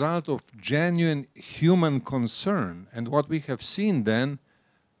as a result of genuine human concern. And what we have seen then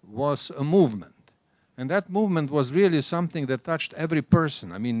was a movement. And that movement was really something that touched every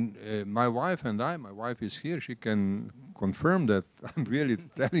person. I mean, my wife and I, my wife is here, she can confirm that I'm really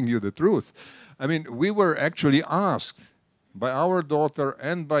telling you the truth. I mean, we were actually asked by our daughter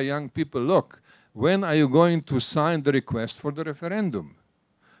and by young people, look, when are you going to sign the request for the referendum?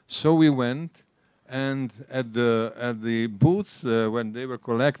 So we went, and at the booth, when they were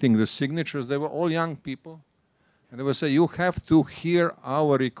collecting the signatures, they were all young people. And they would say, you have to hear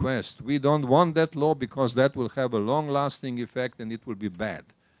our request. We don't want that law because that will have a long-lasting effect and it will be bad.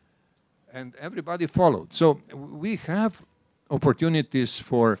 And everybody followed. So we have opportunities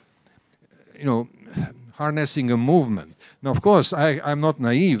for, you know, harnessing a movement. Now, of course, I'm not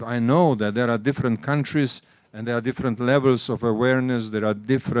naive. I know that there are different countries and there are different levels of awareness. There are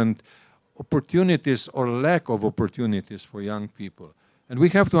different opportunities or lack of opportunities for young people. And we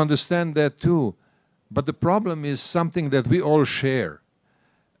have to understand that too. But the problem is something that we all share.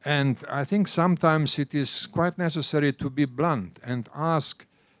 And I think sometimes it is quite necessary to be blunt and ask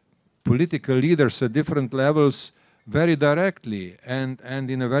political leaders at different levels very directly and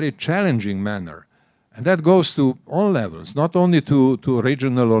in a very challenging manner. And that goes to all levels, not only to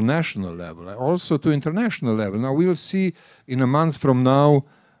regional or national level, also to international level. Now, we will see in a month from now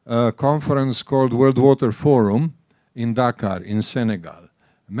a conference called World Water Forum in Dakar, in Senegal.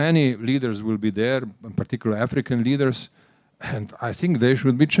 Many leaders will be there, in particular African leaders, and I think they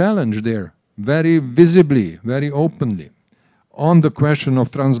should be challenged there very visibly, very openly, on the question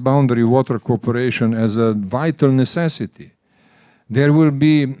of transboundary water cooperation as a vital necessity. There will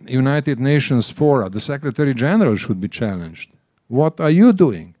be United Nations fora. The Secretary General should be challenged. What are you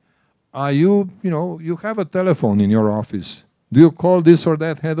doing? Are you, you have a telephone in your office. Do you call this or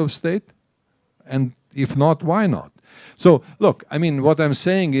that head of state? And if not, why not? So, look, I mean, what I'm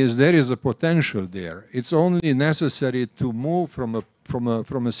saying is there is a potential there. It's only necessary to move from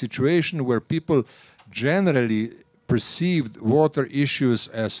a situation where people generally perceived water issues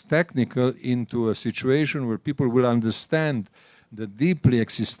as technical into a situation where people will understand the deeply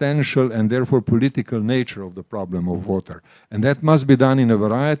existential and therefore political nature of the problem of water. And that must be done in a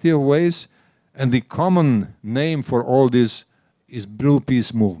variety of ways. And the common name for all this is Blue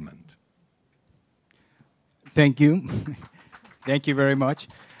Peace Movement. Thank you. Thank you very much.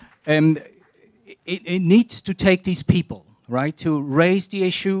 It needs to take these people, right, to raise the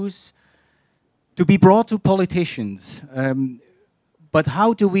issues, to be brought to politicians. But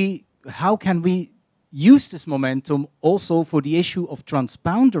how can we use this momentum also for the issue of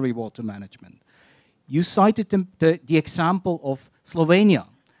transboundary water management? You cited the example of Slovenia,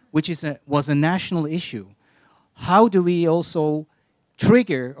 which was a national issue. How do we also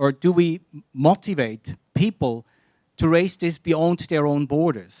trigger, or do we motivate people to raise this beyond their own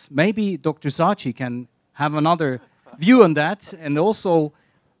borders? Maybe Dr. Sachi can have another view on that, and also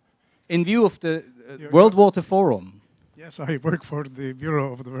in view of the World Water Forum. Yes, I work for the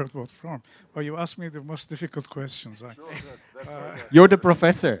Bureau of the World Water Forum. Well, you asked me the most difficult questions. Sure, that's You're the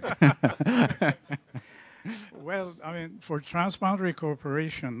professor. Well, I mean, for transboundary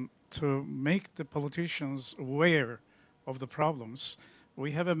cooperation, to make the politicians aware of the problems,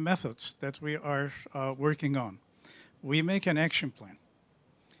 we have a method that we are working on. We make an action plan.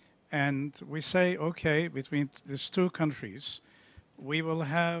 And we say, okay, between these two countries, we will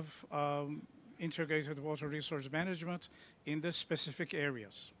have integrated water resource management in the specific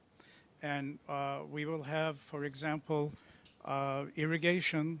areas. And we will have, for example,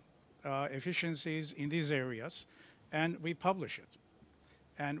 irrigation efficiencies in these areas, and we publish it.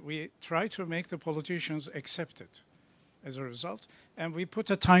 And we try to make the politicians accept it as a result, and we put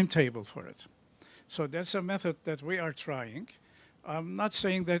a timetable for it. So that's a method that we are trying. I'm not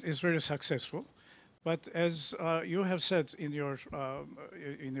saying that it's very successful, but as you have said in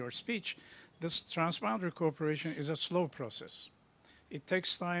your speech, this transboundary cooperation is a slow process. It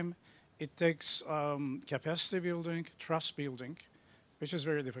takes time, it takes capacity building, trust building, which is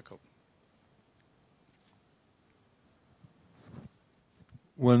very difficult.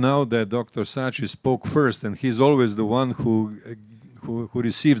 Well, now that Dr. Sachi spoke first, and he's always the one who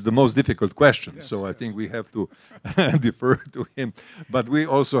receives the most difficult questions, yes, so I think we have to defer to him, but we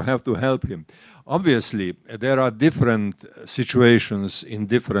also have to help him. Obviously, there are different situations in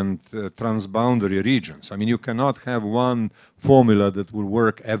different transboundary regions. I mean, you cannot have one formula that will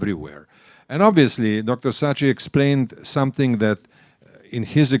work everywhere. And obviously, Dr. Sachi explained something that, in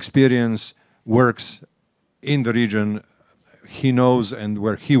his experience, works in the region he knows and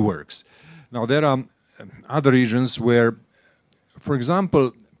where he works. Now, there are other regions where, for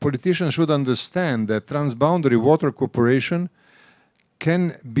example, politicians should understand that transboundary water cooperation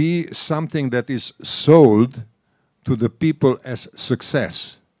can be something that is sold to the people as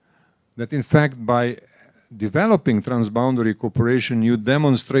success. That in fact, by developing transboundary cooperation, you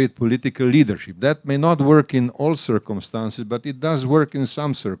demonstrate political leadership. That may not work in all circumstances, but it does work in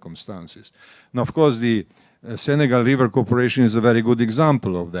some circumstances. Now, of course, the Senegal River Cooperation is a very good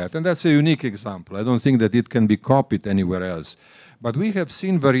example of that, and that's a unique example. I don't think that it can be copied anywhere else. But we have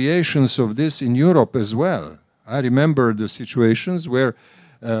seen variations of this in Europe as well. I remember the situations where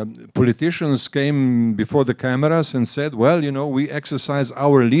politicians came before the cameras and said, well, you know, we exercise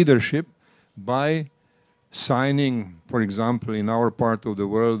our leadership by signing, for example, in our part of the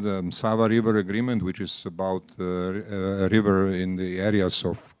world, Sava River Agreement, which is about a river in the areas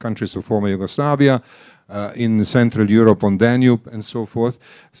of countries of former Yugoslavia, in Central Europe on Danube and so forth.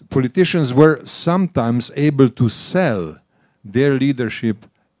 Politicians were sometimes able to sell their leadership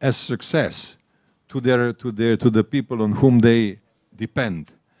as success to the people on whom they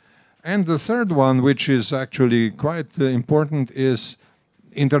depend. And the third one, which is actually quite important, is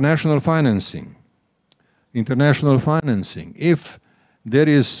international financing. International financing. If there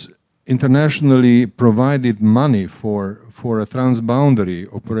is internationally provided money for a transboundary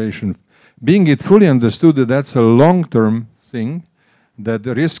operation, being it fully understood that that's a long-term thing, that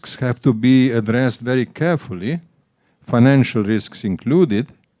the risks have to be addressed very carefully, financial risks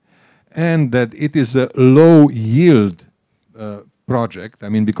included, and that it is a low-yield project. I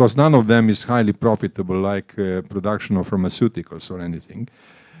mean, because none of them is highly profitable, like production of pharmaceuticals or anything.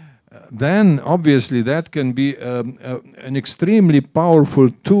 Then, obviously, that can be an extremely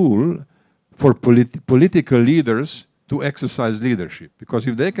powerful tool for political leaders to exercise leadership. Because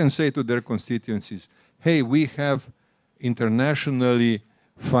if they can say to their constituencies, hey, we have internationally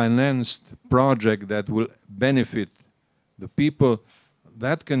financed project that will benefit the people,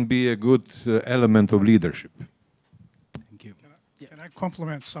 that can be a good element of leadership. Thank you. Can I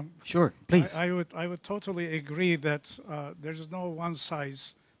compliment some? Sure, please. I would totally agree that there's no one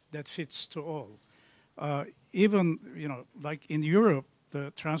size that fits to all. Even, you know, like in Europe,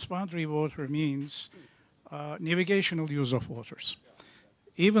 the transboundary water means navigational use of waters.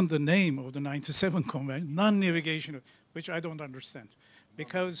 Even the name of the 97 Convention, non-navigational, which I don't understand.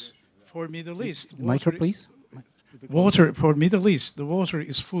 Because for Middle East, Micro, please. water, for Middle East, the water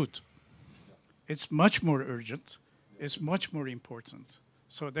is food. It's much more urgent. It's much more important.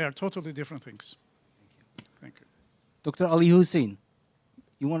 So they are totally different things. Thank you. Dr. Ali Hussein,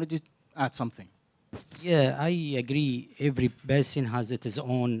 you wanted to add something? Yeah, I agree. Every basin has its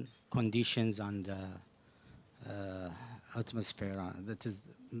own conditions and atmosphere. That is,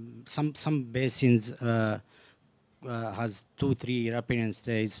 some basins has 2-3 riparian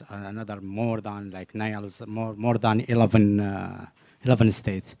states, another more than like Niles, more than 11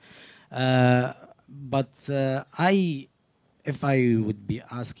 states. But if I would be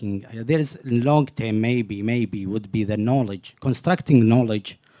asking, there is long term, maybe would be the knowledge. Constructing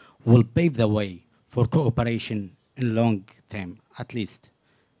knowledge will pave the way for cooperation in long term, at least.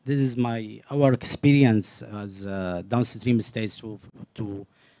 This is our experience as downstream states to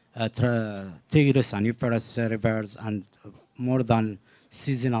Tigris and Euphrates rivers and more than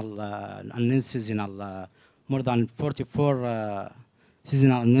seasonal and non-seasonal, more than 44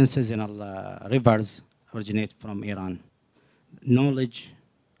 seasonal and non-seasonal rivers originate from Iran. Knowledge,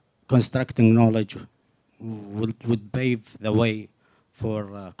 constructing knowledge would pave the way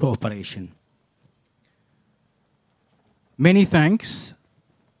for cooperation. Many thanks.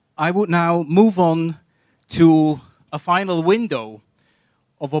 I would now move on to a final window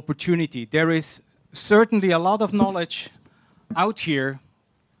of opportunity. There is certainly a lot of knowledge out here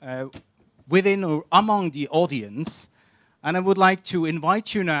within or among the audience, and I would like to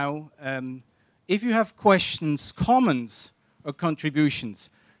invite you now, if you have questions, comments, or contributions,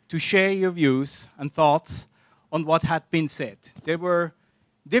 to share your views and thoughts on what had been said. There were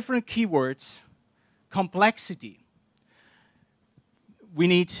different keywords: complexity. We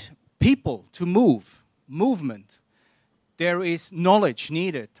need people to move, movement. There is knowledge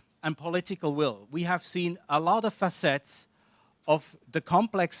needed and political will. We have seen a lot of facets of the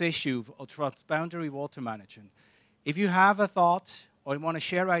complex issue of transboundary water management. If you have a thought or want to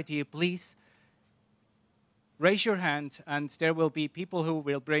share idea, please raise your hand and there will be people who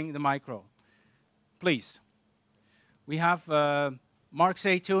will bring the micro. Please. We have Mark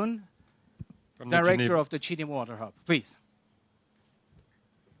Zaytoun, Director of the Cheating Water Hub. Please.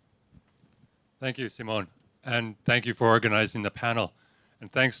 Thank you, Simone. And thank you for organizing the panel.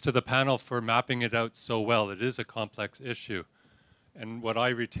 And thanks to the panel for mapping it out so well. It is a complex issue. And what I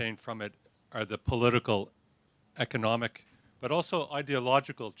retain from it are the political, economic, but also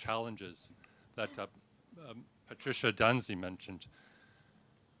ideological challenges that Patricia Danzi mentioned.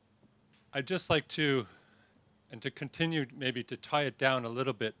 I'd just like to, and to continue maybe to tie it down a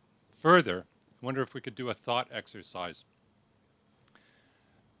little bit further, I wonder if we could do a thought exercise.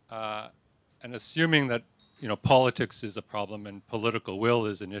 And assuming that politics is a problem and political will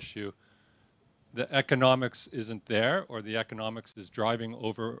is an issue, the economics isn't there, or the economics is driving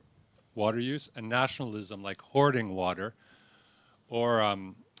over water use, and nationalism like hoarding water or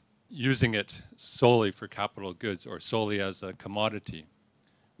using it solely for capital goods or solely as a commodity.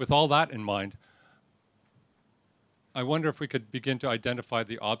 With all that in mind, I wonder if we could begin to identify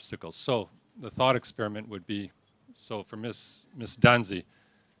the obstacles. So the thought experiment would be, so for Ms. Danzi,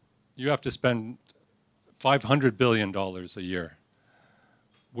 you have to spend $500 billion a year.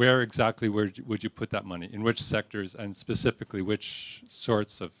 Where exactly would you put that money? In which sectors, and specifically which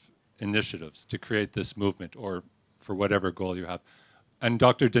sorts of initiatives to create this movement or for whatever goal you have? And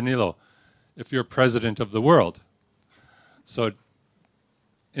Dr. Danilo, if you're president of the world, so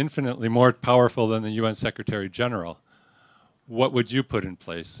infinitely more powerful than the UN Secretary General, what would you put in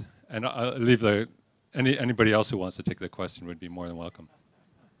place? And I'll leave anybody else who wants to take the question would be more than welcome.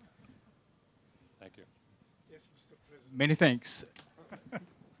 Thank you. Yes, Mr. President. Many thanks.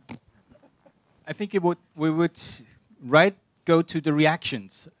 I think we would go to the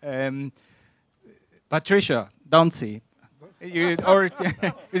reactions. Patricia, Danzi, or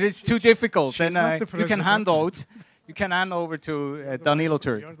is it too difficult? Then you can hand out. You can hand over to Danilo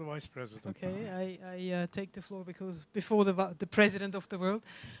Turk. You're the vice president. Okay, I take the floor because before the president of the world,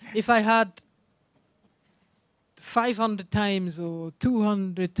 if I had 500 times or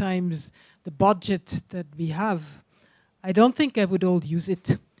 200 times the budget that we have, I don't think I would all use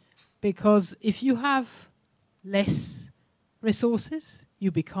it, because if you have less resources,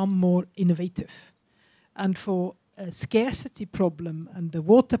 you become more innovative. And for a scarcity problem and the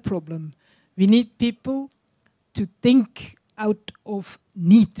water problem, we need people to think out of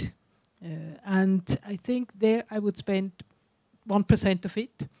need. And I think there I would spend 1% of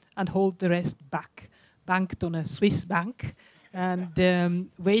it and hold the rest back, banked on a Swiss bank, and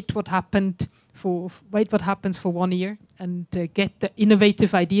wait what happens for 1 year, and get the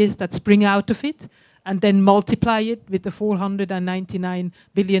innovative ideas that spring out of it, and then multiply it with the 499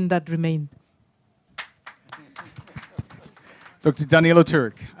 billion that remain. Dr. Danilo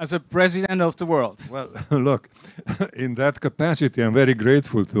Turk, as a president of the world. Well, look, in that capacity, I'm very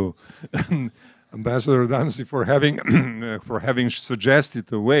grateful to Ambassador Danzi for having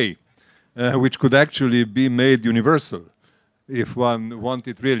suggested a way which could actually be made universal if one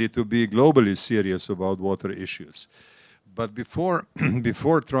wanted really to be globally serious about water issues. But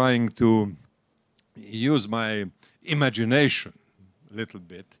before trying to use my imagination a little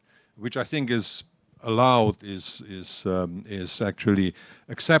bit, which I think is allowed, is actually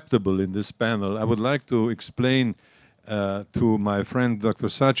acceptable in this panel, I would like to explain to my friend Dr.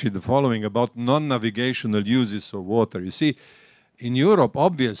 Sachi the following about non-navigational uses of water. You see, in Europe,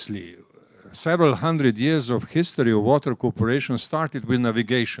 obviously, several hundred years of history of water cooperation started with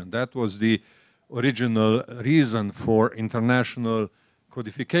navigation. That was the original reason for international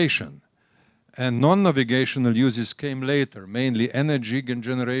codification. And non-navigational uses came later, mainly energy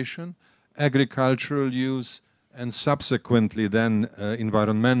generation, agricultural use, and subsequently then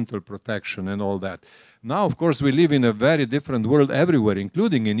environmental protection and all that. Now, of course, we live in a very different world everywhere,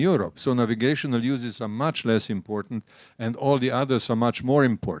 including in Europe. So navigational uses are much less important, and all the others are much more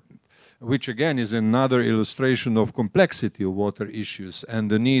important, which again is another illustration of complexity of water issues and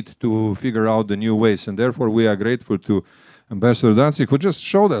the need to figure out the new ways. And therefore, we are grateful to Ambassador Danzig, who just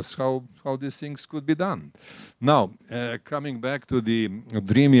showed us how these things could be done. Now, coming back to the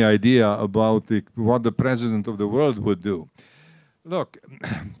dreamy idea about what the president of the world would do. Look,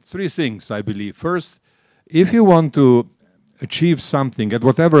 3 things, I believe. First, if you want to achieve something at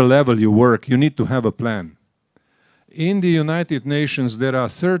whatever level you work, you need to have a plan. In the United Nations, there are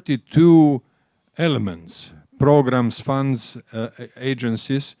 32 elements, programs, funds,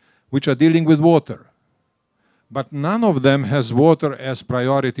 agencies, which are dealing with water. But none of them has water as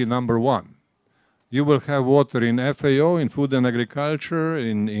priority number 1. You will have water in FAO, in Food and Agriculture,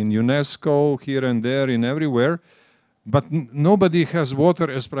 in UNESCO, here and there, in everywhere. But nobody has water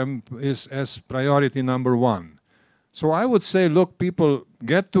as priority number 1. So I would say, look, people,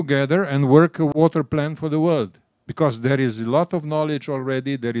 get together and work a water plan for the world. Because there is a lot of knowledge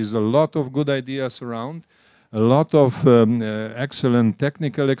already, there is a lot of good ideas around, a lot of excellent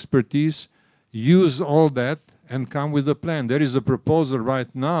technical expertise. Use all that and come with a plan. There is a proposal right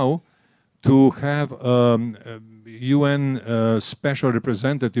now to have a UN special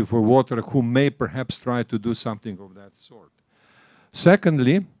representative for water who may perhaps try to do something of that sort.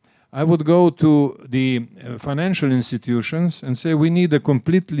 Secondly, I would go to the financial institutions and say we need a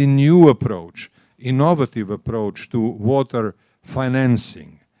completely new approach, innovative approach to water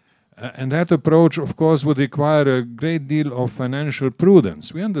financing. And that approach, of course, would require a great deal of financial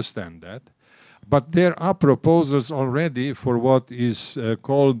prudence. We understand that. But there are proposals already for what is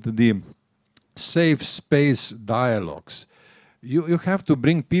called the safe space dialogues. You have to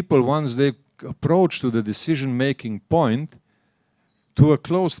bring people, once they approach to the decision-making point, to a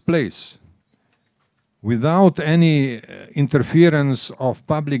closed place without any interference of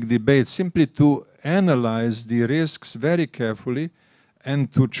public debate, simply to analyze the risks very carefully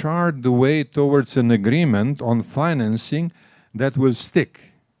and to chart the way towards an agreement on financing that will stick,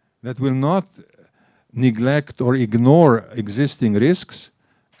 that will not neglect or ignore existing risks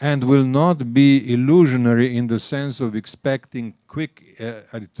and will not be illusionary in the sense of expecting quick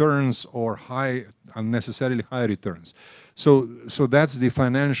returns or unnecessarily high returns. So that's the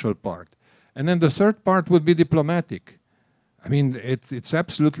financial part. And then the third part would be diplomatic. I mean, it's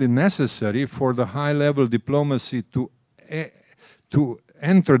absolutely necessary for the high-level diplomacy to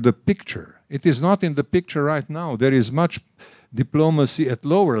enter the picture. It is not in the picture right now. There is much diplomacy at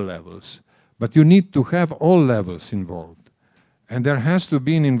lower levels, but you need to have all levels involved. And there has to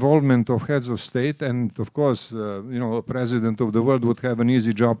be an involvement of heads of state, and of course, a president of the world would have an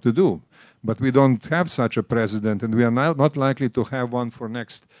easy job to do. But we don't have such a president, and we are not likely to have one for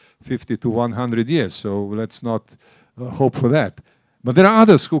next 50 to 100 years, so let's not hope for that. But there are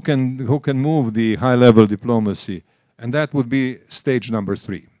others who can move the high-level diplomacy, and that would be stage number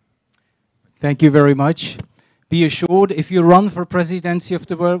 3. Thank you very much. Be assured, if you run for presidency of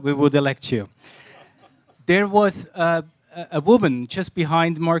the world, we would elect you. There was a woman just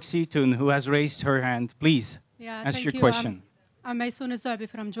behind Mark Seaton who has raised her hand. Please, Yeah, ask thank your you. question. I'm Maysoon Zabi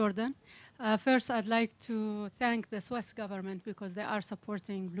from Jordan. First, I'd like to thank the Swiss government because they are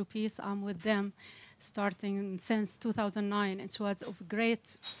supporting Blue Peace. I'm with them starting since 2009. It was a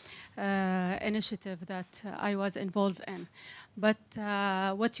great initiative that I was involved in. But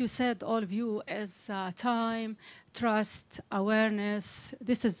what you said, all of you, is time, trust, awareness.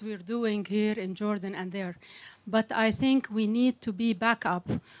 This is we're doing here in Jordan and there. But I think we need to be back up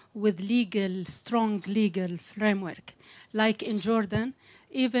with strong legal framework. Like in Jordan,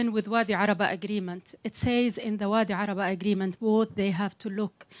 even with Wadi Araba agreement, it says in the Wadi Araba agreement, both they have to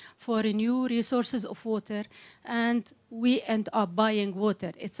look for new resources of water, and we end up buying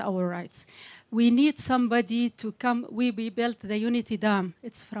water. It's our rights. We need somebody to come. We built the Unity Dam.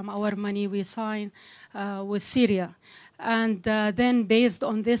 It's from our money. We signed with Syria. And then based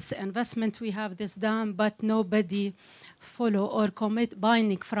on this investment, we have this dam, but nobody follow or commit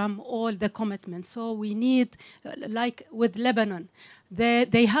binding from all the commitments. So we need, like with Lebanon,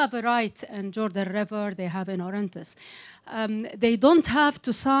 they have a right in Jordan River, they have in Orontes. They don't have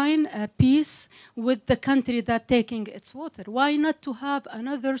to sign a peace with the country that taking its water. Why not to have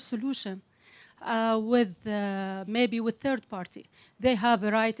another solution with maybe with third party? They have a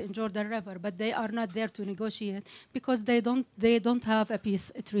right in Jordan River, but they are not there to negotiate because they don't have a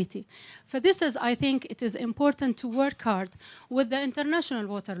peace treaty. For this is, I think it is important to work hard with the international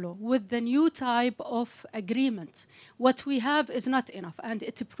water law, with the new type of agreement. What we have is not enough, and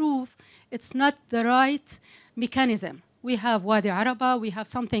it proves it's not the right mechanism. We have Wadi Araba, we have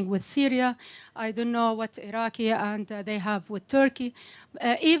something with Syria, I don't know what Iraqi, and they have with Turkey.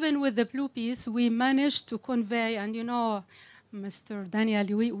 Even with the Blue Peace, we managed to convey, and you know, Mr. Daniel,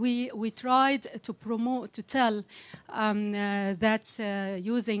 we tried to promote, to tell that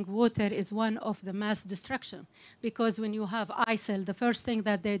using water is one of the mass destruction. Because when you have ISIL, the first thing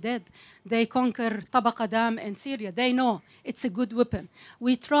that they did, they conquer Tabaqa Dam in Syria. They know it's a good weapon.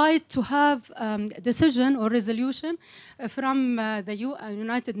 We tried to have a decision or resolution from the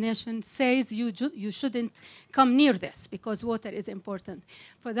United Nations says you shouldn't come near this because water is important.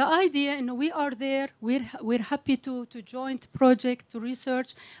 For the idea, you know, we are there, we're happy to join project, to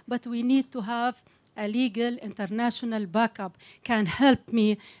research, but we need to have a legal international backup can help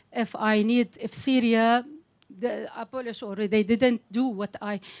me if I need, if Syria abolish or they didn't do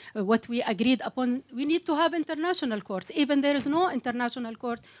what we agreed upon. We need to have international court. Even there is no international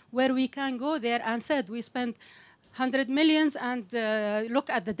court where we can go there and said we spent 100 millions and look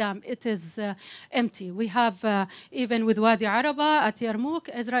at the dam, it is empty. We have even with Wadi Araba at Yarmouk,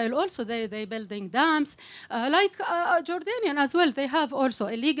 Israel also, they building dams. Like Jordanian as well, they have also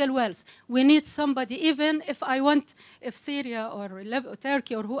illegal wells. We need somebody, even if Syria or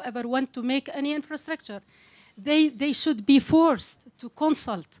Turkey or whoever want to make any infrastructure, they should be forced to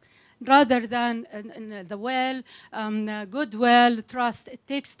consult rather than the well, good well, trust. It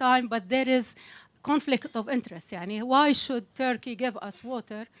takes time, but there is conflict of interest. Yani, why should Turkey give us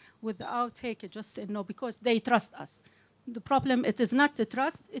water without taking just no? Because they trust us. The problem, it is not the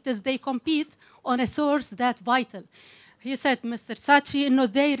trust, it is they compete on a source that's vital. He said, Mr. Sachi, no,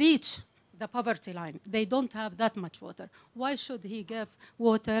 they reach the poverty line. They don't have that much water. Why should he give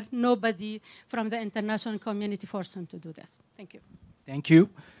water? Nobody from the international community forced him to do this. Thank you. Thank you.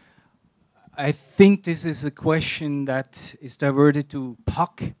 I think this is a question that is diverted to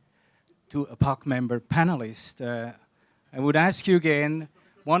POC, to a POC member panelist. I would ask you again,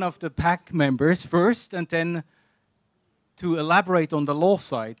 one of the PAC members first, and then to elaborate on the law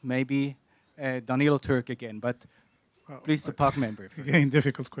side, maybe Danilo Turk again, but please the POC member. Again,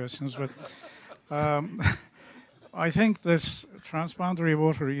 difficult questions, but I think this transboundary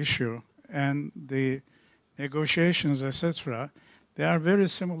water issue and the negotiations, etc., they are very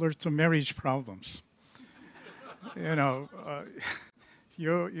similar to marriage problems. You know,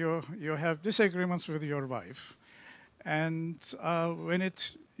 you have disagreements with your wife, and when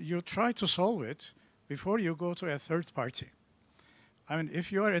you try to solve it before you go to a third party. I mean,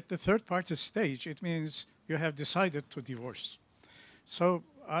 if you are at the third party stage, it means you have decided to divorce. So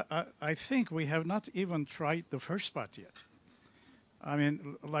I think we have not even tried the first part yet. I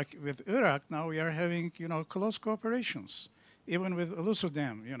mean, like with Iraq, now we are having, you know, close cooperations. Even with Ulusu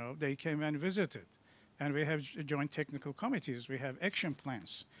Dam, you know, they came and visited. And we have joint technical committees, we have action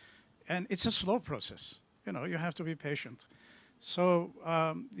plans. And it's a slow process. You know, you have to be patient. So,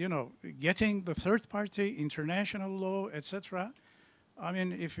 you know, getting the third party, international law, etc. I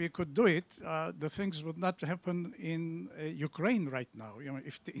mean, if we could do it, the things would not happen in Ukraine right now, you know,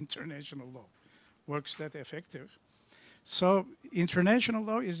 if the international law works that effective. So international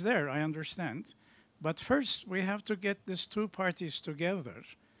law is there, I understand. But first, we have to get these two parties together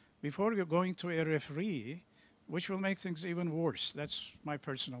before you're going to a referee, which will make things even worse. That's my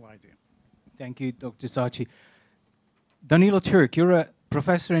personal idea. Thank you, Dr. Sachi. Danilo Turk, you're a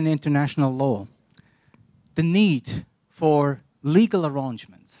professor in international law. The need for legal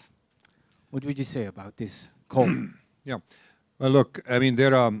arrangements. What would you say about this call? Yeah. Well, look, I mean,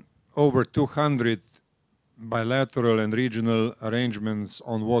 there are over 200 bilateral and regional arrangements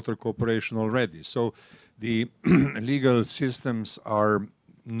on water cooperation already. So the legal systems are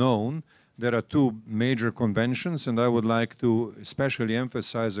known. There are two major conventions, and I would like to especially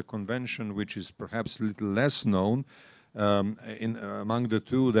emphasize a convention which is perhaps a little less known among the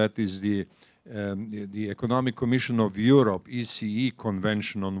two. That is the Economic Commission of Europe, ECE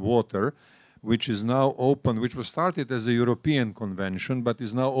Convention on Water, which is now open, which was started as a European convention, but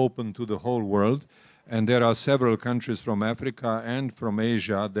is now open to the whole world. And there are several countries from Africa and from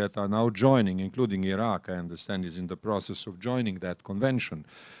Asia that are now joining, including Iraq, I understand, is in the process of joining that convention.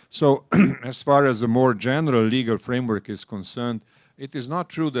 So as far as a more general legal framework is concerned, it is not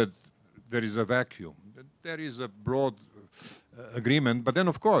true that there is a vacuum. There is a broad agreement, but then,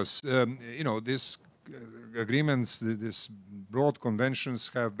 of course, you know, these agreements, these broad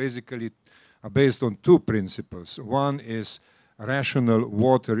conventions have basically are based on two principles. One is rational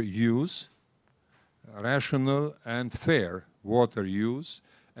water use, rational and fair water use,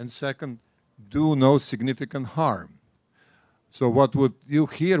 and second, do no significant harm. So what would you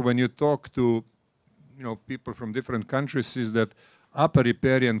hear when you talk to, you know, people from different countries is that upper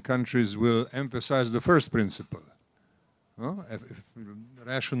riparian countries will emphasize the first principle,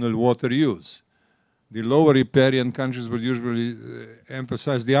 rational water use. The lower riparian countries will usually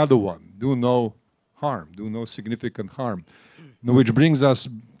emphasize the other one, do no harm, do no significant harm. Which brings us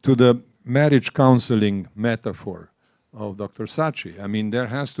to the marriage counseling metaphor of Dr. Sachi. I mean, there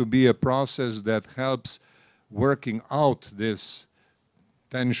has to be a process that helps working out these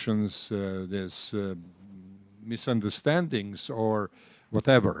tensions, these misunderstandings or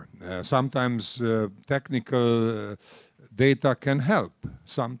whatever. Sometimes technical data can help.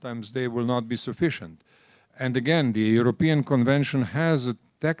 Sometimes they will not be sufficient. And again, the European Convention has a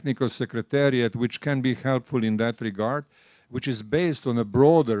technical secretariat which can be helpful in that regard, which is based on a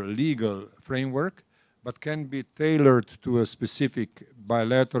broader legal framework, but can be tailored to a specific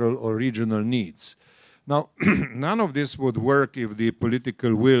bilateral or regional needs. Now, none of this would work if the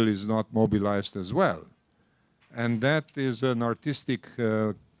political will is not mobilized as well. And that is an artistic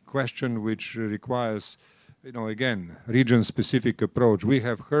question which requires, you know, again, region-specific approach. We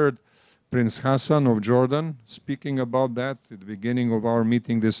have heard Prince Hassan of Jordan speaking about that at the beginning of our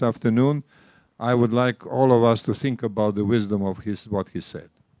meeting this afternoon. I would like all of us to think about the wisdom of what he said.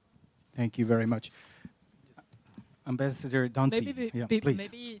 Thank you very much. Ambassador Danzi, please.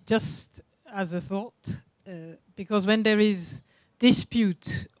 Maybe just as a thought, because when there is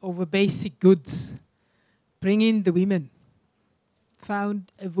dispute over basic goods, bring in the women,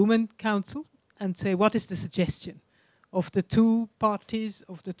 found a women council, and say, what is the suggestion of the two parties,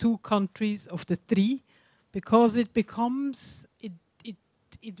 of the two countries, of the three? Because it becomes,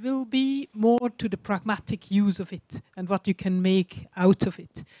 it will be more to the pragmatic use of it and what you can make out of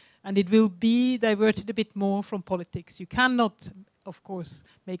it. And it will be diverted a bit more from politics. You cannot, of course,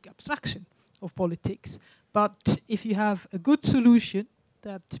 make abstraction of politics. But if you have a good solution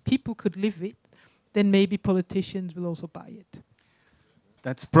that people could live with, then maybe politicians will also buy it.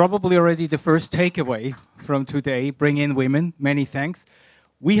 That's probably already the first takeaway from today. Bring in women. Many thanks.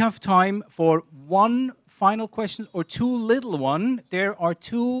 We have time for one final question or two little one. There are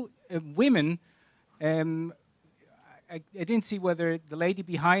two women. I didn't see whether the lady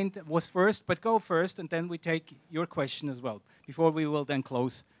behind was first, but go first, and then we take your question as well, before we will then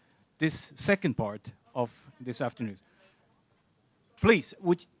close this second part of this afternoon. Please,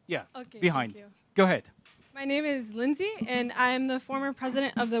 Okay, behind. thank you. Go ahead. My name is Lindsay, and I am the former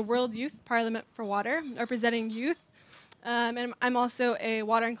president of the World Youth Parliament for Water, representing youth. And I'm also a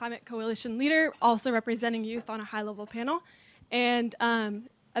Water and Climate Coalition leader, also representing youth on a high-level panel. And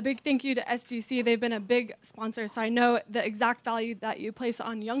a big thank you to SDC. They've been a big sponsor, so I know the exact value that you place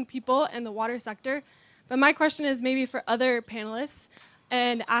on young people in the water sector. But my question is maybe for other panelists,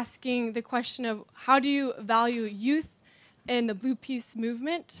 and asking the question of how do you value youth in the Blue Peace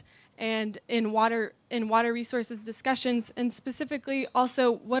movement and in water resources discussions, and specifically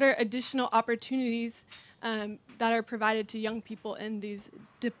also what are additional opportunities that are provided to young people in these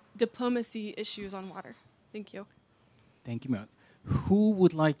diplomacy issues on water? Thank you. Thank you, Matt. Who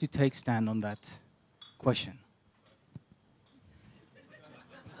would like to take stand on that question?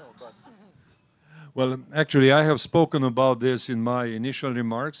 Well, actually, I have spoken about this in my initial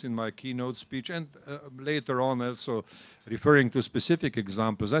remarks, in my keynote speech, and later on also referring to specific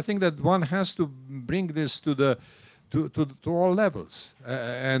examples. I think that one has to bring this to all levels.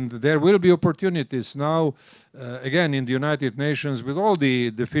 And there will be opportunities now, again, in the United Nations, with all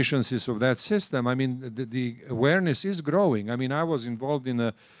the deficiencies of that system. I mean, the awareness is growing. I mean, I was involved in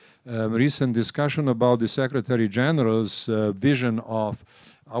a recent discussion about the Secretary General's vision of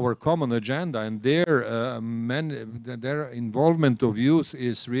our common agenda, and their involvement of youth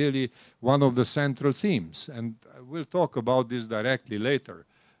is really one of the central themes. And we'll talk about this directly later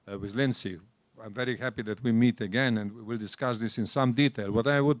with Lindsay. I'm very happy that we meet again and we'll discuss this in some detail. What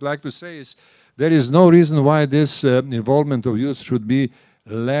I would like to say is there is no reason why this involvement of youth should be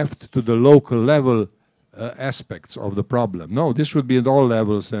left to the local level aspects of the problem. No, this should be at all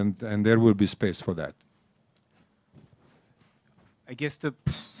levels, and there will be space for that. I guess the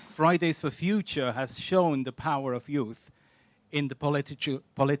Fridays for Future has shown the power of youth in the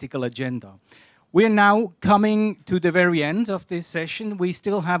political agenda. We are now coming to the very end of this session. We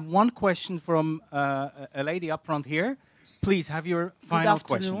still have one question from a lady up front here. Please have your final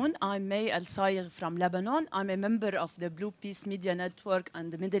question. Good afternoon. I'm May El-Sayegh from Lebanon. I'm a member of the Blue Peace Media Network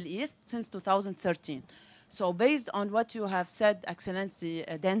and the Middle East since 2013. So based on what you have said, Excellency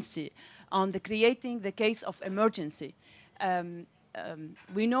Dancy, on the creating the case of emergency,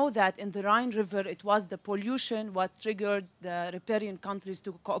 we know that in the Rhine River, it was the pollution what triggered the riparian countries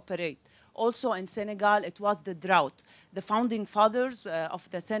to cooperate. Also in Senegal, it was the drought. The founding fathers of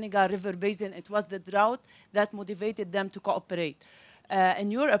the Senegal River Basin, it was the drought that motivated them to cooperate.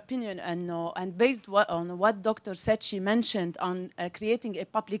 In your opinion, and based on what Dr. Setchi mentioned on creating a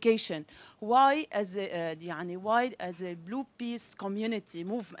publication, why as a Blue Peace community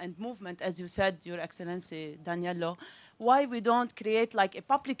movement, as you said, Your Excellency Daniello, why we don't create like a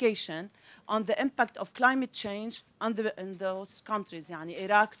publication on the impact of climate change in those countries,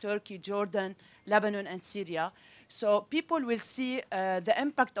 Iraq, Turkey, Jordan, Lebanon, and Syria. So people will see the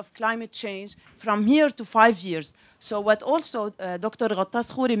impact of climate change from here to 5 years. So what also Dr.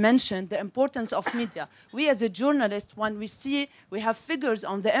 Ghattas Khouri mentioned, the importance of media. We as a journalist, when we have figures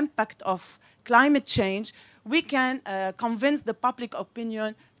on the impact of climate change, we can convince the public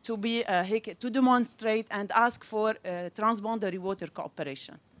opinion to demonstrate and ask for transboundary water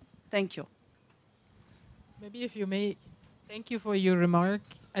cooperation. Thank you. Maybe if you may, thank you for your remark.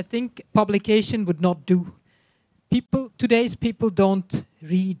 I think publication would not do. Today's people don't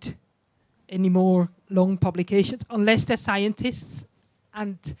read any more long publications unless they're scientists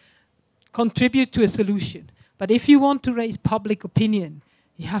and contribute to a solution. But if you want to raise public opinion,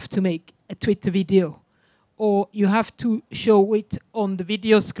 you have to make a Twitter video, or you have to show it on the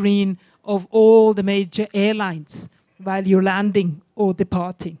video screen of all the major airlines while you're landing or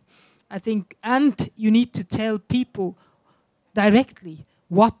departing. I think, and you need to tell people directly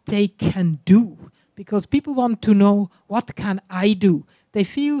what they can do, because people want to know, what can I do? They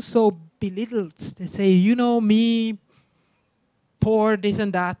feel so belittled. They say, you know, me, poor, this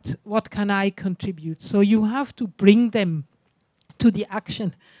and that, what can I contribute? So you have to bring them to the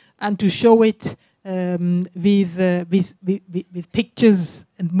action and to show it with pictures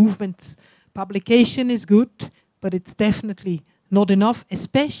and movements. Publication is good, but it's definitely not enough,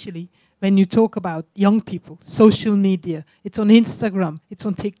 especially when you talk about young people, social media. It's on Instagram, it's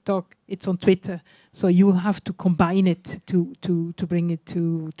on TikTok, it's on Twitter. So you will have to combine it to bring it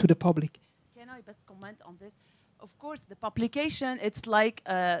to the public. Can I best comment on this? Of course, the publication, it's like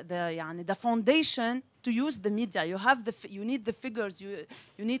the foundation to use the media. You need the figures, you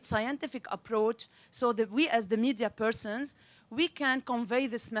need scientific approach, so that we as the media persons, we can convey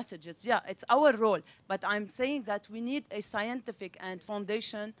these messages. Yeah, it's our role, but I'm saying that we need a scientific and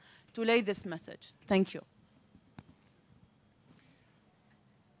foundation to lay this message. Thank you.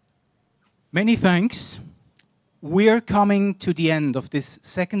 Many thanks. We're coming to the end of this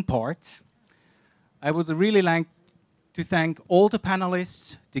second part. I would really like to thank all the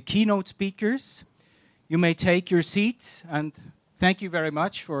panelists, the keynote speakers. You may take your seat, and thank you very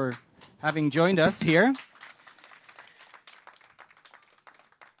much for having joined us here.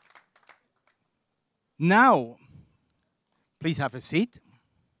 Now, please have a seat.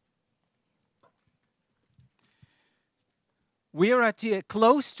 We are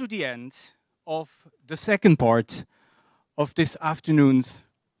close to the end of the second part of this afternoon's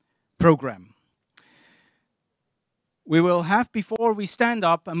program. We will have, before we stand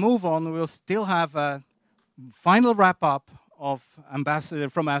up and move on, we'll still have a final wrap-up of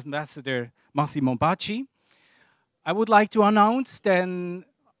from Ambassador Massimo Bacci. I would like to announce then,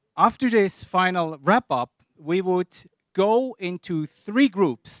 after this final wrap-up, we would go into 3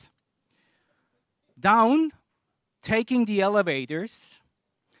 groups. down, taking the elevators,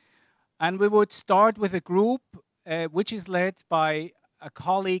 and we would start with a group which is led by a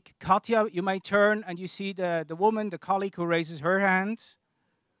colleague, Katja. You may turn and you see the woman, the colleague who raises her hand.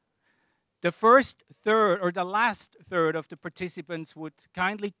 The first third or the last third of the participants would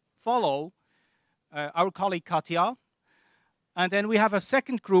kindly follow our colleague Katja. And then we have a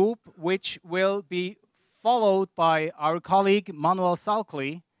second group which will be followed by our colleague Manuel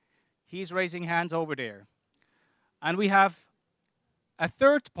Salkli. He's raising hands over there. And we have a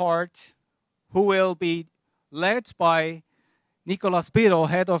third part who will be led by Nicolas Biro,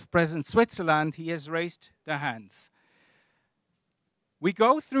 head of Present Switzerland. He has raised the hands. We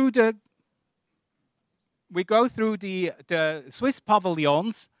go through the Swiss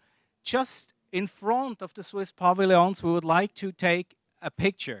pavilions. Just in front of the Swiss pavilions, we would like to take a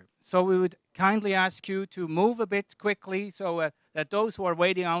picture. So we would kindly ask you to move a bit quickly so that those who are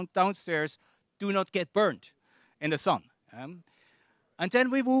waiting downstairs do not get burnt in the sun. And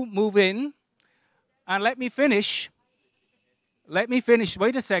then we will move in. And let me finish.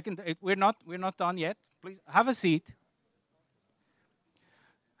 Wait a second. We're not done yet. Please have a seat.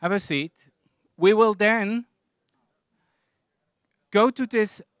 Have a seat. We will then go to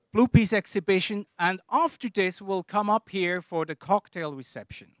this Blue Peace exhibition, and after this, we'll come up here for the cocktail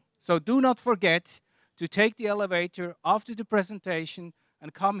reception. So do not forget to take the elevator after the presentation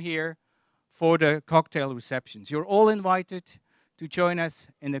and come here for the cocktail receptions. You're all invited to join us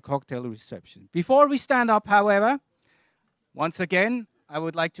in the cocktail reception. Before we stand up, however, once again, I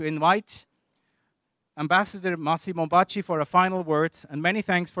would like to invite Ambassador Massimo Bacci for a final words, and many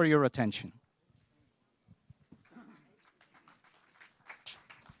thanks for your attention.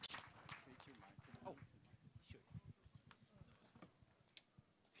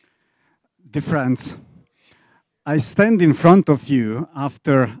 Dear friends, I stand in front of you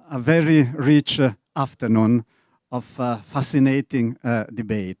after a very rich afternoon of fascinating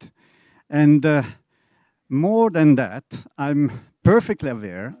debate. And more than that, I'm perfectly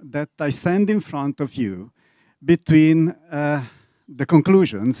aware that I stand in front of you between the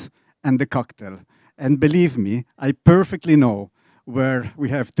conclusions and the cocktail. And believe me, I perfectly know where we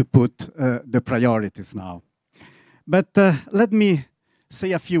have to put the priorities now. But let me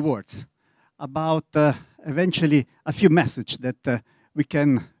say a few words about eventually a few messages that we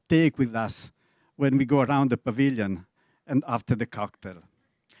can take with us when we go around the pavilion and after the cocktail.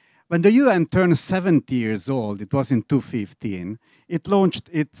 When the UN turned 70 years old, it was in 2015, it launched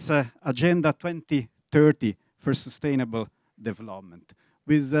its Agenda 2030 for Sustainable Development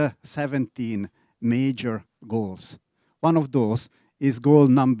with 17 major goals. One of those is goal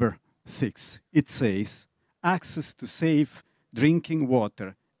number 6. It says, access to safe drinking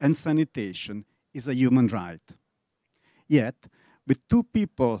water and sanitation is a human right. Yet, with 2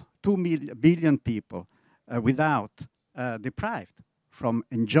 billion people deprived from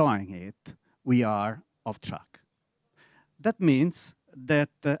enjoying it, we are off track. That means that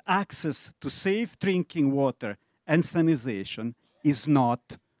access to safe drinking water and sanitation is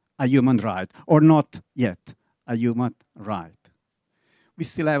not a human right, or not yet a human right. We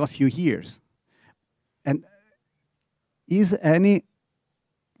still have a few years. And is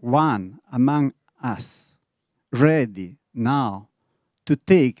anyone among us ready now to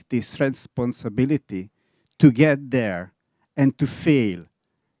take this responsibility to get there and to fail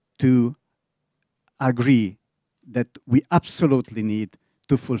to agree that we absolutely need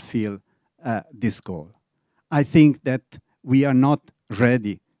to fulfill this goal? I think that we are not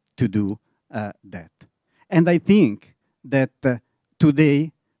ready to do that. And I think that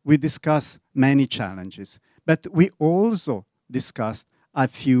today we discuss many challenges, but we also discussed a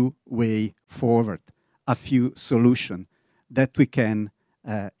few ways forward, a few solutions that we can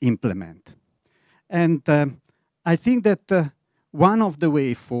implement. And I think that one of the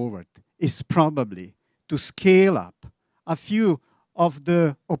ways forward is probably to scale up a few of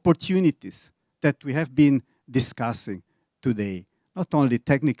the opportunities that we have been discussing today. Not only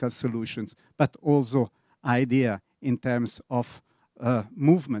technical solutions, but also ideas in terms of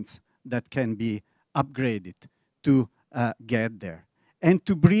movements that can be upgraded to get there. And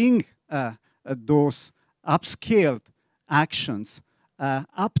to bring those upscaled actions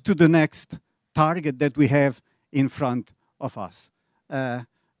up to the next target that we have in front of us.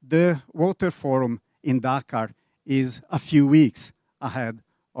 The Water Forum in Dakar is a few weeks ahead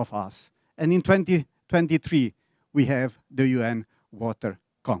of us. And in 2023, we have the UN Water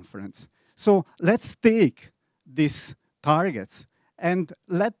Conference. So let's take these targets and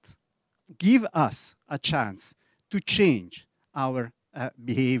give us a chance to change our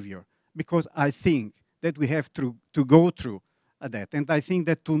behavior, because I think that we have to go through that. And I think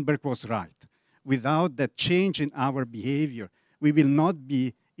that Thunberg was right. without that change in our behavior, we will not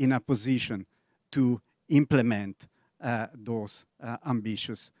be in a position to implement those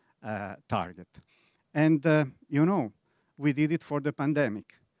ambitious targets. And, you know, we did it for the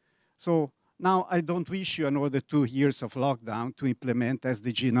pandemic. So now I don't wish you another 2 years of lockdown to implement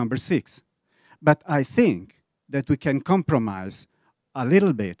SDG number 6. But I think that we can compromise a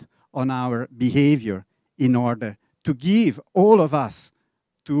little bit on our behavior in order to give all of us,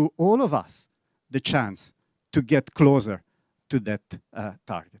 the chance to get closer to that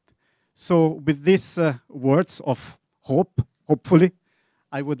target. So with these words of hope, hopefully,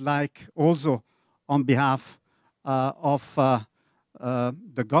 I would like also on behalf of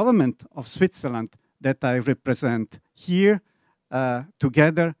the government of Switzerland that I represent here,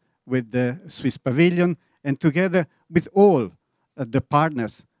 together with the Swiss Pavilion and together with all the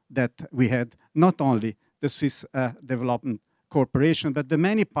partners that we had, not only the Swiss Development Corporation, but the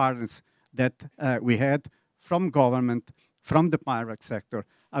many partners that we had from government, from the private sector.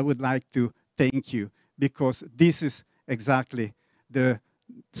 I would like to thank you, because this is exactly the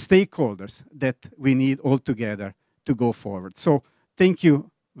stakeholders that we need all together to go forward. So thank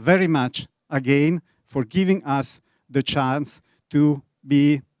you very much again for giving us the chance to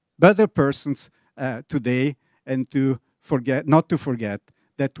be better persons today, and not to forget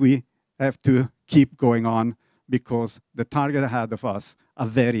that we have to keep going on, because the target ahead of us are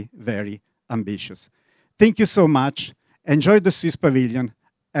very, very ambitious. Thank you so much. Enjoy the Swiss Pavilion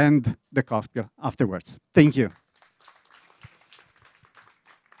and the cocktail afterwards. Thank you.